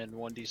 and then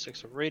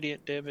 1d6 of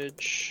radiant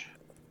damage.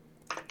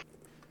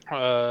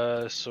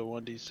 So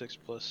 1d6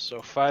 plus,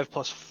 so 5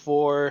 plus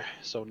 4,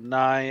 so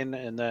 9,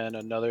 and then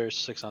another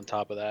 6 on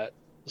top of that.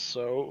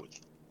 So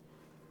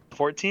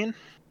 14,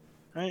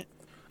 right?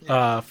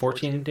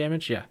 14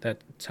 damage? Yeah,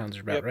 that sounds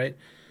about Yep. right.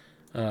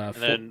 And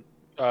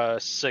then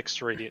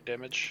 6 radiant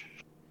damage.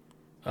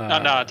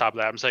 Not on top of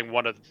that. I'm saying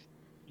one of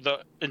the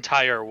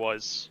entire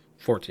was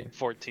 14.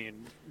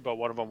 14, but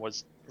one of them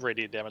was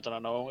radiant damage. I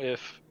don't know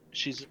if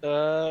she's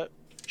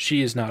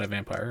She is not a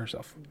vampire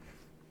herself.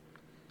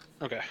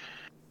 okay.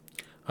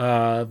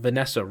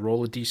 Vanessa,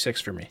 roll a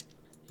d6 for me.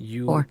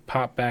 You 4.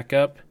 pop back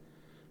up.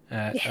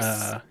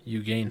 Yes.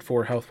 You gain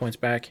 4 health points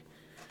back.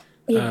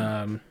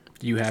 Yeah.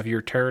 You have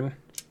your turn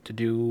to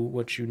do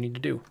what you need to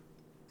do.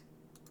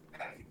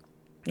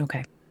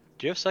 Okay.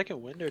 Do you have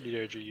second wind or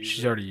did you use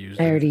She's it? already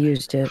used I it. already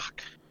used it.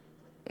 Fuck.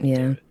 Yeah.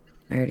 Damn it.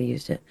 I already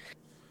used it.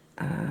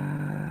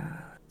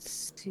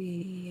 Let's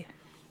see.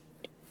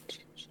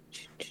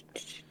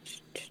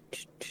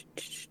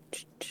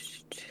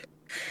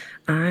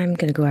 I'm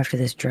gonna go after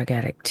this drug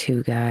addict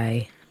 2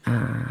 guy.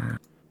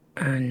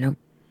 Nope.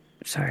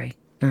 Sorry,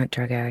 not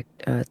drug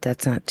addict.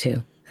 That's not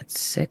 2. That's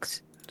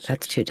 6.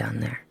 That's 2 down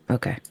there.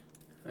 Okay.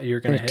 You're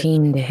going to hit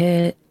 13 to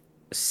hit.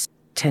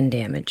 10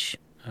 damage.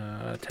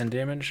 10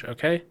 damage.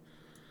 Okay.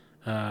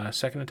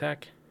 Second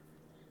attack.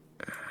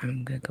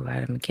 I'm gonna go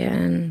at him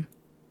again.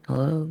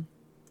 Hello.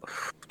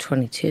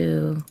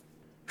 22.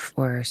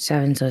 4,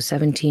 7. So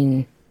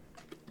 17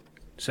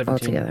 17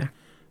 altogether.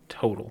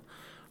 total.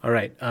 All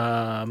right.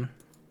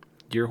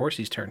 Your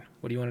horsey's turn.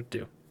 What do you want to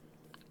do?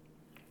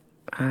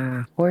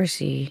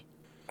 Horsey's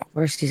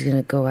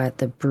gonna go at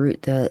the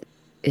brute that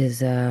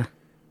is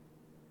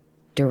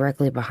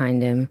directly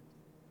behind him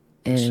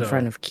and in So,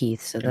 front of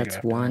Keith. So Gonna that's go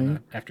after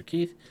 1. After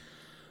Keith.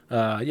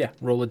 Yeah.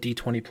 Roll a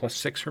d20 plus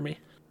 6 for me.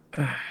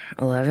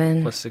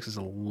 11. Plus 6 is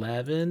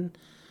 11.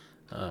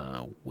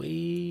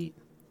 Wait.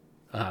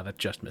 That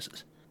just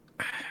misses.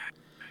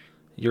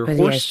 Your But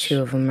he has horse.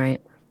 2 of them,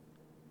 right?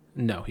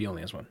 No, he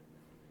only has 1.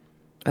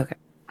 Okay.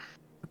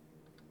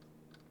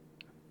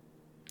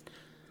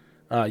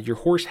 Your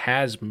horse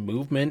has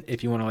movement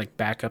if you want to like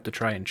back up to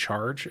try and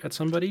charge at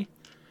somebody.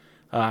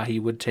 He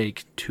would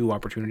take 2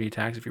 opportunity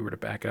attacks if you were to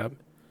back up.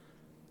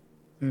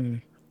 Hmm.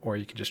 Or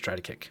you could just try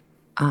to kick.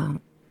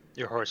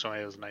 Your horse only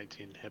has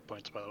 19 hit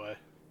points, by the way.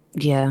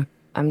 Yeah,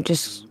 I'm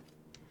just.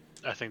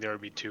 I think there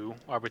would be 2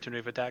 opportunity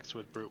of attacks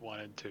with brute 1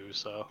 and 2.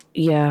 So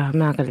Yeah, I'm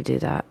not gonna do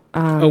that.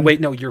 Oh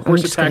wait, no, your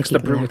horse just gonna attacks the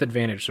keep it brute there. with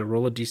advantage, so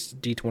roll a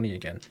d20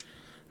 again.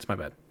 That's my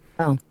bad.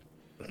 Oh,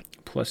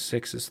 Plus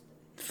 6 is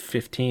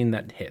 15.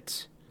 That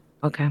hits.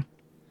 okay.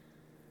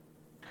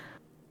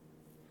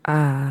 All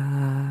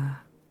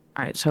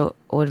right. So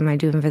what am I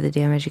doing for the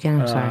damage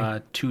again? I'm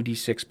sorry.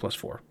 2d6 plus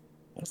 4.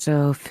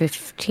 So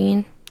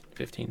 15.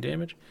 15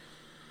 damage.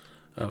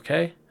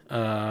 Okay.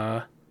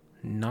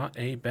 Not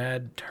a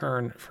bad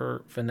turn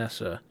for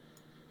Vanessa.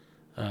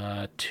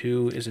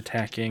 2 is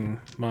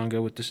attacking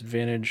Mongo with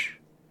disadvantage.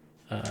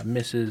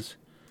 Misses.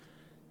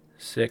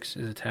 6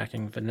 is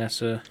attacking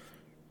Vanessa.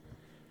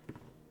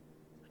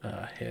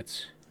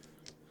 Hits.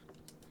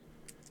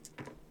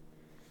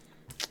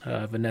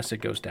 Vanessa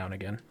goes down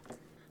again.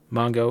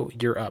 Mongo,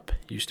 you're up.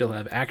 You still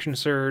have Action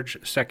Surge,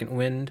 Second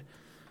Wind.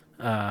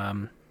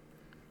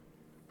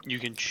 you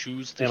can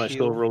choose to Am I heal.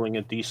 still rolling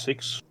a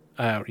d6?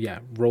 Yeah,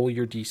 roll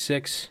your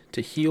d6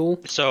 to heal.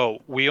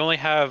 So we only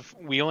have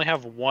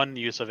 1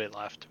 use of it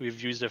left.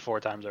 We've used it 4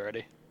 times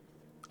already.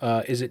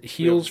 Is it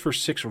heals for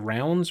 6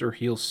 rounds or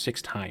heals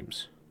 6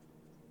 times?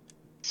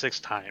 6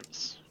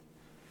 times,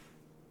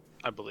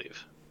 I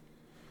believe.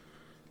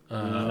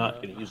 I'm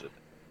not going to use it.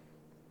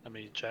 Let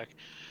me check.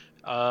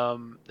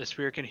 The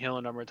spear can heal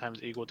a number of times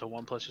equal to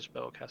 1 plus your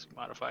spellcasting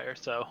modifier.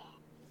 So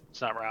it's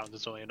not rounds;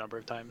 it's only a number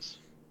of times.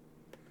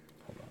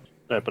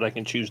 Right, but I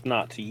can choose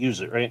not to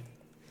use it, right?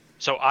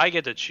 So I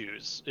get to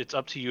choose. It's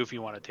up to you if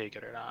you want to take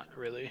it or not,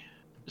 really.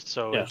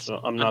 So Yeah, it's, so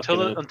I'm not until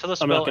going the to. spell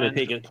I'm not going ends, to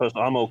take it because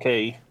I'm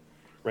okay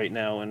right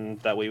now, and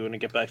that way when it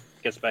gets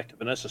back to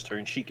Vanessa's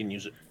turn, she can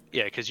use it.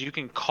 Yeah, because you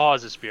can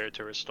cause a spirit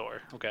to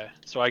restore. Okay,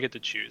 so I get to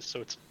choose.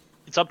 So it's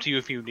up to you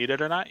if you need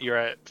it or not. You're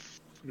at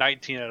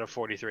 19 out of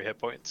 43 hit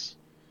points.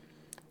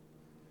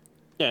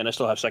 Yeah, and I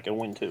still have second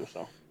wind too.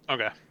 So.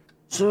 Okay.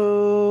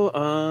 So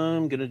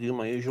I'm gonna do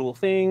my usual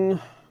thing.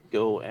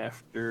 Go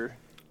after.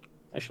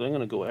 Actually, I'm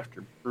gonna go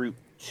after Brute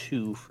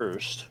 2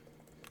 first.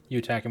 You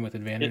attack him with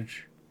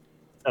advantage.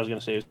 I was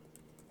gonna say,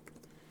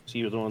 so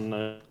you were the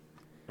one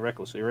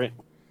recklessly, right?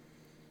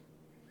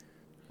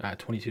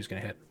 22 is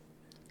going to hit.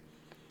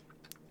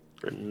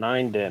 For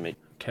 9 damage.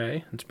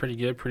 Okay, that's pretty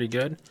good, pretty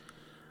good.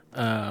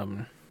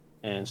 And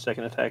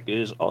second attack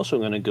is also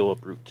gonna go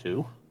up Brute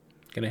 2.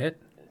 Going to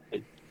hit.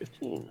 Hit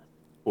 15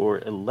 for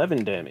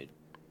 11 damage.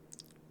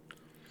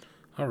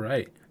 All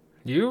right.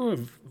 You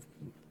have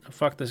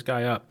fucked this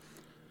guy up.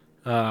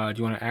 Do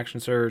you want to action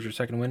surge or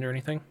second wind or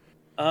anything?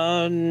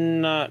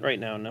 Not right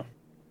now, no.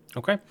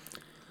 Okay.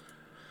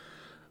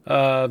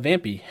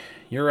 Vampy,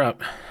 you're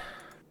up.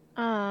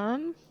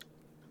 I'm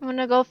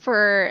gonna go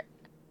for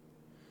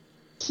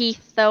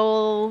Keith,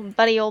 old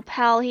buddy, old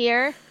pal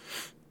here.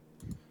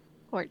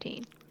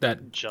 14.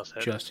 That Just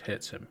hit. just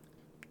hits him.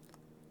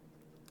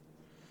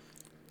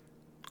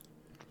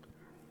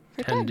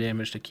 For 10 10.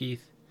 damage to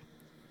Keith.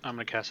 I'm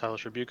gonna cast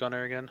Hellish Rebuke on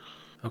her again.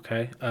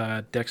 Okay.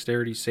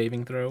 Dexterity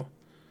saving throw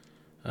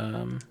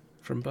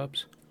from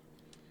Bubs.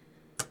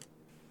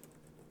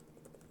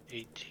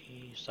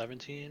 18,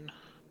 17.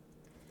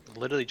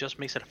 Literally just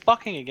makes it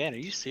fucking again. Are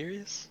you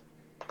serious?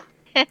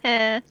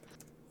 It's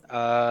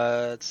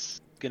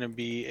gonna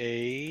be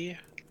a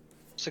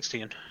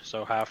 16,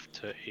 so half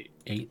to 8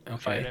 8.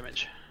 fire Okay.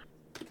 damage.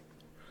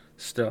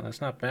 Still, that's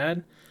not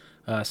bad.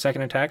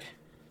 Second attack.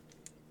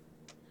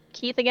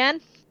 Keith again.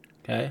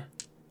 Okay.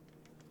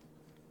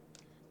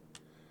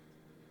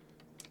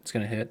 It's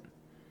going to hit.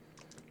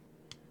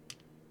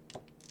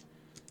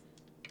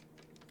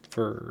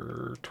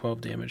 For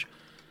 12 damage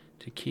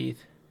to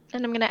Keith.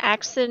 And I'm gonna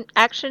action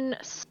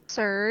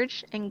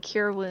surge and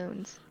cure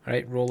wounds. All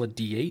right, roll a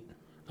d8.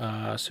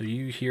 So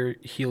you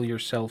heal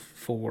yourself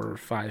for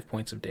 5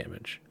 points of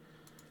damage.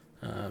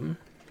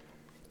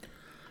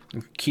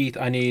 Keith,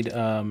 I need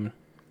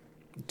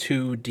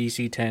 2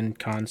 DC 10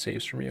 con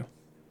saves from you.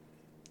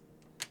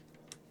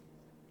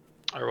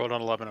 I rolled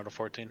on 11 out of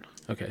 14.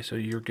 Okay, so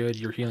you're good.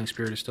 Your healing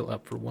spirit is still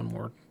up for one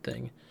more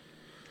thing.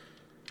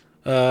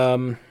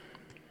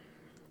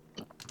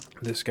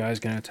 This guy's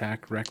gonna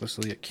attack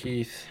recklessly at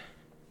Keith.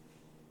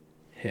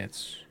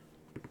 Hits.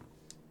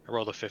 I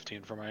rolled a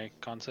 15 for my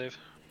con save.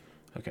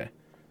 Okay.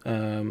 It's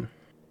I'm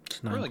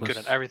 9 really good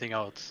at everything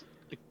else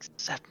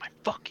except my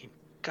fucking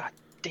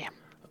goddamn.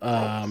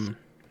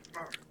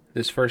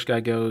 This first guy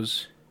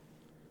goes,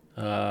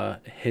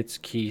 hits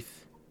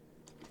Keith,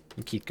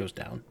 and Keith goes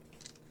down.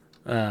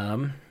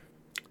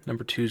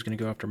 Number 2 is going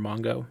to go after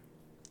Mongo.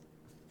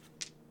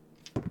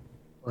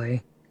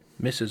 Boy.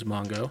 Misses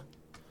Mongo,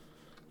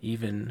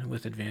 even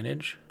with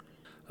advantage.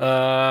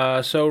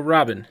 So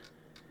Robin,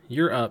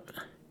 you're up.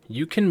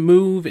 You can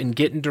move and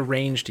get into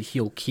range to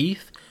heal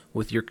Keith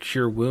with your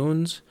cure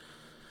wounds.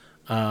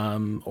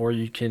 Or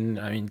you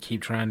can,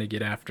 keep trying to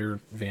get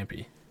after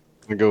Vampy.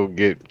 I'm gonna go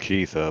get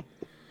Keith up.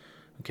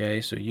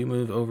 Okay, so you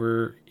move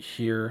over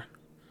here.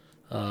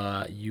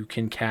 You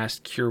can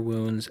cast Cure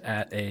Wounds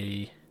at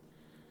a...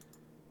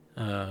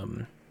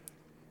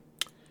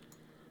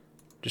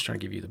 just trying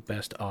to give you the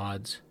best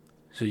odds.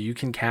 So you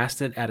can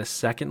cast it at a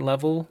second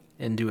level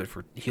and do it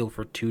for heal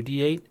for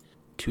 2d8.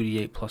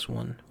 2d8 plus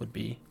 1 would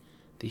be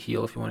the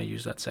heal if you want to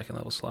use that second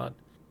level slot.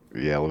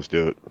 Yeah, let's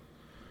do it.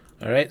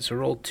 All right, so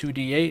roll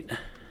 2d8.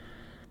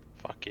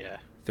 Fuck yeah.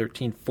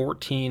 13,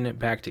 14,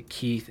 back to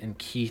Keith, and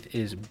Keith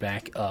is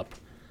back up.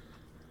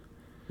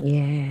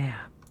 Yeah.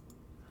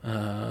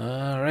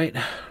 All right.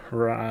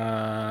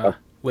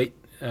 Wait.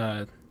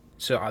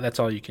 So that's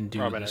all you can do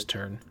Robin, this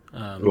turn.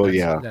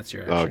 That's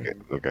your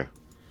action. Okay.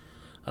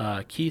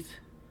 Keith.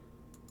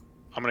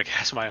 I'm gonna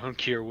cast my own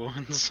Cure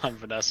Wounds on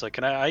Vanessa.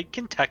 I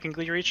can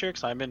technically reach her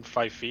because I'm in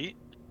 5 feet.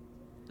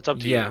 It's up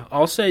to you. Yeah,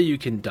 I'll say you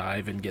can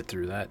dive and get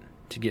through that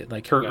to get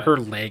like her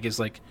leg is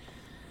like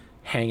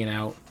hanging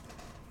out.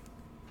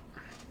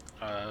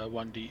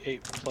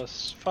 1d8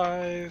 plus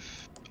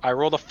 5. I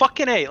rolled a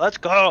fucking 8. Let's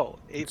go.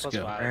 8 plus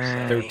 5.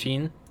 Alright.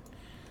 13.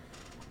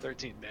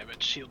 13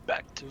 damage. Shield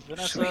back to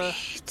Vanessa.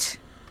 Sweet.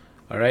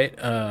 All right.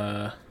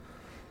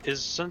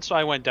 Since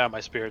I went down, my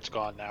spirit's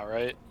gone now,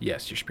 right?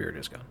 Yes, your spirit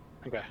is gone.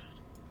 Okay.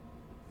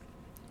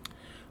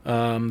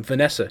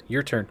 Vanessa,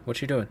 your turn.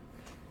 What you doing?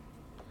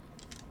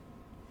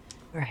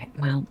 Right,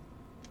 well,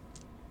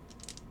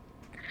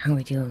 how are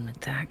we dealing with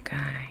that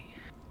guy?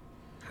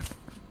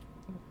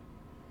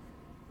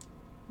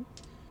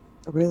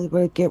 I really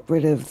want to get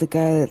rid of the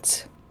guy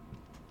that's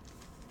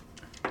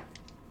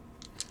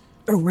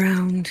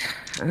around.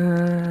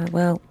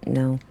 Well,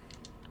 no.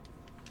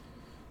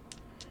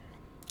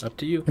 Up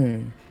to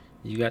you.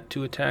 You got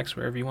 2 attacks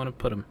wherever you want to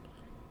put them.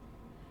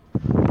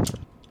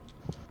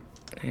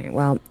 Alright,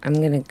 well, I'm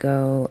gonna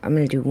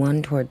do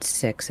 1 towards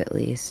 6 at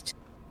least.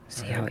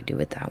 See how I do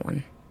with that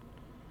one.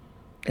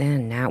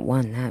 And nat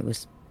 1, that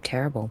was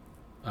terrible.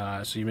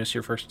 So you miss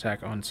your first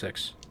attack on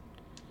 6.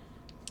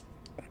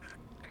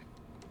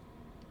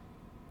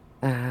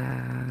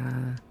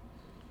 Alright,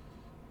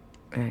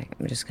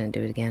 I'm just gonna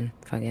do it again.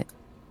 Fuck it.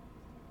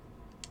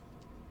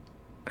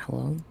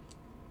 Hello?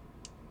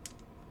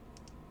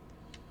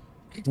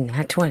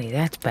 Nat 20,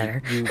 that's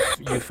better.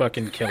 You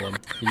fucking kill him.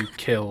 You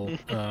kill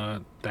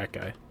that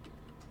guy.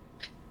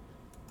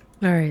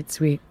 Alright,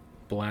 sweet.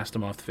 Blast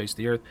him off the face of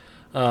the earth.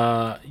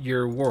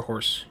 Your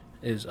warhorse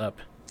is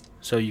up.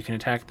 So you can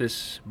attack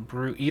this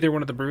brute. Either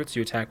one of the brutes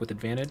you attack with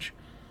advantage.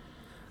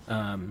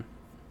 And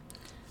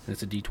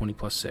it's a d20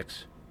 plus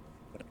 6.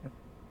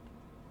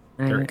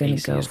 I'm Their gonna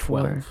AC go is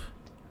 12. for...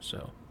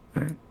 So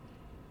I'm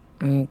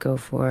gonna go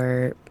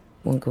for...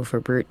 We'll go for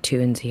Brute 2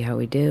 and see how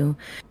we do.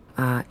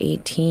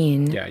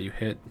 18. yeah, you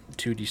hit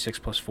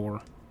 2d6 plus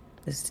 4.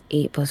 This is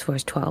 8 plus 4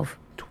 is 12.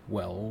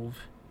 12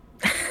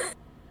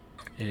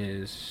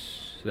 is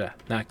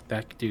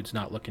that dude's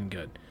not looking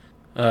good.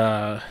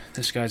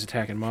 This guy's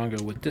attacking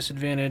Mongo with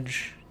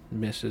disadvantage.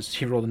 Misses.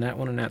 He rolled a nat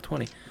 1 and nat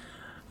 20.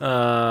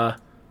 Mongo,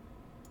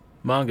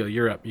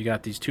 you're up. You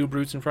got these 2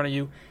 brutes in front of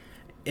you.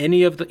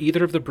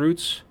 Either of the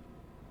brutes.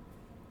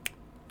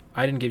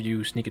 I didn't give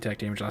you sneak attack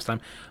damage last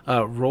time.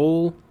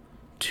 Roll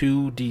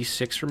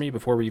 2d6 for me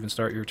before we even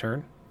start your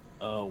turn.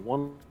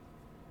 1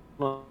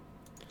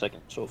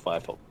 second, so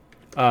 5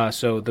 total.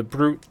 So the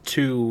Brute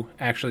 2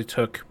 actually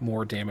took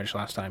more damage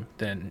last time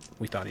than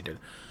we thought he did.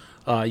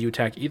 You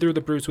attack either of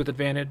the Brutes with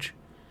advantage.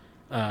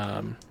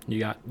 You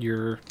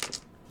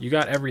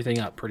got everything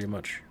up pretty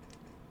much.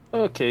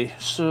 Okay,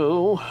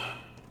 so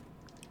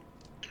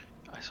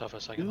I saw for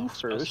a second. you off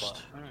spell first.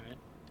 slot. Alright.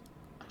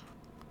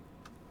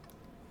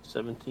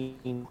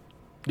 17.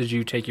 Did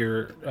you take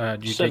your?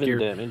 Did you 7 take your?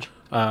 damage.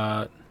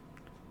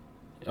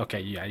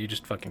 Okay, yeah, you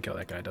just fucking kill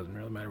that guy. It doesn't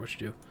really matter what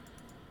you do.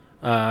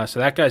 So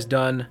that guy's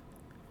done.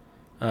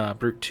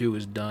 Brute 2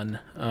 is done.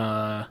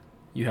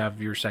 You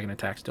have your second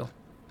attack still.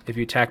 If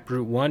you attack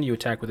Brute 1, you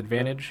attack with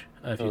advantage.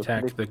 If you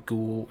attack the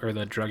ghoul or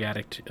the drug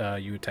addict,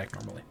 you attack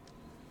normally.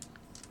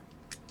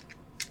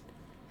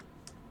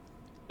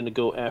 I'm gonna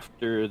go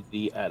after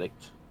the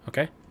addict.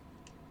 Okay.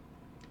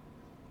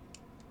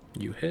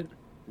 You hit.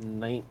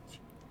 19.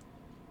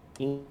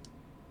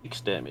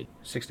 6 damage.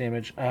 6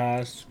 damage.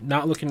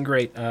 Not looking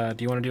great. Do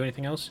you want to do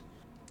anything else?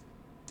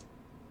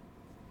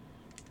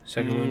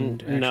 Second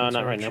wound. No, action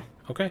not right surge.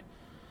 now. Okay.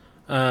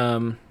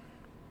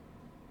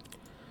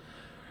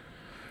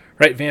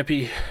 Right,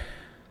 Vampy.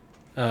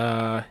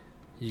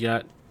 You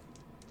got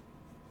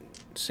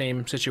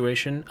same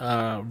situation.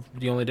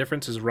 The only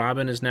difference is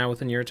Robin is now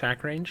within your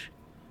attack range.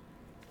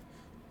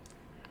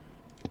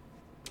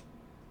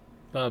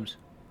 Bubs.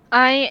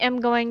 I am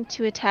going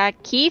to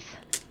attack Keith.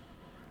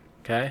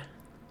 Okay.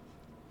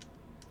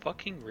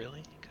 Fucking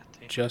really? God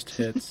damn. Just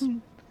hits.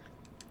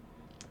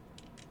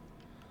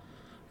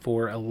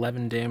 For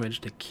 11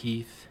 damage to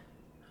Keith.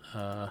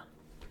 I'm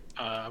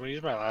gonna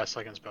use my last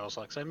second spell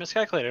slot because I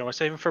miscalculated. I was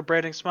saving for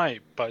Branding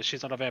Smite, but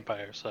she's not a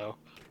vampire, so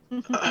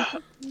I'm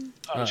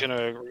just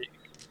gonna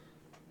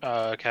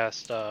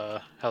cast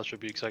Hell's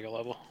Rebuke second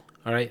level.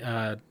 All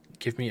right.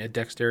 Give me a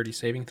dexterity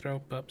saving throw,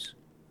 Bubs.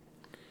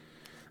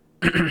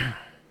 3d10.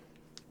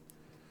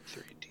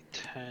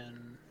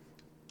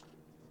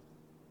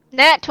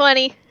 Nat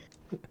 20.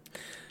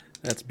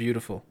 That's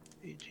beautiful.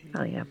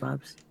 Oh yeah,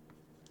 Bubs.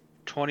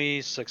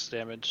 26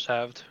 damage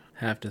halved.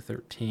 half to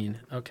 13.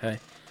 Okay.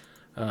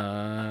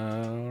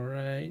 All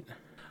right.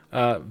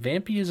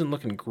 Vampy isn't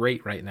looking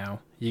great right now.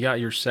 You got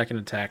your second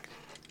attack,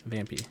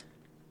 Vampy.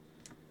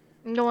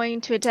 I'm going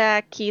to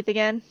attack Keith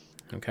again.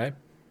 Okay.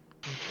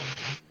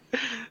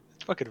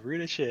 It's fucking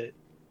rude as shit.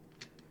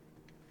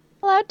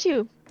 Allowed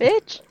to,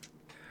 bitch.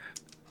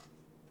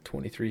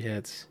 23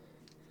 hits.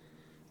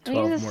 Can I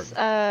 12 use more. this,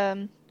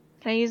 can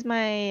I use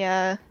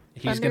my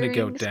He's going to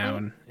go Thundering Smite?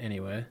 down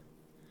anyway.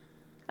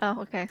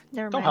 Oh, okay.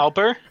 Never Don't mind. help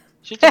her.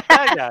 She's just a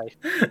bad guy.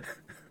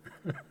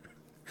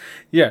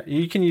 Yeah,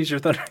 you can use your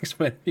Thundering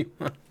Smite if you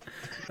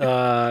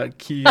want.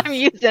 Keith. I'm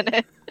using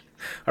it.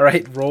 All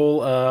right,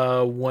 roll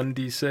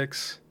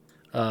 1d6.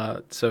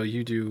 So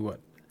you do what?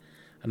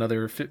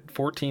 Another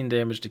 14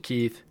 damage to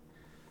Keith.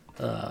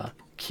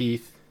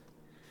 Keith,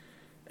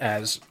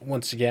 as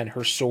once again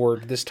her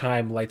sword this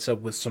time lights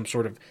up with some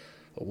sort of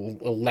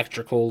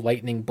electrical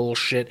lightning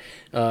bullshit,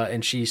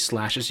 and she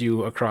slashes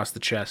you across the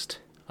chest.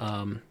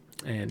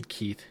 And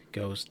Keith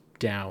goes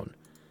down.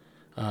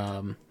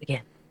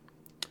 Again.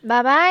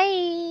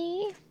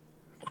 Bye-bye.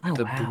 Oh,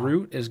 The wow.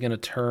 brute is gonna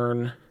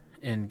turn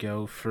and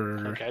go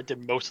for Okay, I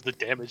did most of the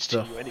damage to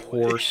the you anyway.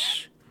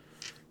 horse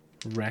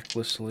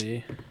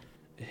recklessly.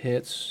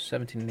 Hits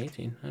 17 and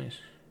 18. Nice.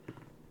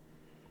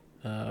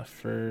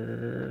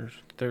 For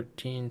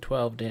 13,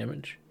 12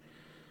 damage.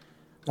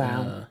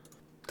 Wow.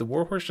 The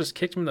warhorse just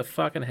kicked him in the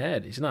fucking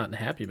head. He's not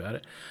happy about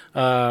it.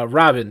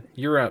 Robin,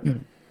 you're up.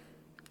 I'm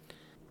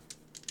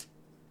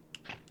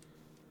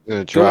gonna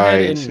Go try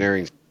ahead and-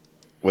 ensnaring.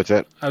 What's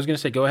that? I was going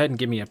to say, go ahead and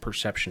give me a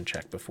perception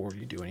check before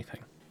you do anything.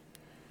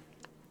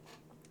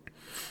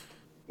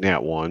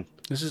 Nat 1.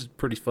 This is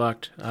pretty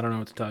fucked. I don't know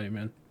what to tell you,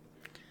 man.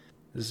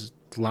 A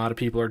lot of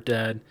people are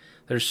dead.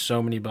 There's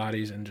so many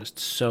bodies and just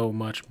so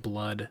much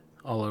blood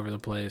all over the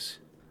place.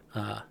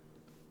 But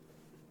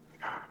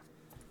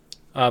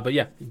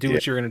yeah, do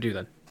what you're going to do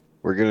then.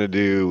 We're gonna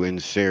do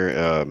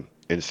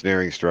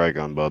ensnaring strike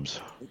on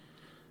Bubs.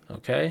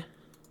 Okay.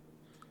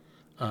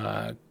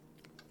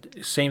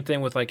 Same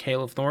thing with like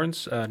Hail of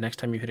Thorns. Next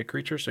time you hit a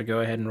creature, so go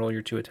ahead and roll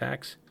your 2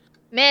 attacks.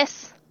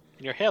 Miss.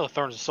 And your Hail of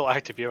Thorns is still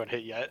active. You haven't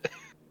hit yet.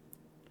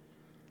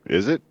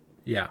 Is it?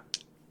 Yeah.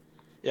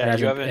 Yeah,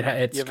 you haven't.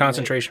 It's you haven't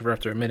concentration for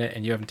after a minute,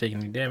 and you haven't taken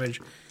any damage,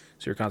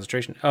 so your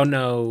concentration. Oh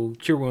no,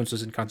 Cure Wounds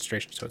is in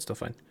concentration, so it's still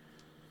fine.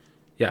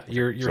 Yeah,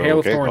 your So, Hail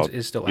okay, of Thorns I'll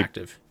is still keep-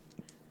 active.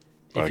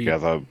 Okay, I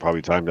thought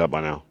probably timed up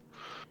by now.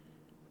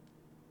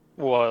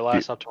 Well, it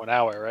lasts up to an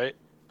hour, right?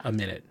 A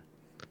minute.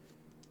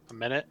 A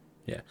minute.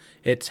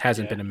 It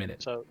hasn't Yeah. been a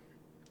minute. So,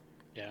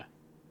 yeah.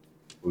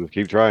 We'll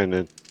keep trying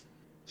then.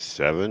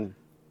 7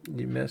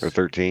 You missed. or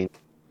 13.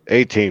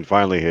 18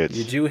 finally hits.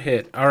 You do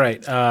hit. All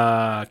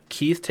right.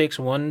 Keith takes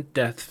 1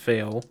 death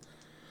fail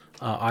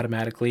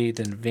automatically.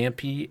 Then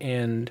Vampy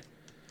and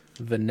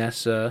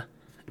Vanessa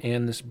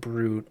and this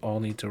brute all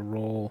need to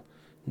roll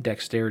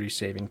dexterity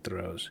saving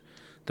throws.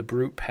 The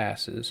brute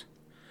passes.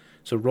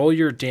 So roll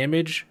your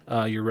damage,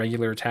 your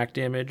regular attack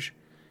damage,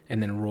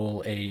 and then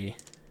roll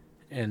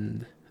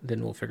and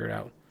then we'll figure it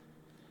out.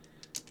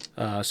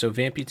 So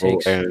Vampy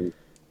takes. and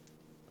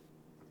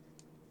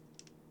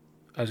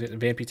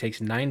Vampy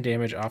takes 9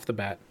 damage off the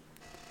bat.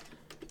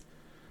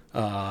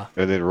 and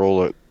then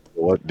roll it.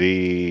 What,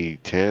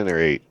 D10 or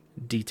 8?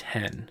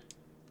 D10.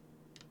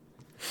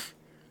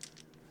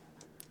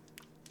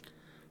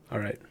 All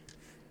right.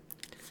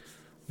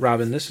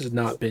 Robin, this has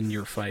not been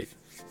your fight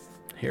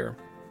here.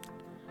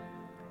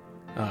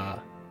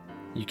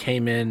 You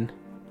came in.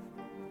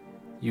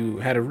 You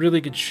had a really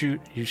good shoot.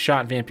 You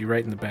shot Vampy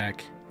right in the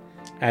back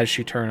as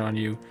she turned on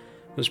you.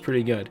 It was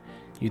pretty good.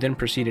 You then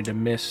proceeded to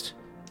miss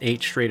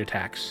 8 straight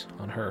attacks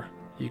on her.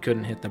 You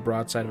couldn't hit the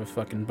broadside of a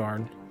fucking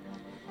barn.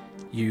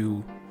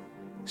 You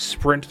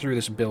sprint through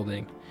this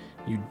building.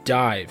 You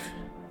dive,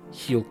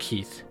 heal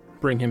Keith,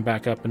 bring him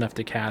back up enough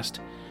to cast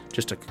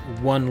just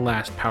one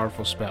last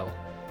powerful spell.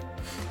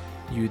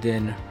 You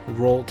then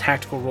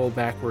tactical roll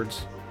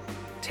backwards,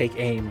 take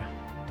aim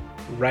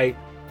right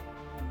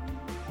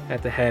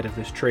at the head of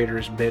this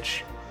traitorous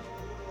bitch.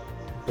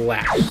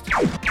 Blast.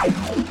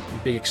 A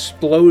big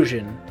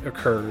explosion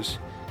occurs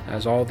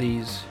as all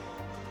these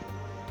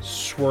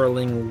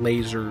swirling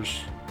lasers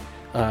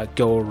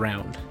go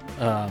around.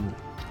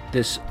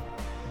 This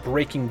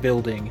breaking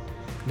building,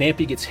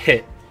 Vampy gets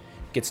hit,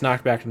 gets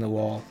knocked back in the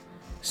wall,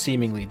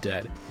 seemingly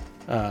dead.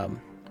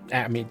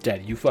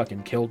 Dead. You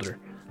fucking killed her.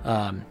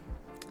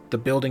 The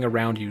building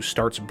around you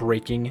starts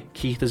breaking.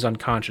 Keith is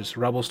unconscious.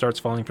 Rubble starts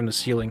falling from the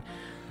ceiling.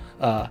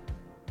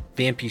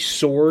 Vampy's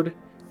sword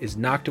is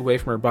knocked away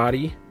from her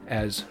body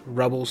as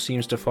rubble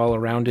seems to fall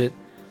around it.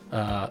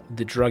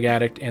 The drug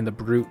addict and the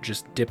brute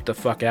just dip the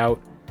fuck out.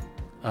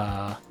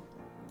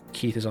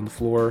 Keith is on the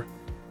floor.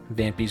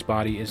 Vampy's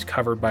body is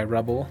covered by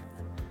rubble.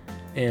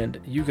 And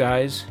you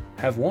guys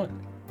have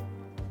won.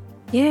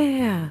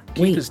 Yeah. Keith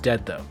Wait, is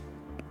dead, though.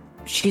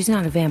 she's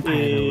not a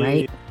vampire, though,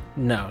 right?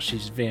 No,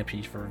 she's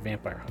Vampy for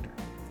Vampire Hunter.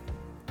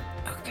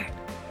 Okay.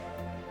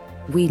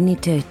 We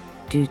need to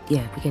do.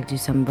 Yeah, we gotta do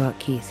something about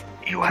Keith.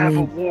 You have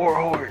a war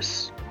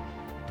horse.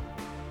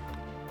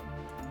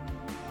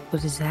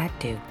 What does that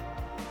do?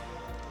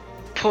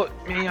 put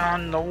me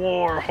on the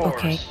war horse.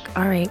 Okay,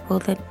 all right. Well,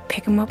 then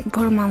pick him up and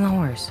put him on the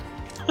horse.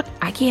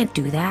 I can't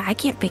do that. I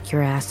can't pick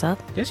your ass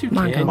up. Yes, you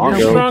Mongo. can. Mongo.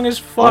 You're strong as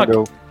fuck.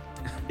 Mongo.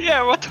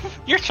 Yeah, what the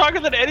you're stronger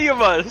than any of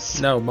us.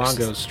 No,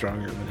 Mongo's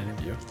stronger than any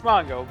of you.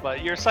 Mongo,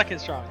 but you're second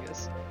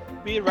strongest.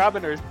 Me and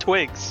Robin are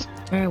twigs.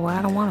 All right, well,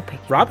 I don't want to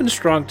pick you. Robin's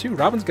strong too.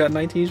 Robin's got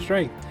 19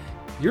 strength.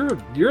 You're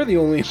the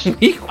only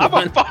weak I'm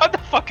one. a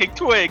fucking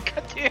twig.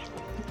 God damn.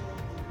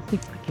 You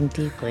fucking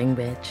tiefling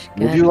bitch.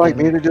 Would God you like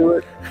damn me to do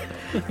it?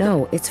 it.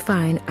 No, it's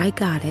fine. I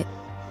got it.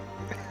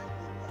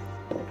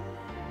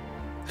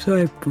 So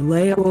I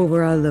lay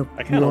over on the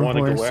I kind of war want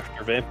to horse. go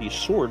after Vampy's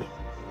sword.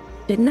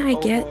 Didn't I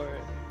Go get? for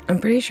it. I'm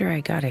pretty sure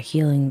I got a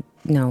healing.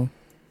 No,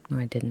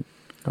 I didn't.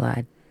 I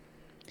lied.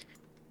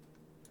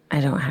 I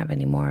don't have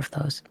any more of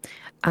those.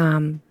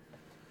 All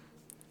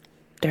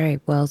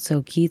right. Well,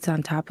 so Keith's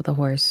on top of the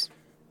horse.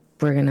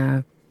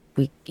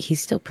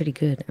 He's still pretty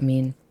good. I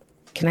mean,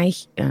 can I?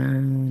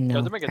 No.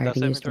 Yo, they're making I death already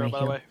saving used throw, my by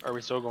the heal. way. Are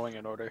we still going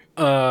in order?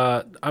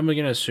 I'm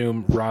gonna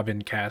assume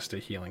Robin cast a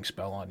healing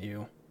spell on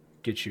you,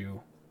 get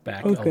you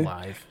back Okay.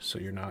 alive, so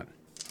you're not.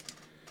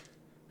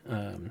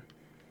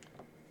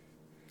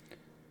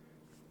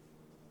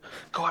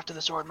 Go after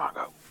the sword,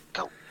 Mongo.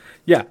 Go.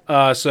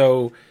 Yeah.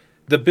 So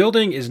the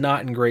building is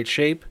not in great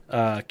shape.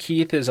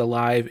 Keith is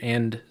alive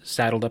and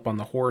saddled up on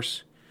the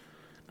horse.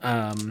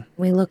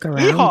 We look around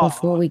Yeehaw!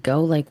 before we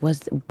go. Like,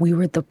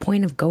 the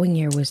point of going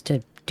here was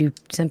to do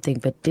something,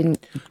 but did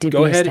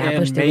Go we ahead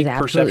establish and there was make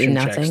absolutely perception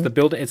nothing? checks. The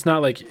building. It's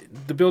not like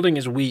the building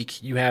is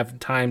weak. You have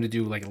time to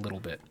do like a little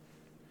bit.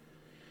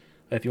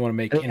 If you want to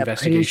make I'm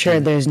investigation. pretty sure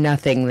there's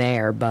nothing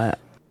there, but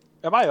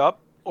Am I up?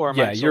 Or am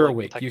Yeah, I still, you're like,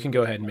 awake. You technically can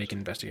go ahead and awake? make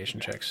investigation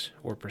checks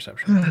or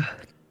perception.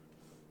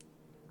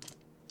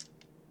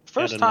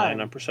 First Add a 9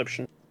 time on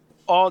perception.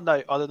 all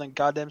night, other than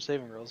goddamn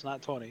saving rolls,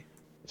 not 20.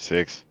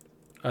 6.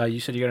 You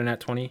said you got a nat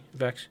 20,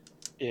 Vex?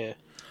 Yeah.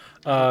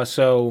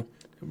 So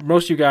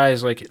most of you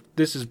guys, like,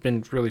 this has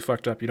been really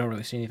fucked up. You don't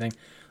really see anything.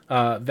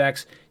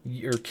 Vex,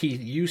 or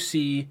Keith, you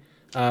see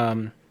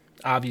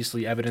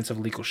obviously evidence of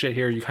illegal shit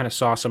here. You kind of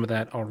saw some of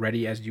that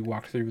already as you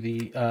walked through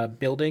the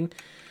building.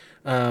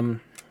 There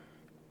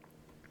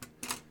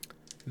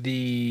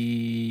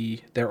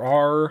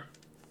are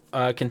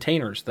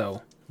containers,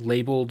 though,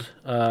 labeled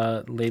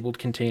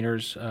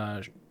containers,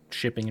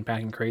 shipping and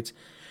packing crates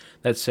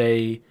that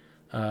say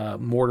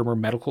Mortimer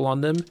Medical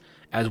on them,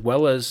 as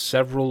well as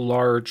several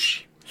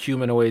large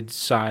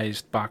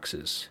humanoid-sized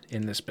boxes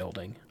in this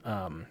building.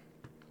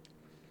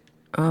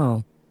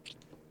 oh,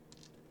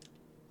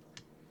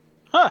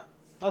 Huh.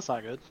 That's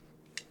not good.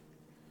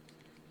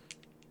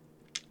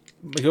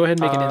 Go ahead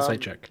and make an insight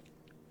check.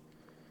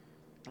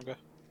 Okay.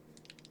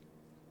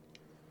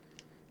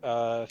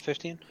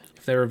 15?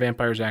 If there were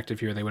vampires active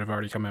here, they would have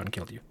already come out and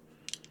killed you.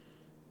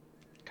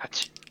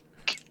 Gotcha.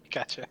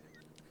 Gotcha.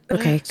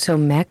 okay. So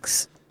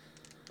mechs.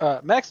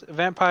 Max,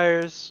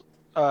 vampires,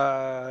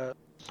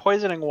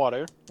 poisoning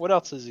water. What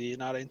else is he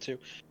not into?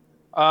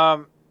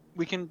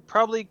 We can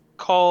probably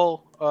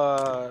call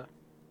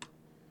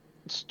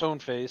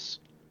Stonefist,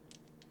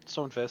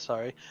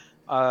 sorry.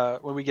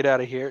 When we get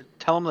out of here,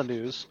 tell him the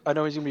news. I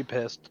know he's gonna be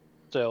pissed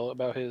still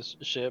about his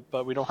shit,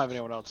 but we don't have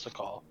anyone else to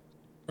call.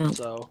 Oh.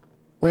 So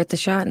We're at the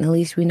shot, and at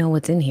least we know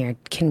what's in here.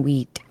 Can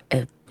we?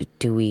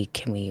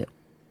 Can we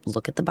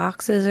look at the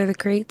boxes or the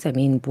crates? I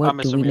mean, what I'm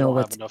do we assuming we know? don't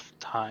have What's enough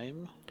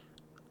time.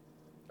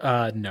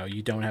 No,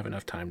 you don't have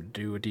enough time to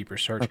do a deeper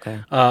search.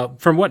 okay?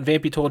 From what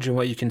Vampy told you and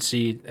what you can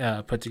see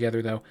put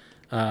together, though,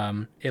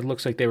 it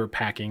looks like they were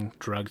packing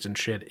drugs and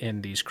shit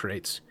in these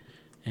crates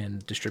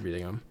and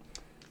distributing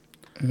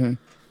them.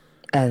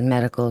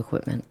 Medical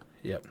equipment.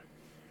 Yep.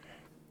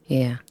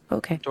 Yeah.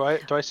 Okay. Do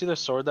I see the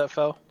sword that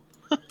fell?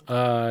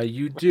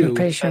 You do. I'm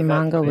pretty sure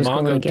Mongo was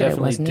going Mongo to get it,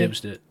 definitely wasn't he?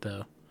 dibsed it,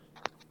 though.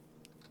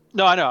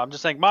 No, I know. I'm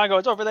just saying, Mongo,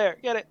 it's over there.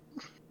 Get it.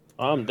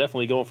 I'm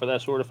definitely going for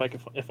that sword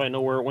if I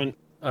know where it went.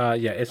 Yeah,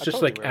 it's I just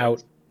totally like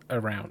realized.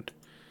 out around.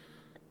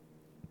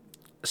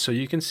 So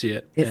you can see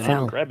it. It and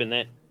fell. I'm grabbing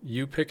that.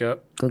 You pick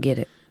up Go get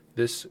it.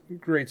 this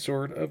great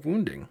sword of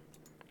wounding.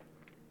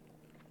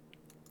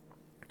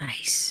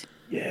 Nice.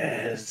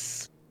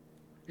 Yes.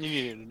 You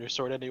needed a new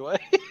sword anyway.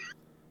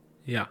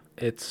 Yeah,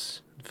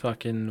 it's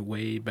fucking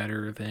way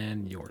better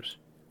than yours.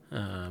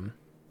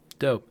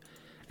 Dope.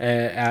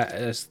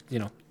 As you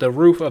know, the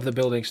roof of the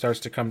building starts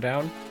to come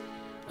down.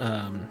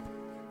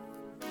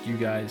 You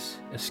guys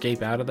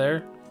escape out of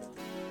there,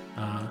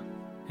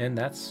 and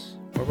that's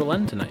where we'll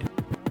end tonight.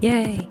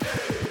 Yay.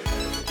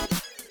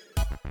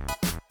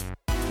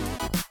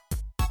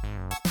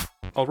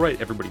 All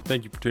right, everybody,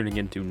 thank you for tuning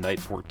in to night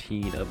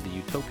 14 of the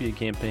Utopia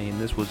campaign.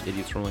 This was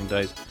Idiots Rolling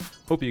Dice.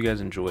 Hope you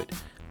guys enjoyed.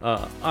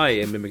 I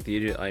am Mimic the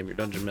Idiot. I am your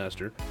Dungeon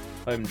Master.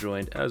 I'm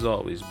joined, as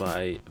always,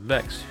 by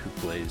Vex, who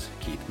plays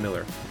Keith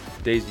Miller,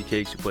 Daisy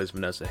Cakes, who plays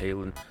Vanessa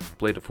Halen,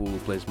 Blade of Fool, who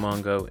plays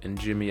Mongo, and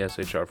Jimmy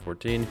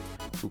SHR14,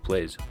 who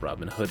plays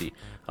Robin Hoodie.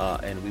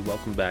 And we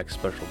welcome back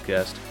special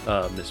guest,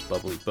 Miss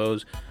Bubbly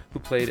Bose, who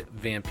played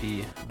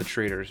Vampy, the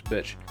Traitor's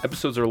Bitch.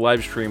 Episodes are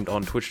live streamed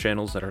on Twitch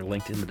channels that are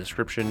linked in the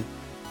description,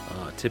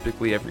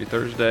 typically every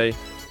Thursday.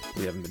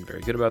 We haven't been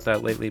very good about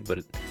that lately,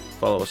 but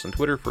follow us on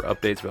Twitter for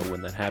updates about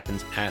when that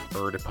happens at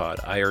Irdpod,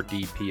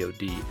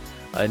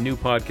 IRDPOD. New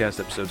podcast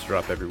episodes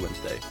drop every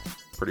Wednesday,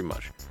 pretty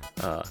much.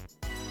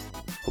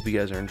 Hope you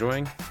guys are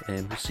enjoying,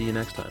 and we'll see you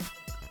next time.